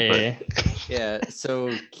awesome. Yeah,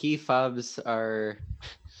 so key fobs are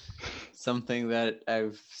something that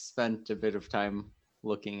I've spent a bit of time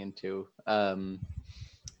looking into.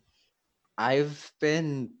 I've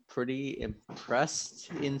been pretty impressed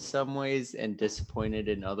in some ways and disappointed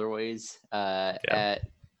in other ways at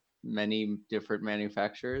many different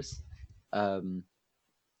manufacturers.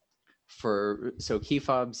 Key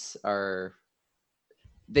fobs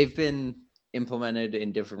they've been implemented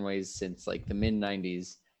in different ways since like the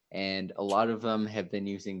mid-90s, and a lot of them have been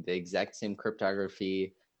using the exact same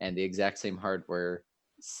cryptography and the exact same hardware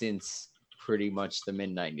since pretty much the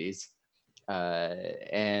mid-90s.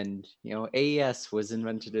 And AES was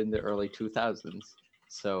invented in the early 2000s,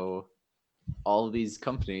 so all of these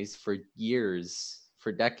companies for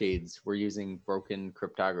decades were using broken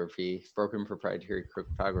proprietary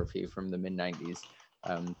cryptography from the mid-90s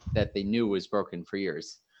that they knew was broken for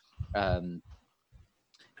years.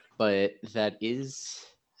 but that is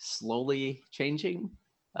slowly changing.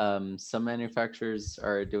 Some manufacturers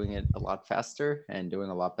are doing it a lot faster and doing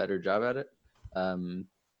a lot better job at it.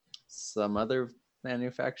 Some other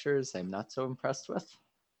manufacturers I'm not so impressed with.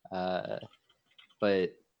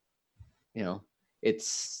 But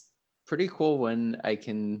it's pretty cool when I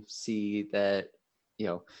can see that,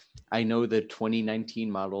 I know the 2019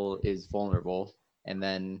 model is vulnerable, and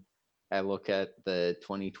then I look at the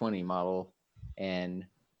 2020 model and,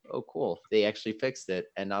 oh, cool, they actually fixed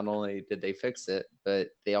it. And not only did they fix it, but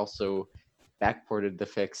they also backported the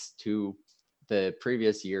fix to the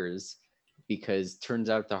previous years, because turns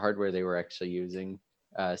out the hardware they were actually using,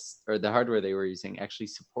 or the hardware they were using actually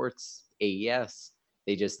supports AES.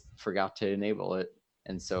 They just forgot to enable it.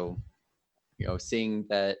 And so, seeing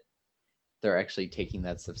that they're actually taking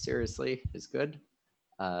that stuff seriously is good.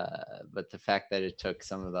 But the fact that it took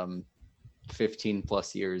some of them 15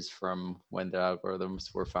 plus years from when the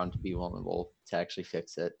algorithms were found to be vulnerable to actually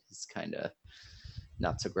fix it is kind of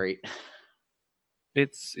not so great.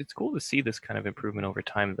 It's cool to see this kind of improvement over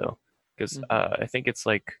time, though, because I think it's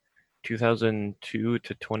like 2002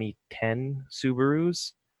 to 2010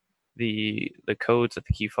 Subarus. The codes that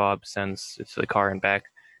the key fob sends to the car and back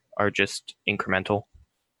are just incremental.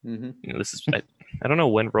 This is I don't know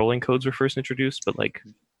when rolling codes were first introduced, but like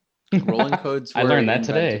rolling codes. I learned that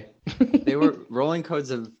today. Rolling codes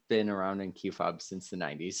have been around in key fobs since the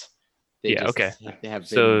 90s. They have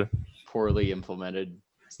been poorly implemented.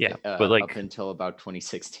 But like up until about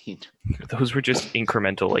 2016. Those were just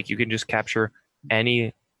incremental. Like you can just capture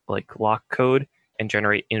any like lock code and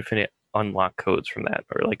generate infinite unlock codes from that,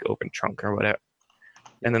 or like open trunk or whatever.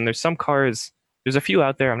 And then there's some cars, there's a few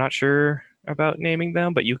out there, I'm not sure about naming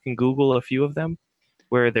them, but you can Google a few of them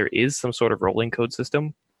where there is some sort of rolling code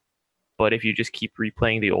system. But if you just keep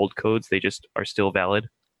replaying the old codes, they just are still valid.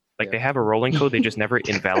 Like they have a rolling code, they just never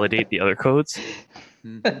invalidate the other codes.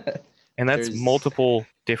 And that's multiple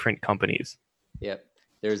different companies. Yep.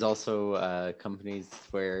 There's also companies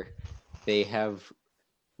where they have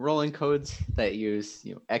rolling codes that use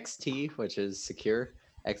XT, which is secure,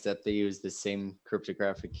 except they use the same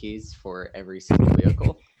cryptographic keys for every single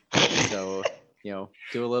vehicle. So,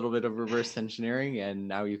 do a little bit of reverse engineering, and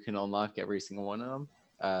now you can unlock every single one of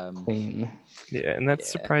them. Yeah, and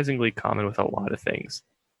that's surprisingly common with a lot of things,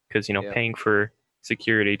 because paying for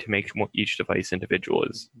security to make each device individual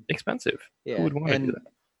is expensive. Who would want to do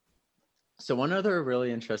that? So one other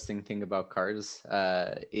really interesting thing about cars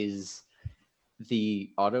is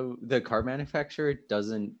the car manufacturer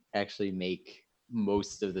doesn't actually make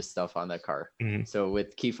most of the stuff on the car. So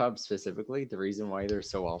with key fobs specifically, the reason why they're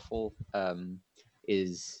so awful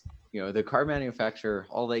is the car manufacturer,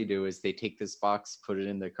 all they do is they take this box, put it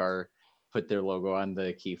in the car, put their logo on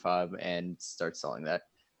the key fob, and start selling that.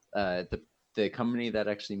 The company that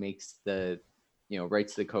actually makes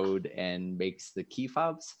writes the code and makes the key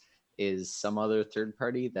fobs is some other third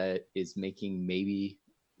party that is making maybe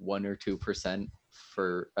 1 or 2%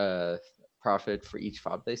 for profit for each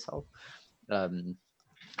fob they sell. And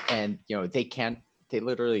they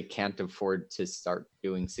literally can't afford to start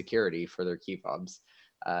doing security for their key fobs.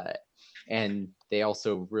 And they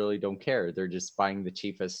also really don't care. They're just buying the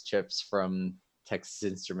cheapest chips from Texas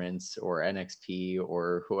Instruments or NXP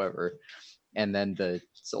or whoever. And then the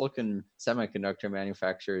silicon semiconductor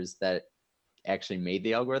manufacturers that actually made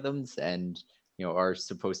the algorithms and are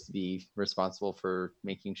supposed to be responsible for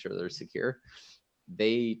making sure they're secure,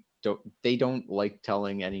 they don't like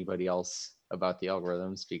telling anybody else about the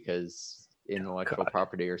algorithms because intellectual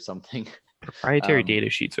property or something. Proprietary data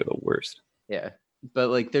sheets are the worst. Yeah, but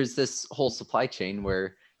like there's this whole supply chain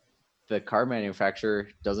where the car manufacturer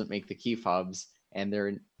doesn't make the key fobs, and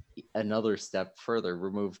they're another step further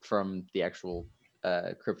removed from the actual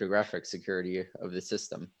cryptographic security of the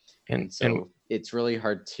system. And so it's really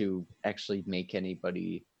hard to actually make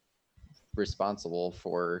anybody responsible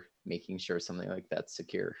for making sure something like that's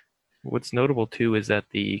secure. What's notable too is that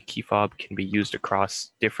the key fob can be used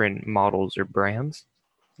across different models or brands.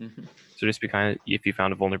 So just if you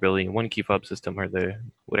found a vulnerability in one key fob system or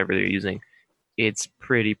whatever they're using, it's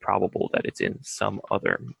pretty probable that it's in some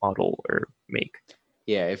other model or make.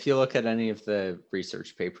 Yeah, if you look at any of the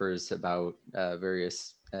research papers about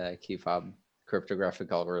various key fob cryptographic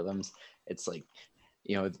algorithms, it's like,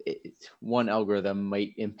 one algorithm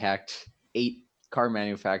might impact 8 car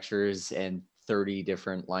manufacturers and 30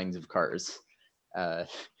 different lines of cars.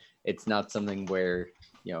 It's not something where,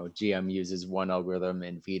 GM uses one algorithm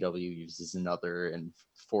and VW uses another and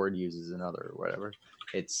Ford uses another or whatever.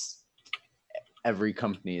 It's every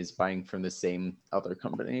company is buying from the same other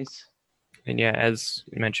companies. And yeah, as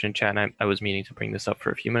you mentioned in chat, I was meaning to bring this up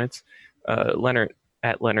for a few minutes. Leonard,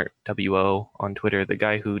 at Leonard WO on Twitter, the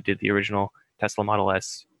guy who did the original Tesla Model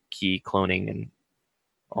S key cloning and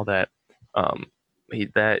all that.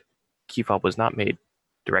 That key fob was not made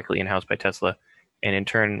directly in-house by Tesla, and in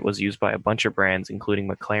turn was used by a bunch of brands, including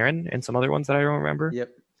McLaren and some other ones that I don't remember. Yep.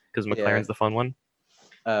 Because McLaren's the fun one.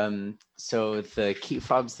 So the key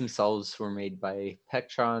fobs themselves were made by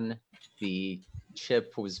Pectron. The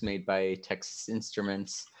chip was made by Texas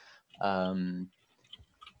Instruments. I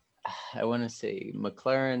want to say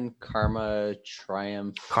McLaren, Karma,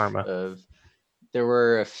 Triumph. There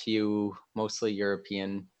were a few, mostly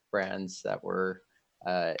European brands that were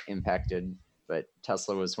impacted, but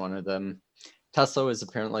Tesla was one of them. Tesla was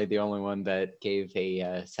apparently the only one that gave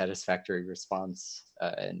a satisfactory response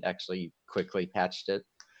and actually quickly patched it.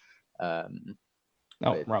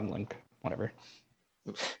 Wrong link. Whatever.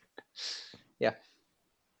 Yeah.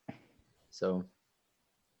 So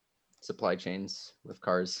supply chains with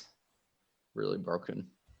cars really broken.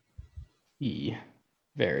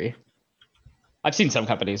 Very. I've seen some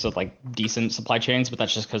companies with like decent supply chains, but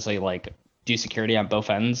that's just because they like do security on both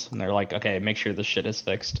ends, and they're like, okay, make sure this shit is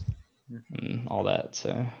fixed and all that.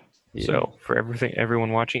 So, yeah. So for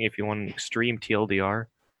everyone watching, if you want an extreme TLDR,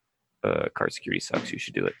 car security sucks. You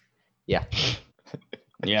should do it. Yeah.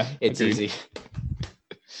 Yeah, it's agreed. easy.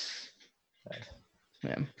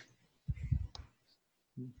 Yeah.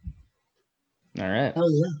 All right. Oh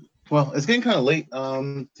yeah. Well, it's getting kind of late.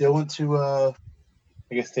 Do you want to,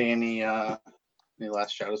 I guess, say any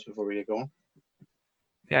last shout outs before we get going?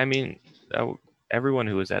 Yeah, I mean, everyone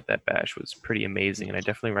who was at that bash was pretty amazing, and I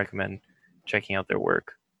definitely recommend checking out their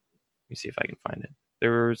work. Let me see if I can find it.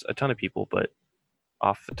 There was a ton of people, but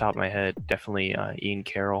off the top of my head, definitely Ian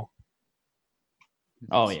Carroll.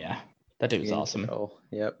 Oh yeah, that dude was Ian awesome. Carroll.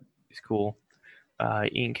 Yep, he's cool.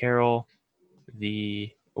 Ian Carroll,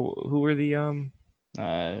 who were the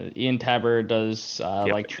Ian Tabber does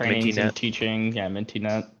like trainings and teaching. Yeah,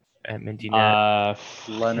 MintyNet. At MintyNet.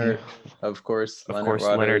 Leonard, of course.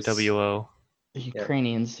 Leonard WO. The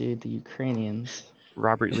Ukrainians, dude. The Ukrainians.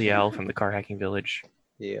 Robert Liel from the Car Hacking Village.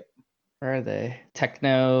 Yep. Where are they?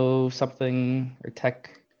 Techno something or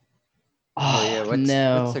Tech? Oh yeah,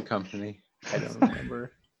 what's the company? I don't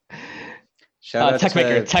remember. Shout out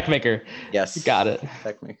Techmaker. Yes, you got it.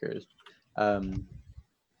 Techmakers.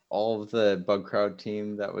 All of the Bug Crowd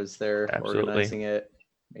team that was there organizing it,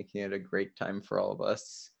 making it a great time for all of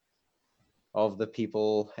us. All of the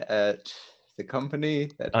people at the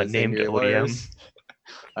company that unnamed OEM.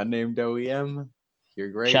 Unnamed OEM. You're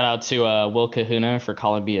great. Shout out to Will Kahuna for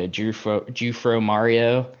calling me a Jufro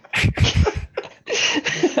Mario.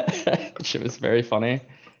 Shit was very funny.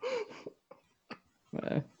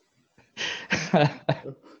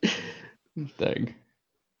 Dang.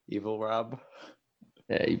 Evil Rob.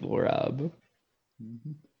 Yeah, Evil Rob.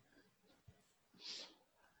 Mm-hmm.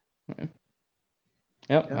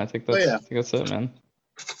 Yep, I think that's it, man.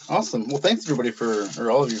 Awesome. Well, thanks everybody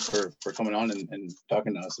all of you for coming on and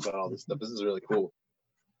talking to us about all this stuff. This is really cool.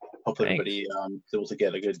 Hopefully everybody is able to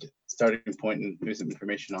get a good starting point and maybe some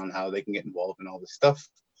information on how they can get involved in all this stuff.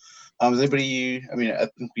 Is anybody? I mean, I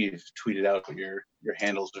think we've tweeted out your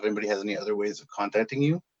handles. If anybody has any other ways of contacting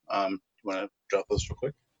you, you want to drop those real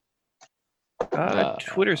quick?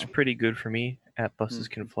 Twitter's pretty good for me. At Buses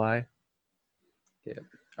Can Fly. Yeah,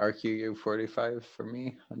 RQU45 for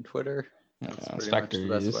me on Twitter. That's pretty much the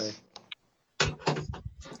best way.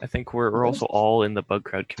 I think we're also all in the Bug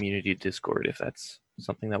Crowd community Discord, if that's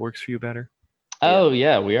something that works for you better. Oh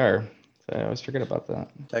yeah, we are. I always forget about that.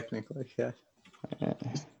 Technically, yeah.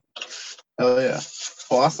 Oh yeah.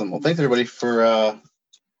 Well, awesome. Well, thanks everybody for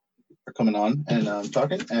coming on and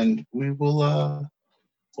talking, and we'll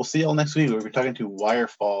see y'all next week. We'll be talking to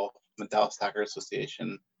Wirefall from the Dallas Hacker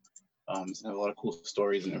Association. It's have a lot of cool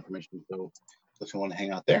stories and information, so if you want to hang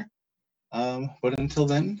out there. But until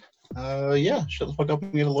then, shut the fuck up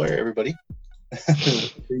and get a lawyer, everybody. Shut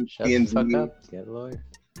the fuck up, get a lawyer.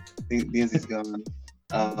 DNZ's gone.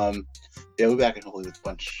 We'll be back and hopefully with a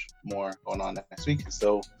bunch more going on next week.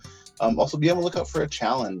 So also be on the lookout for a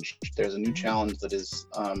challenge. There's a new challenge that has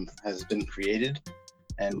been created,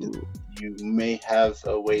 and you may have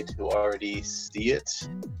a way to already see it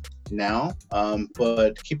now.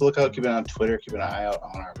 But keep a lookout, keep it on Twitter, keep an eye out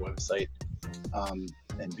on our website, and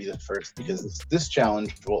be the first, because this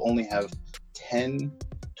challenge will only have 10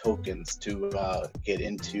 tokens to get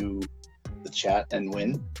into the chat and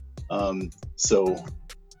win. So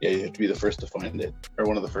you have to be the first to find it, or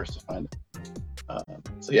one of the first to find it.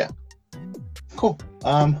 Cool.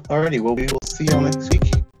 Alrighty, well, we will see you all next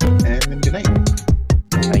week, and good night.